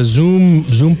it? It's a Zoom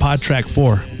PodTrack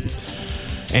 4,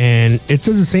 and it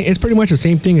does the same. It's pretty much the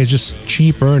same thing. It's just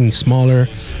cheaper and smaller,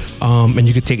 and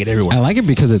you could take it everywhere. I like it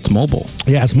because it's mobile.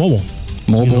 Yeah, it's mobile.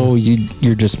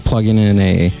 You're just plugging in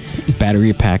a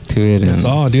battery pack to it. That's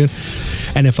all, dude.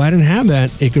 And if I didn't have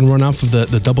that, it can run off of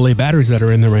the AA batteries that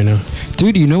are in there right now.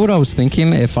 Dude, you know what I was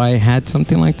thinking? If I had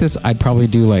something like this, I'd probably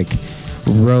do like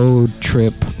road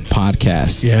trip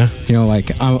podcast. Yeah. You know,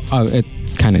 like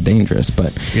it's kind of dangerous,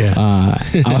 but yeah.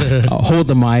 I'll hold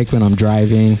the mic when I'm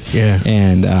driving. Yeah.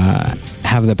 And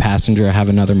have the passenger have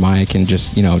another mic and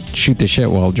just, you know, shoot the shit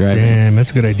while driving. Damn,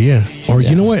 that's a good idea. Or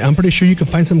you know what? I'm pretty sure you can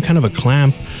find some kind of a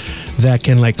clamp that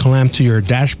can like clamp to your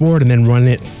dashboard and then run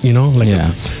it, you know, like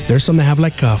there's some that have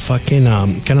like a fucking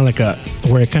kind of like a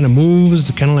where it kind of moves,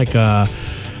 kind of like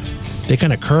they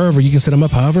kind of curve, or you can set them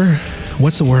up however.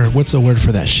 What's the word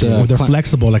for that shit? They're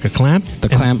flexible, like a clamp. The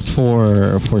clamps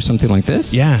for something like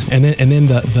this. Yeah, and then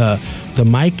the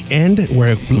mic end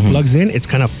where it plugs in, it's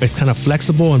kind of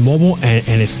flexible and mobile,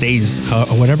 and it stays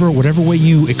whatever way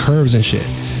it curves and shit.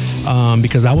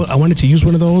 Because I wanted to use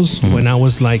one of those when I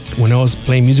was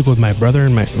playing music with my brother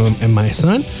and my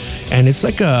son, and it's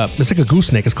like a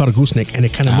gooseneck. It's called a gooseneck, and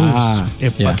it kind of moves.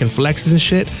 It fucking flexes and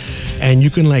shit, and you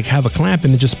can like have a clamp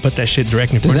and then just put that shit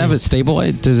directly in front of you. Does it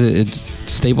stabilize? Does it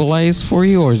stabilize for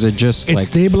you, or is it just it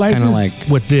stabilizes like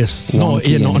with this? No,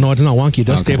 it's not wonky. It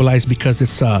does stabilize because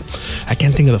it's I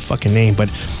can't think of the fucking name,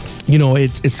 but. You know,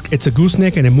 it's a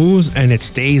gooseneck and it moves and it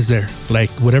stays there,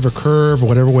 like whatever curve or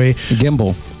whatever way.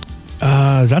 Gimbal.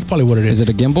 That's probably what it is. Is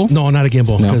it a gimbal? No, not a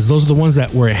gimbal, because those are the ones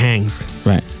where it hangs.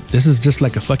 Right. This is just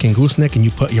like a fucking gooseneck, and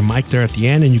you put your mic there at the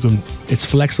end, and it's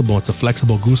flexible. It's a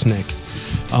flexible gooseneck.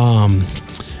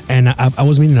 And I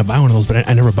was meaning to buy one of those, but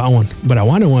I never bought one. But I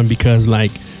wanted one because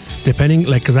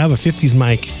because I have a 50s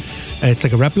mic. It's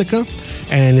like a replica,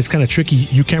 and it's kind of tricky.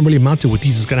 You can't really mount it with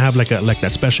these. It's gonna have like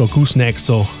that special gooseneck,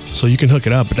 so you can hook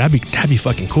it up. But that'd be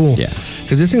fucking cool. Yeah.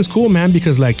 Because this thing's cool, man.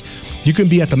 Because like you can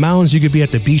be at the mountains, you could be at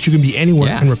the beach, you can be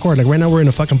anywhere and record. Like right now, we're in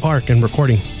a fucking park and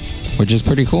recording, which is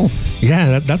pretty cool.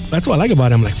 Yeah, that's what I like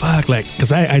about it. I'm like, fuck, like,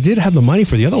 because I did have the money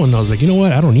for the other one. And I was like, you know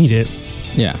what? I don't need it.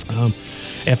 Yeah.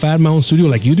 If I had my own studio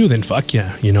like you do, then fuck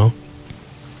yeah, you know.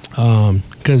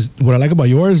 Because what I like about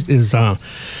yours is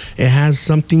it has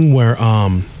something where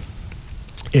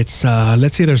it's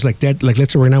let's say there's like that, like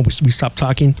let's say right now we stop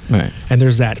talking, right, and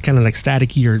there's that kind of like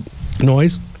staticky or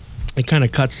noise. It kind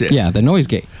of cuts it. Yeah, the noise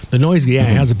gate. The noise gate, it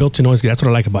has a built-in noise gate. That's what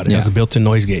I like about it. It has a built-in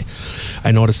noise gate.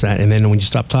 I noticed that, and then when you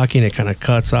stop talking, it kind of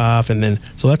cuts off, and then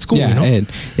so that's cool. Yeah, you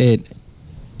know?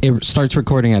 it starts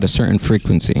recording at a certain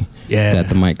frequency that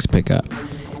the mics pick up.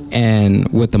 And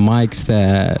with the mics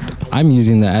that I'm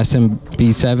using, the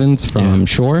SMB7s from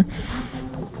Shure,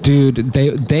 dude,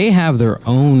 they have their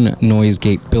own noise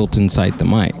gate built inside the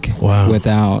mic. Wow.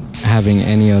 Without having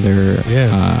any other,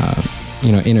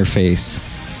 interface,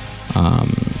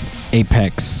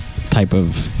 Apex type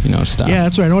of, stuff. Yeah,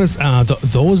 that's what I noticed.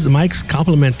 Those mics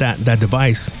complement that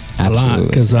device a lot,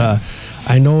 because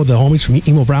I know the homies from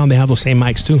Emo Brown, they have those same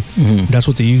mics too. Mm-hmm. That's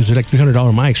what they use. They're like $300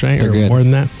 mics, right? They're or good. More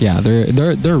than that. Yeah,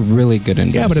 they're really good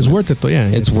investment. Yeah, but it's worth it though. Yeah,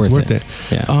 it's worth it.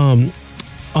 Yeah.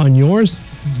 On yours,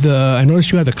 I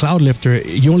noticed you had the cloud lifter.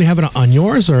 You only have it on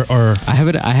yours, or I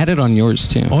had it on yours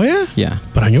too. Oh yeah, yeah.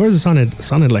 But on yours, it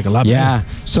sounded like a lot better. Yeah.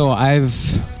 So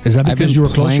Is that because you were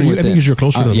closer? I think because you're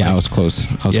closer to the mic. Yeah, I was close.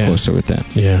 I was closer with that.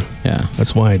 Yeah. Yeah.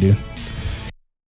 That's why, dude.